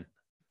you're the man.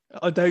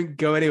 I don't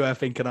go anywhere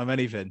thinking I'm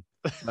anything.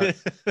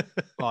 That's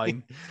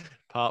fine.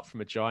 Apart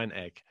from a giant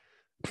egg.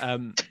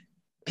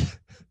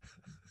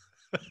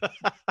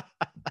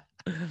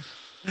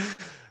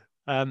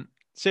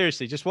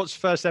 Seriously, just watch the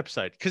first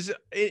episode. Because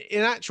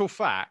in actual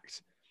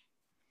fact,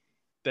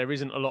 there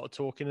isn't a lot of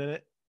talking in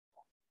it.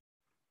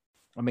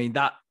 I mean,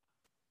 that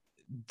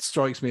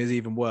strikes me as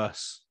even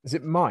worse. Is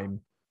it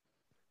mime?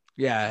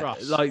 Yeah,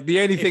 Russ, like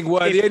the only thing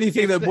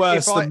that's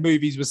worse than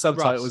movies with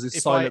subtitles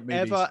is silent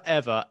movies.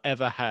 If I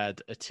ever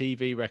had a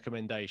TV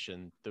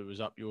recommendation that was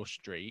up your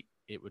street,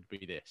 it would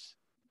be this.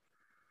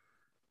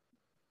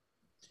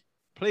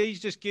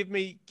 Please just give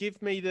me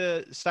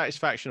the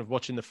satisfaction of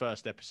watching the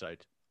first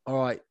episode. All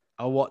right,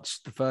 I'll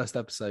watch the first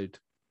episode.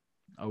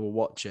 I will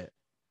watch it.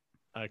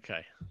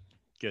 Okay,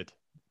 good.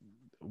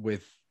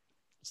 With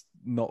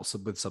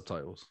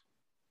subtitles.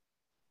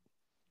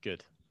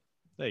 Good.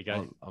 There you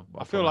go. I'll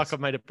I feel like I've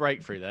made a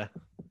breakthrough there.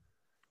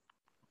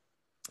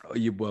 Oh,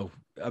 you will.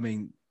 I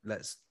mean,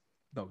 let's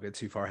not get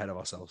too far ahead of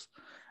ourselves.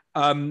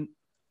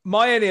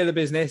 My only other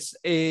business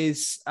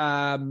is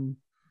I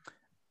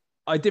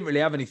didn't really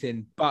have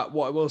anything, but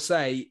what I will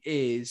say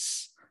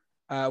is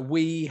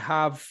we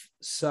have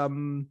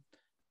some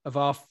of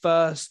our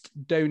first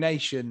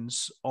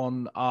donations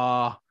on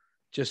our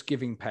Just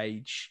Giving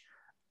page.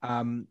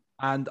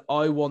 And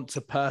I want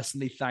to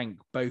personally thank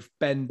both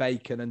Ben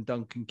Bacon and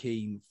Duncan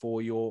Keane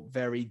for your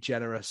very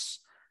generous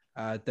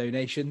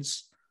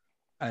donations.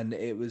 And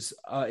it's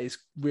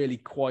really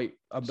quite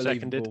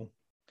unbelievable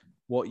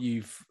what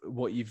you've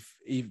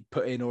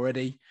put in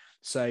already.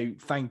 So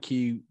thank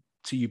you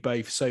to you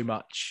both so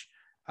much.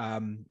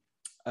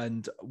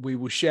 And we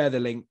will share the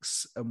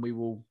links and we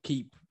will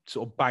keep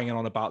sort of banging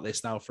on about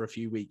this now for a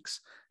few weeks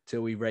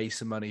till we raise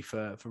some money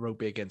for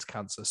Rugby Against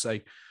Cancer. So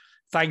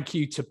thank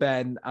you to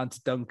Ben and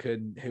to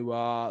Duncan, who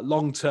are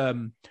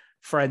long-term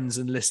friends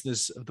and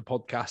listeners of the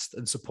podcast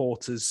and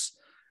supporters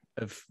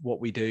of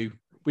what we do.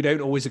 We don't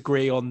always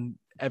agree on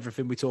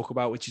everything we talk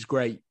about, which is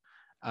great,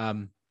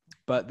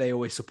 but they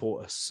always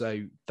support us.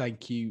 So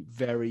thank you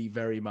very,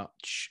 very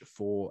much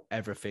for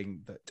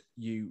everything that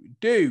you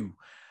do.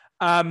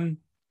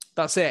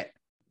 That's it.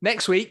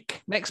 Next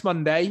week, next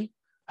Monday,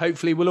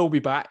 hopefully we'll all be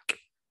back.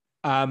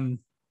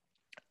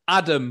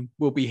 Adam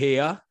will be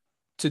here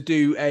to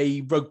do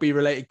a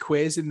rugby-related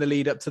quiz in the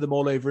lead up to the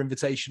All Over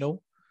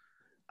Invitational,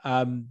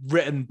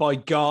 written by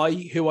Guy,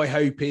 who I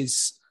hope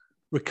is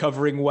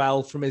recovering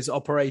well from his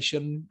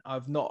operation.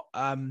 I've not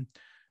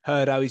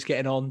heard how he's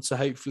getting on, so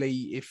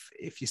hopefully,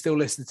 if you're still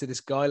listening to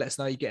this guy, let us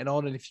know how you're getting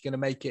on, and if you're going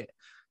to make it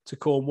to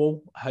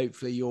Cornwall,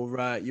 hopefully you're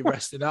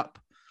resting up.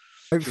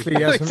 Hopefully,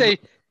 yes. I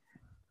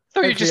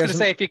thought you were just going to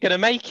say if you're going to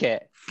make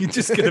it. You're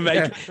just going to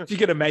make it. If you're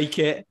going to make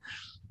it,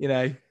 you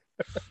know.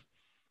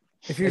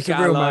 If he was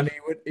a real man,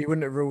 he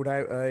wouldn't have ruled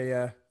out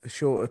a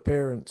short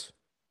appearance.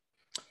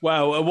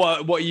 Well,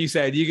 what you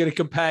said? You're going to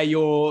compare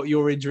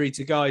your injury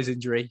to Guy's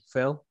injury,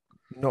 Phil?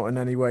 Not in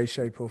any way,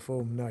 shape, or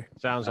form. No.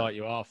 Sounds like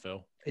you are,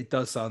 Phil. It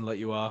does sound like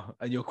you are,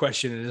 and you're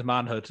questioning his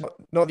manhood.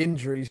 Not the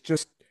injuries,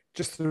 just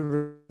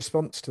the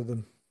response to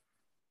them.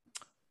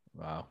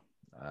 Wow.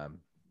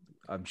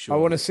 I'm sure. I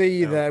want to see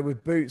you there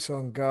with boots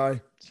on,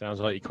 Guy. Sounds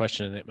like you're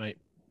questioning it, mate.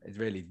 It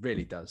really,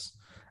 really does.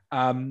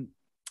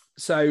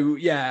 So,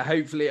 yeah,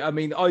 hopefully, I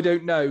mean, I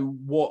don't know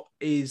what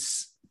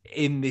is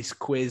in this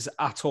quiz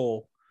at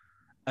all.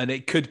 And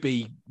it could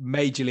be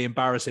majorly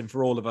embarrassing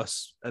for all of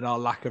us and our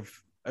lack of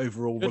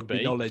overall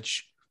rugby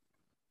knowledge.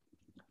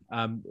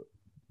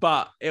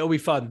 But it'll be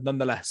fun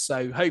nonetheless.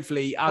 So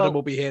hopefully Adam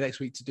will be here next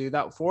week to do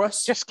that for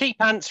us. Just keep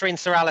answering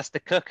Sir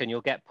Alistair Cook and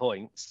you'll get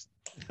points.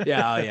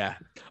 Yeah.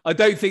 I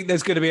don't think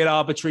there's going to be an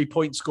arbitrary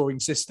point scoring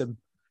system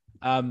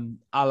a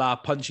la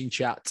Punching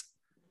Chat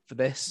for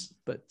this.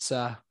 But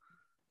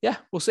yeah,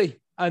 we'll see.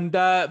 And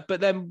but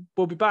then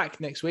we'll be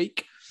back next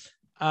week.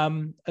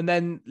 And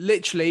then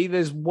literally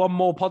there's one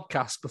more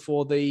podcast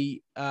before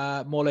the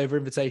All Over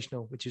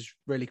Invitational, which is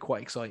really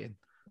quite exciting.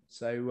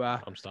 So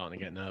I'm starting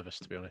to get nervous,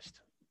 to be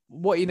honest.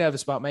 What are you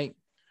nervous about, mate?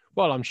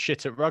 Well, I'm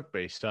shit at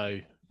rugby,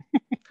 so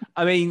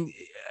I mean,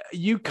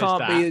 you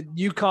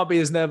can't be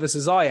as nervous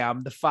as I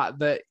am. The fact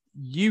that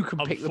you can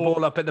pick the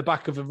ball up at the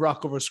back of a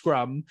ruck or a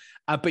scrum,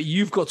 but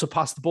you've got to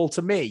pass the ball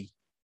to me.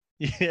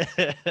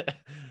 Yeah.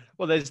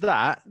 Well, there's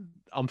that.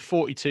 I'm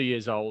 42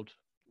 years old,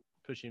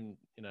 pushing,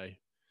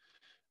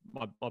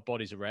 my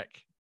body's a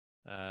wreck.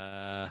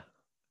 I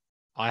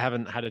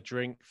haven't had a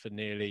drink for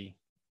nearly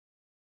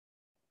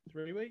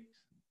 3 weeks.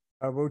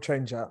 We'll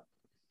change that.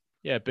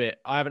 Yeah, a bit.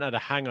 I haven't had a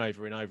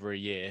hangover in over a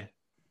year.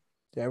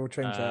 Yeah, we'll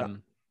change that.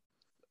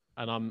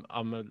 And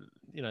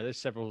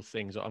there's several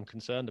things that I'm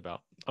concerned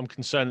about. I'm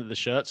concerned that the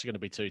shirts are going to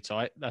be too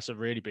tight. That's a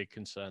really big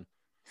concern.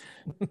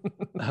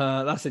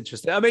 That's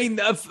interesting. I mean,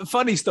 a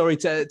funny story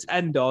to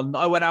end on.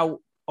 I went out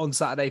on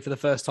Saturday for the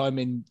first time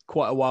in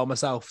quite a while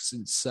myself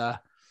since,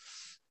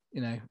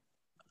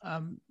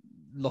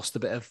 lost a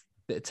bit of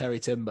Terry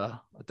Timber.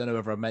 I don't know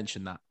whether I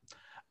mentioned that.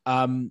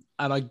 And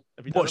I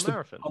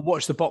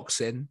watched the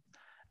boxing,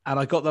 and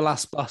I got the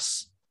last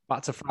bus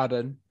back to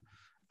Fradden,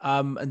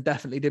 and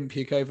definitely didn't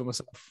puke over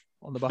myself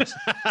on the bus.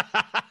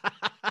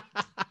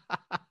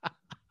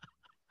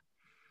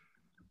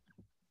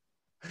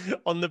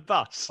 On the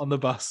bus? On the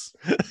bus.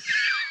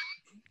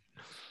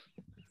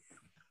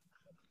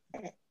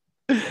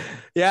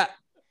 Yeah,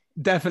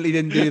 definitely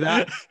didn't do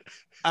that.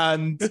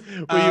 And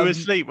were you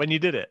asleep when you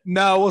did it?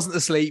 No, I wasn't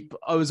asleep.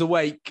 I was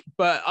awake,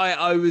 but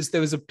I was. There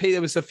was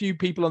a few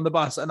people on the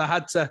bus, and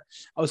I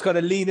was kind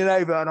of leaning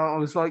over, and I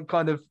was like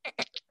kind of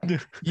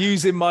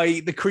using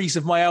the crease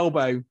of my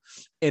elbow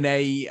in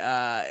a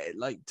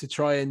to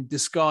try and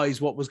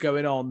disguise what was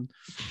going on,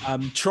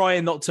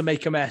 trying not to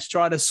make a mess,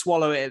 trying to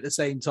swallow it at the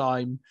same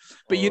time.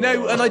 But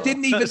and I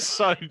didn't even.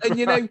 So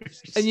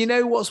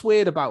and what's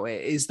weird about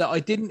it is that I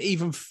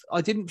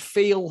didn't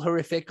feel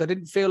horrific. I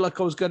didn't feel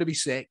like I was going to be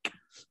sick.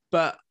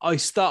 But I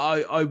was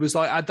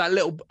like, I had that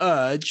little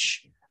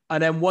urge,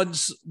 and then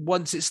once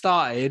it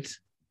started,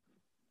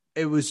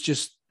 it was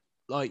just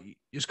like you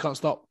just can't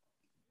stop.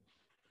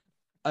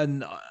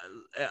 And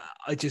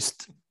I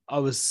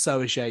was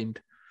so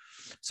ashamed.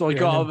 So I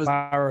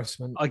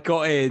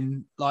got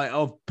in, like,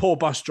 poor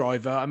bus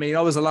driver. I mean,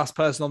 I was the last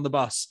person on the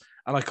bus,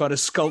 and I kind of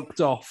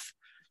skulked off.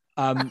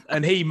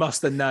 And he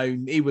must have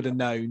known. He would have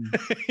known.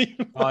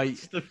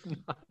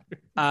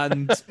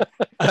 And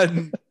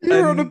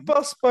you're on a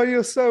bus by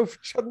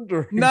yourself,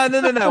 chundering.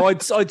 No.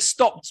 I'd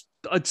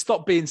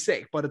stopped being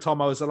sick by the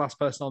time I was the last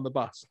person on the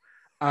bus.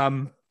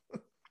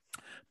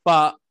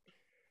 But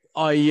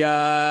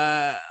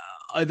I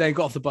then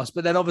got off the bus.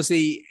 But then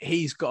obviously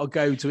he's got to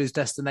go to his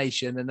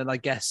destination, and then I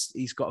guess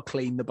he's got to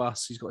clean the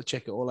bus. He's got to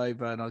check it all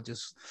over, and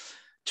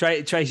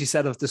Tracy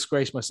said I've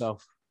disgraced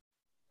myself.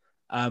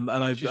 And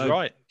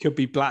I could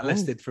be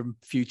blacklisted from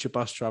future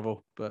bus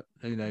travel, but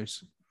who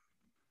knows?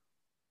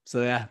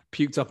 So yeah,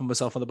 puked up on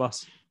myself on the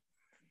bus.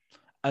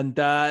 And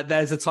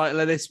there's the title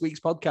of this week's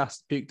podcast,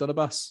 Puked on a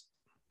Bus.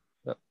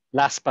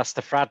 Last bus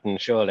to Fradden,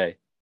 surely.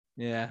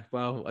 Yeah,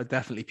 well, I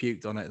definitely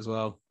puked on it as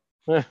well.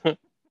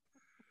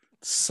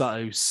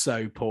 So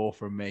poor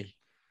from me.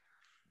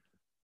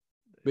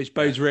 Which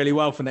bodes really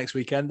well for next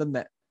weekend, doesn't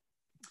it?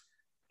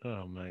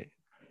 Oh, mate.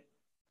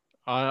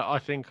 I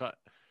think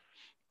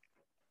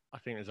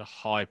there's a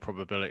high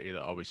probability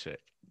that I'll be sick.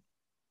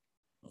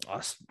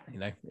 That's,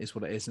 is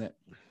what it is, isn't it?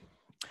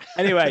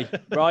 Anyway,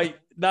 right.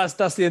 That's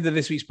the end of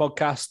this week's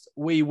podcast.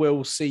 We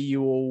will see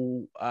you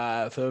all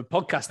for the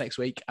podcast next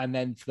week, and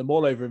then for the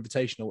Mall Over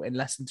Invitational in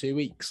less than 2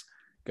 weeks.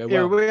 Are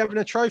we having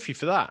a trophy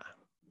for that?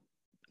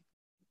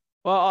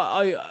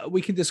 Well,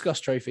 we can discuss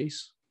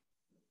trophies.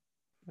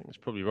 I think it's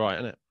probably right,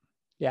 isn't it?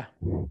 Yeah.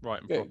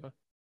 Right and proper.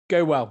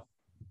 Go well.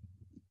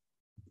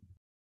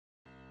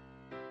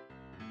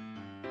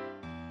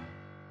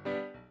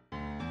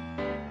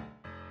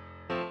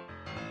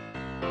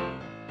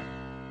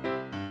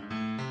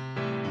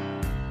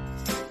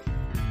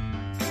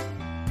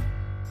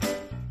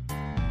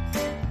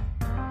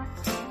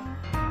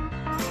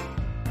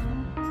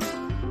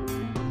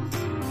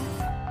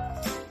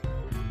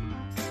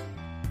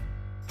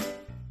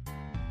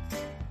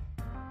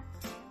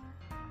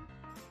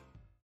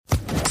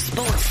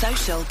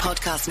 Social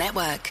Podcast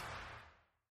Network.